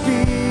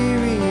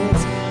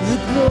experience the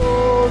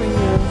glory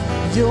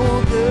of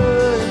your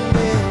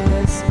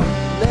goodness.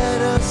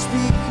 Let us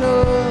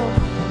become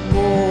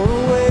more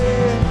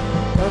aware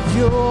of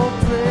your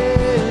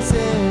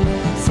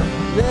presence.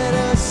 Let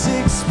us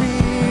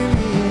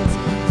experience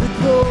the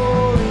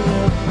glory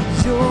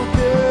of your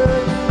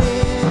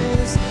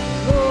goodness,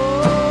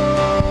 Lord.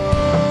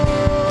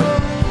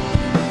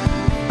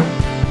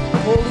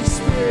 Holy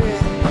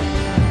Spirit,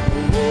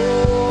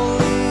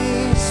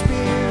 Holy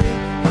Spirit,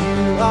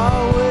 you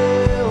are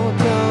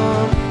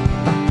welcome.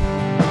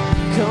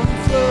 Come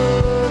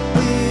flood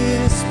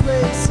this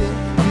place and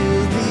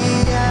fill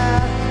the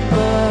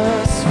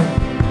atmosphere.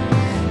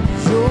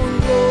 Your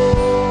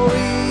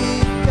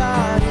glory,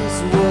 God,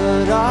 is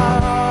what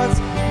our hearts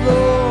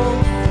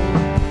long for,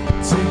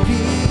 to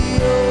be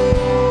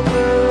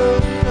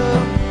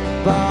overcome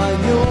by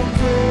your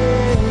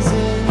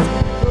presence,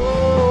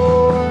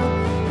 Lord.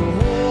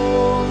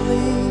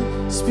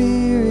 Holy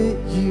Spirit,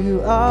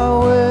 you are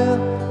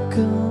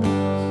welcome.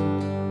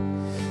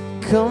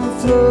 Come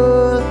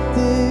flood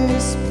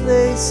this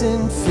place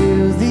and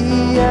fill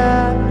the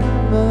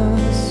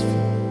atmosphere.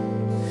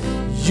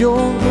 Your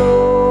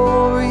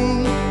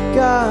glory,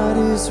 God,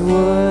 is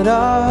what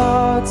our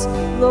hearts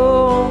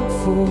long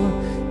for,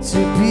 to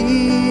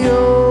be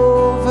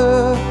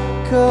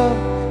overcome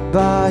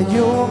by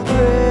your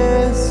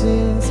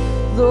presence,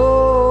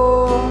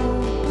 Lord.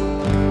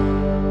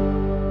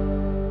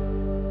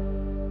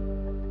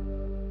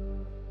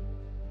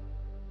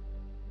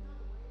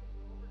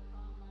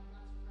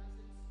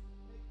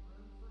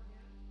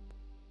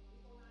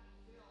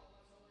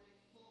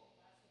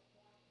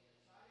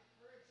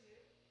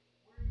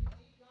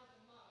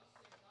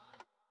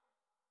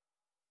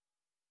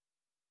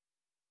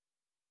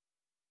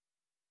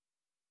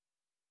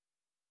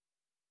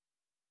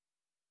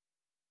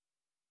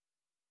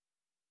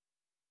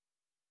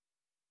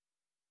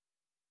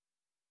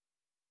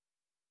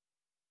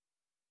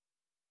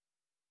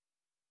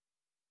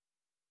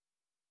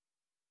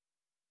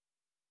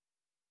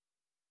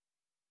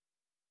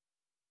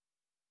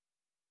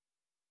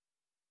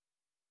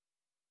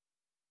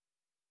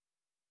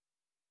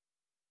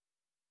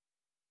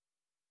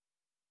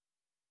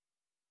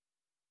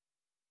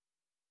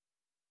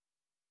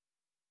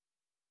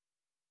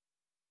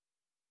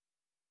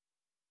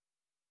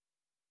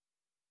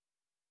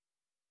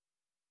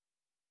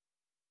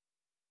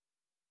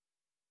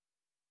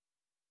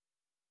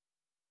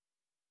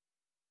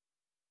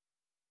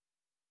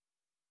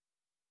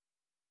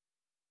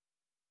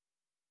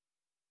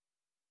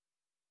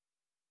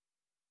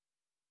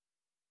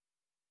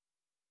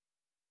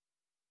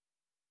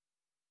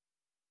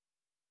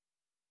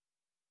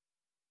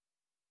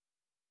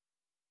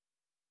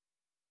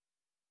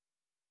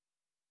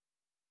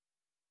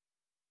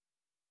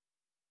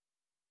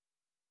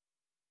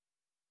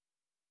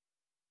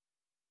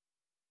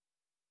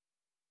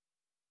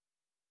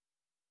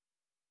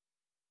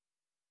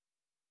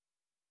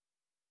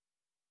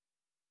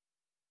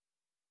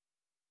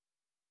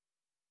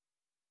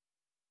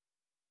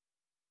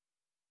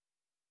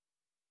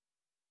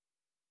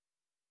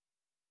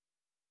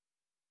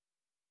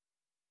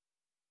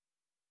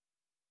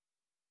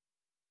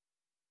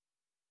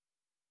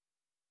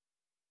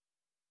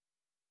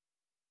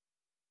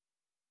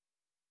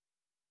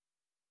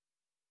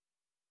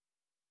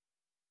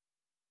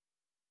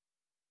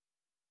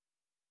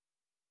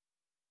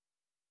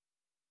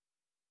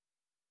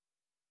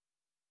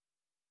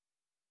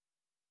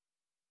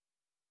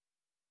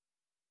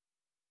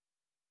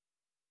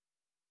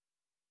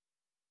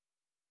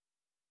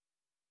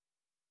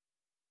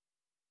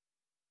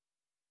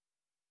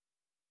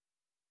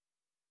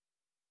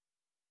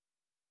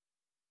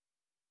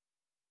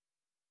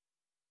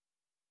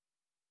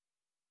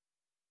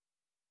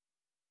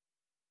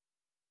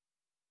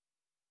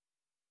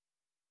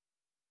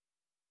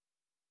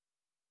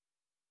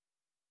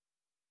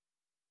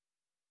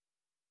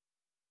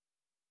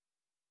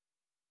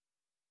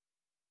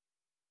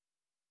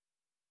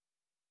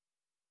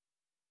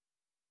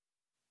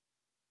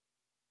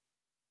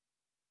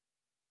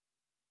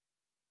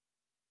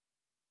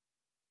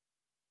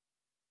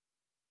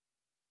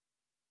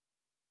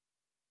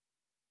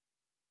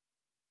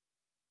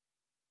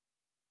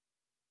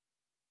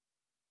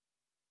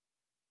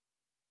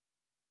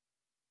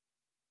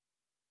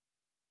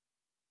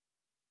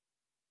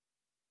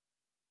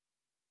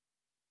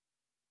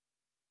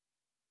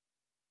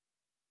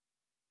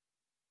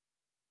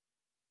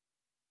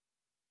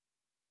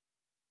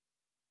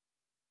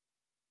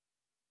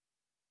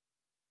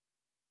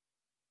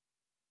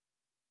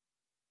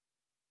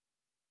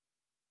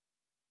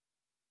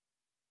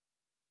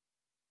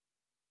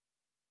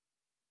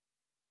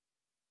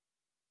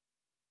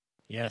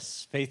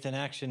 Yes, Faith in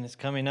Action is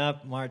coming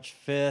up March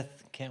 5th.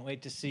 Can't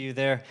wait to see you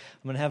there.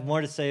 I'm going to have more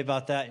to say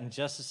about that in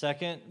just a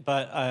second,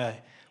 but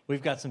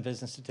we've got some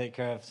business to take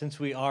care of. Since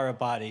we are a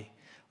body,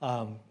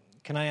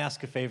 can I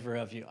ask a favor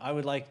of you? I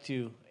would like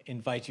to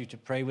invite you to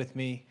pray with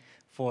me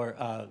for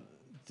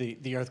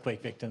the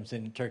earthquake victims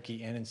in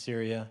Turkey and in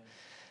Syria.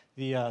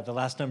 The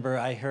last number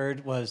I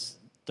heard was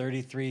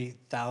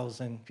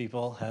 33,000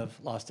 people have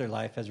lost their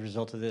life as a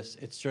result of this.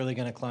 It's surely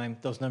going to climb.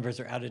 Those numbers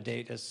are out of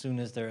date as soon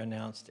as they're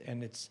announced,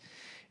 and it's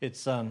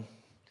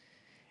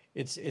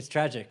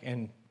tragic.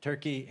 And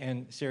Turkey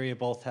and Syria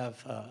both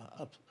have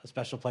a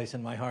special place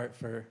in my heart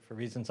for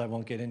reasons I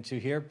won't get into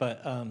here.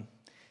 But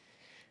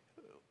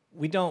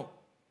we don't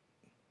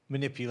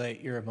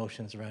manipulate your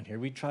emotions around here.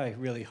 We try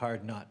really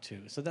hard not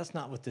to. So that's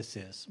not what this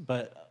is.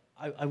 But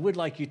I would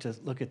like you to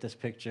look at this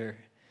picture.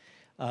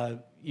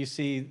 You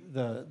see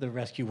the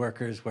rescue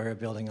workers where a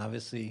building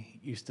obviously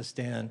used to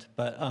stand,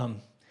 but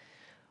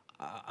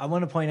I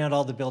want to point out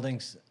all the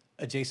buildings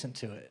adjacent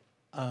to it.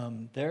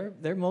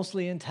 They're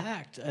mostly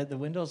intact. The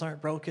windows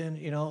aren't broken.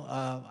 You know,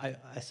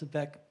 I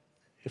suspect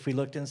if we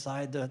looked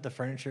inside, the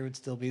furniture would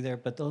still be there.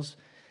 But those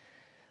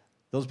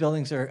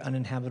buildings are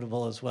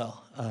uninhabitable as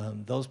well.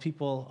 Those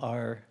people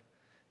are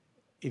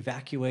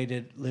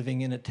evacuated, living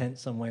in a tent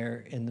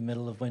somewhere in the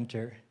middle of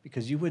winter,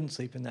 because you wouldn't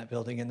sleep in that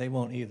building and they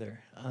won't either.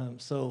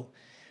 So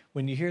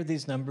when you hear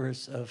these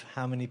numbers of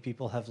how many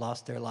people have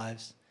lost their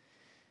lives,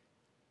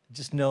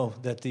 just know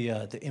that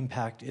the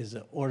impact is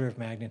an order of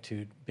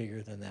magnitude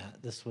bigger than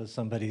that. This was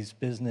somebody's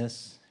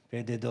business.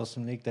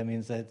 That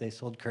means that they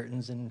sold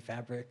curtains and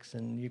fabrics,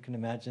 and you can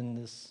imagine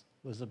this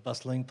was a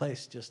bustling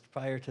place just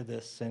prior to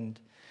this. And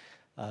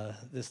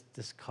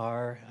this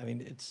car, I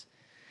mean, it's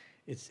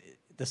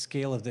the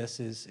scale of this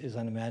is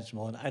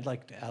unimaginable, and I'd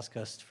like to ask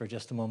us for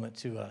just a moment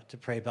to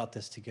pray about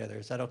this together.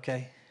 Is that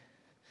okay?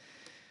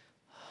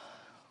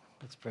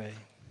 Let's pray.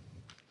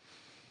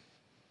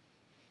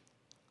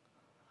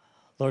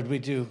 Lord, we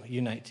do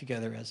unite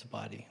together as a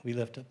body. We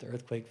lift up the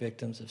earthquake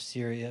victims of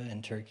Syria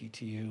and Turkey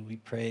to you. We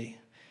pray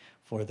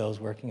for those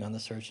working on the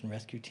search and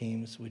rescue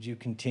teams. Would you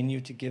continue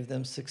to give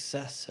them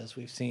success, as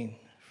we've seen,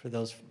 for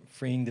those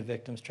freeing the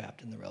victims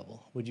trapped in the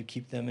rubble? Would you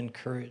keep them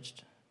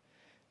encouraged,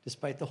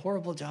 despite the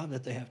horrible job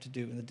that they have to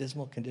do in the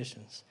dismal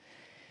conditions?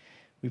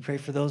 We pray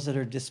for those that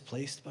are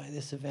displaced by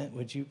this event.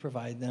 Would you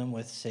provide them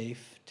with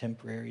safe,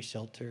 temporary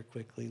shelter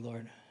quickly,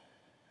 Lord?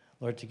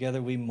 Lord,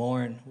 together we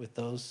mourn with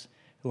those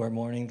who are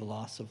mourning the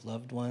loss of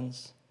loved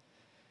ones.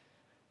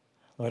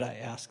 Lord, I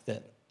ask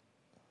that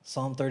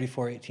Psalm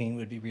 34:18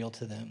 would be real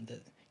to them,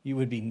 that you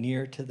would be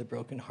near to the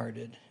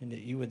brokenhearted, and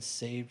that you would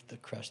save the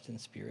crushed in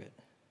spirit.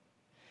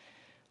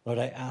 Lord,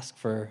 I ask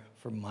for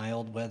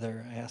mild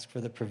weather. I ask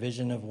for the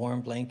provision of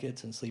warm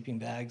blankets and sleeping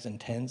bags and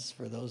tents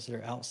for those that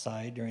are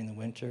outside during the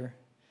winter.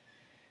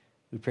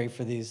 We pray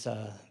for these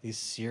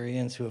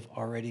Syrians who have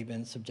already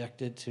been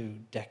subjected to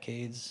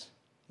decades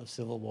of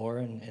civil war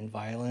and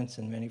violence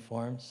in many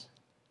forms.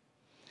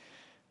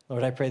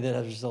 Lord, I pray that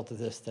as a result of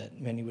this, that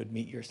many would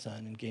meet your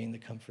Son and gain the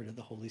comfort of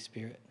the Holy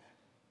Spirit.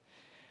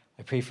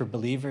 I pray for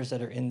believers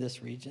that are in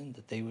this region,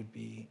 that they would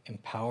be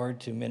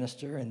empowered to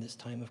minister in this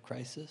time of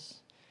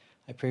crisis.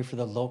 I pray for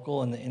the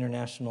local and the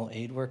international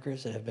aid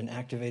workers that have been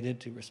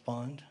activated to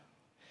respond.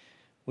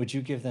 Would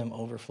you give them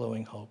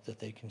overflowing hope that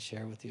they can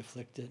share with the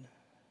afflicted?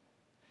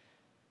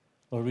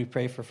 Lord, we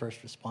pray for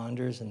first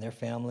responders and their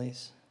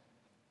families.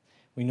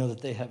 We know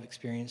that they have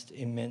experienced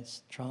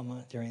immense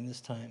trauma during this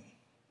time.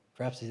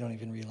 Perhaps they don't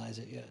even realize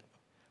it yet.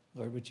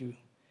 Lord, would you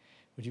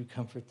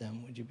comfort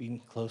them? Would you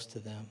be close to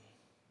them?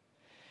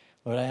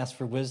 Lord, I ask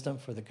for wisdom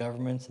for the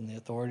governments and the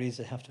authorities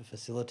that have to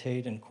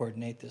facilitate and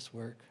coordinate this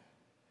work.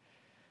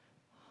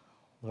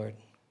 Lord,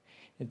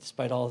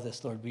 despite all of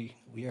this, Lord,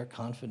 we are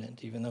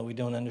confident, even though we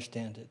don't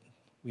understand it.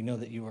 We know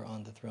that you are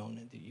on the throne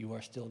and that you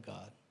are still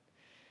God.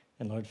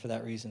 And Lord, for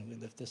that reason, we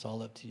lift this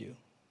all up to you.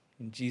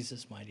 In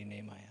Jesus' mighty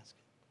name I ask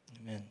it.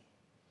 Amen.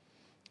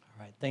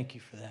 All right, thank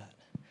you for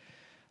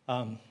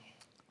that.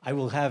 I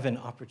will have an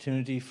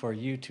opportunity for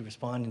you to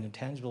respond in a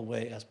tangible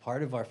way as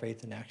part of our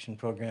Faith in Action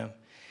program.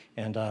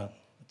 And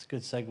it's a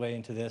good segue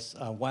into this.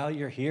 While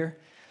you're here,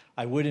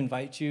 I would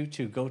invite you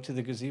to go to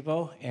the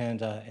gazebo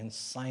and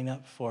sign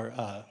up for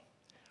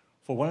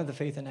one of the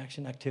Faith in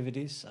Action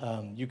activities.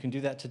 You can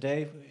do that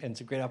today, and it's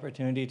a great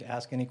opportunity to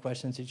ask any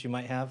questions that you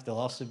might have. There'll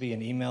also be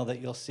an email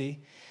that you'll see.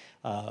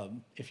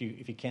 If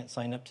you can't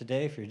sign up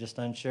today, if you're just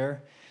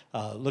unsure,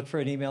 look for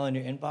an email in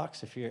your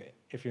inbox.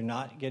 If you're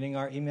not getting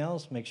our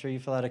emails, make sure you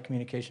fill out a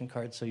communication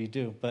card so you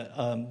do.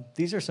 But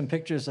these are some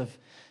pictures of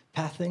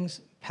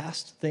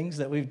past things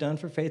that we've done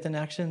for Faith in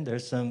Action.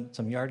 There's some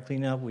yard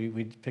cleanup.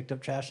 We picked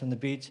up trash on the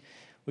beach.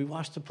 We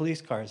washed the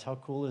police cars. How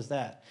cool is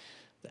that?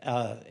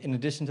 In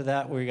addition to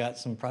that, we got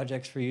some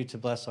projects for you to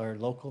bless our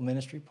local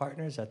ministry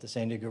partners at the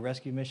San Diego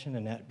Rescue Mission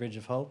and at Bridge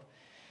of Hope.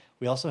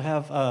 We also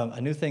have a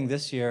new thing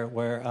this year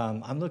where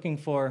I'm looking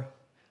for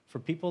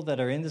people that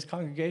are in this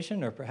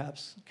congregation or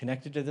perhaps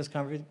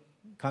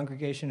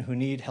congregation who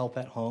need help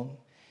at home.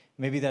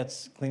 Maybe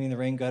that's cleaning the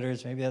rain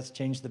gutters. Maybe that's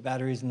change the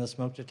batteries in the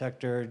smoke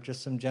detector,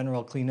 just some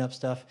general cleanup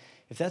stuff.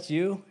 If that's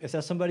you, if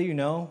that's somebody you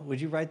know,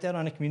 would you write that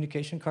on a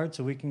communication card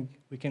so we can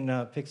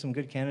pick some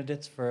good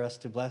candidates for us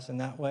to bless in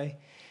that way?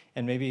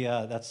 And maybe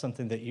that's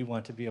something that you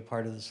want to be a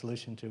part of the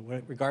solution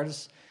to.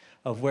 Regardless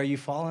of where you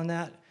fall on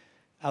that,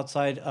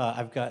 outside,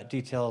 I've got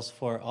details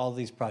for all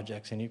these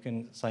projects, and you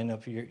can sign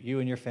up you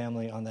and your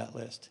family on that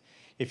list.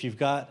 If you've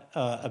got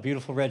a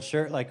beautiful red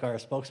shirt like our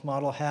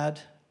spokesmodel had,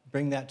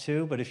 bring that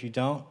too. But if you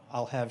don't,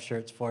 I'll have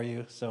shirts for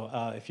you. So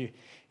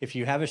if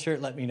you have a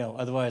shirt, let me know.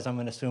 Otherwise, I'm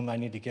going to assume I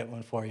need to get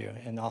one for you,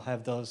 and I'll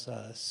have those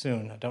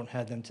soon. I don't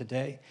have them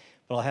today,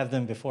 but I'll have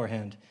them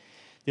beforehand.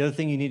 The other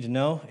thing you need to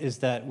know is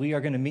that we are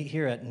going to meet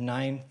here at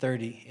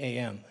 9:30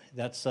 a.m.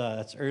 That's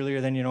earlier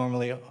than you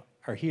normally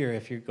are here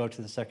if you go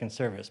to the second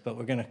service. But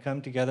we're going to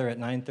come together at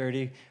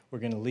 9:30. We're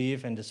going to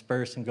leave and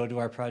disperse and go to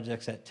our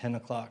projects at 10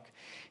 o'clock.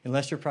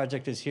 Unless your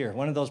project is here.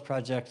 One of those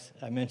projects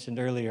I mentioned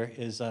earlier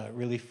is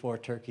Relief for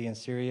Turkey and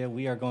Syria.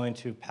 We are going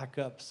to pack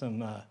up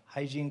some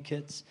hygiene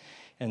kits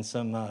and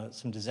some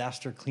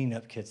disaster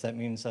cleanup kits. That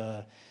means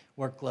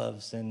work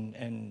gloves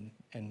and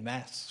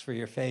masks for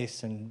your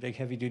face and big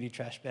heavy-duty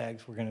trash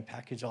bags. We're going to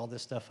package all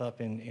this stuff up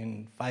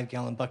in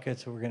 5-gallon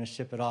buckets. We're going to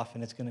ship it off,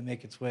 and it's going to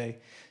make its way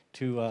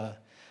to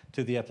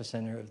the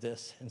epicenter of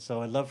this. And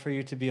so I'd love for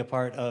you to be a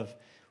part of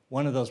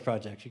one of those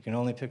projects. You can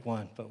only pick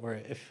one, but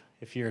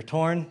if you're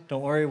torn,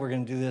 don't worry. We're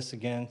going to do this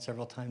again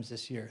several times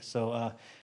this year. So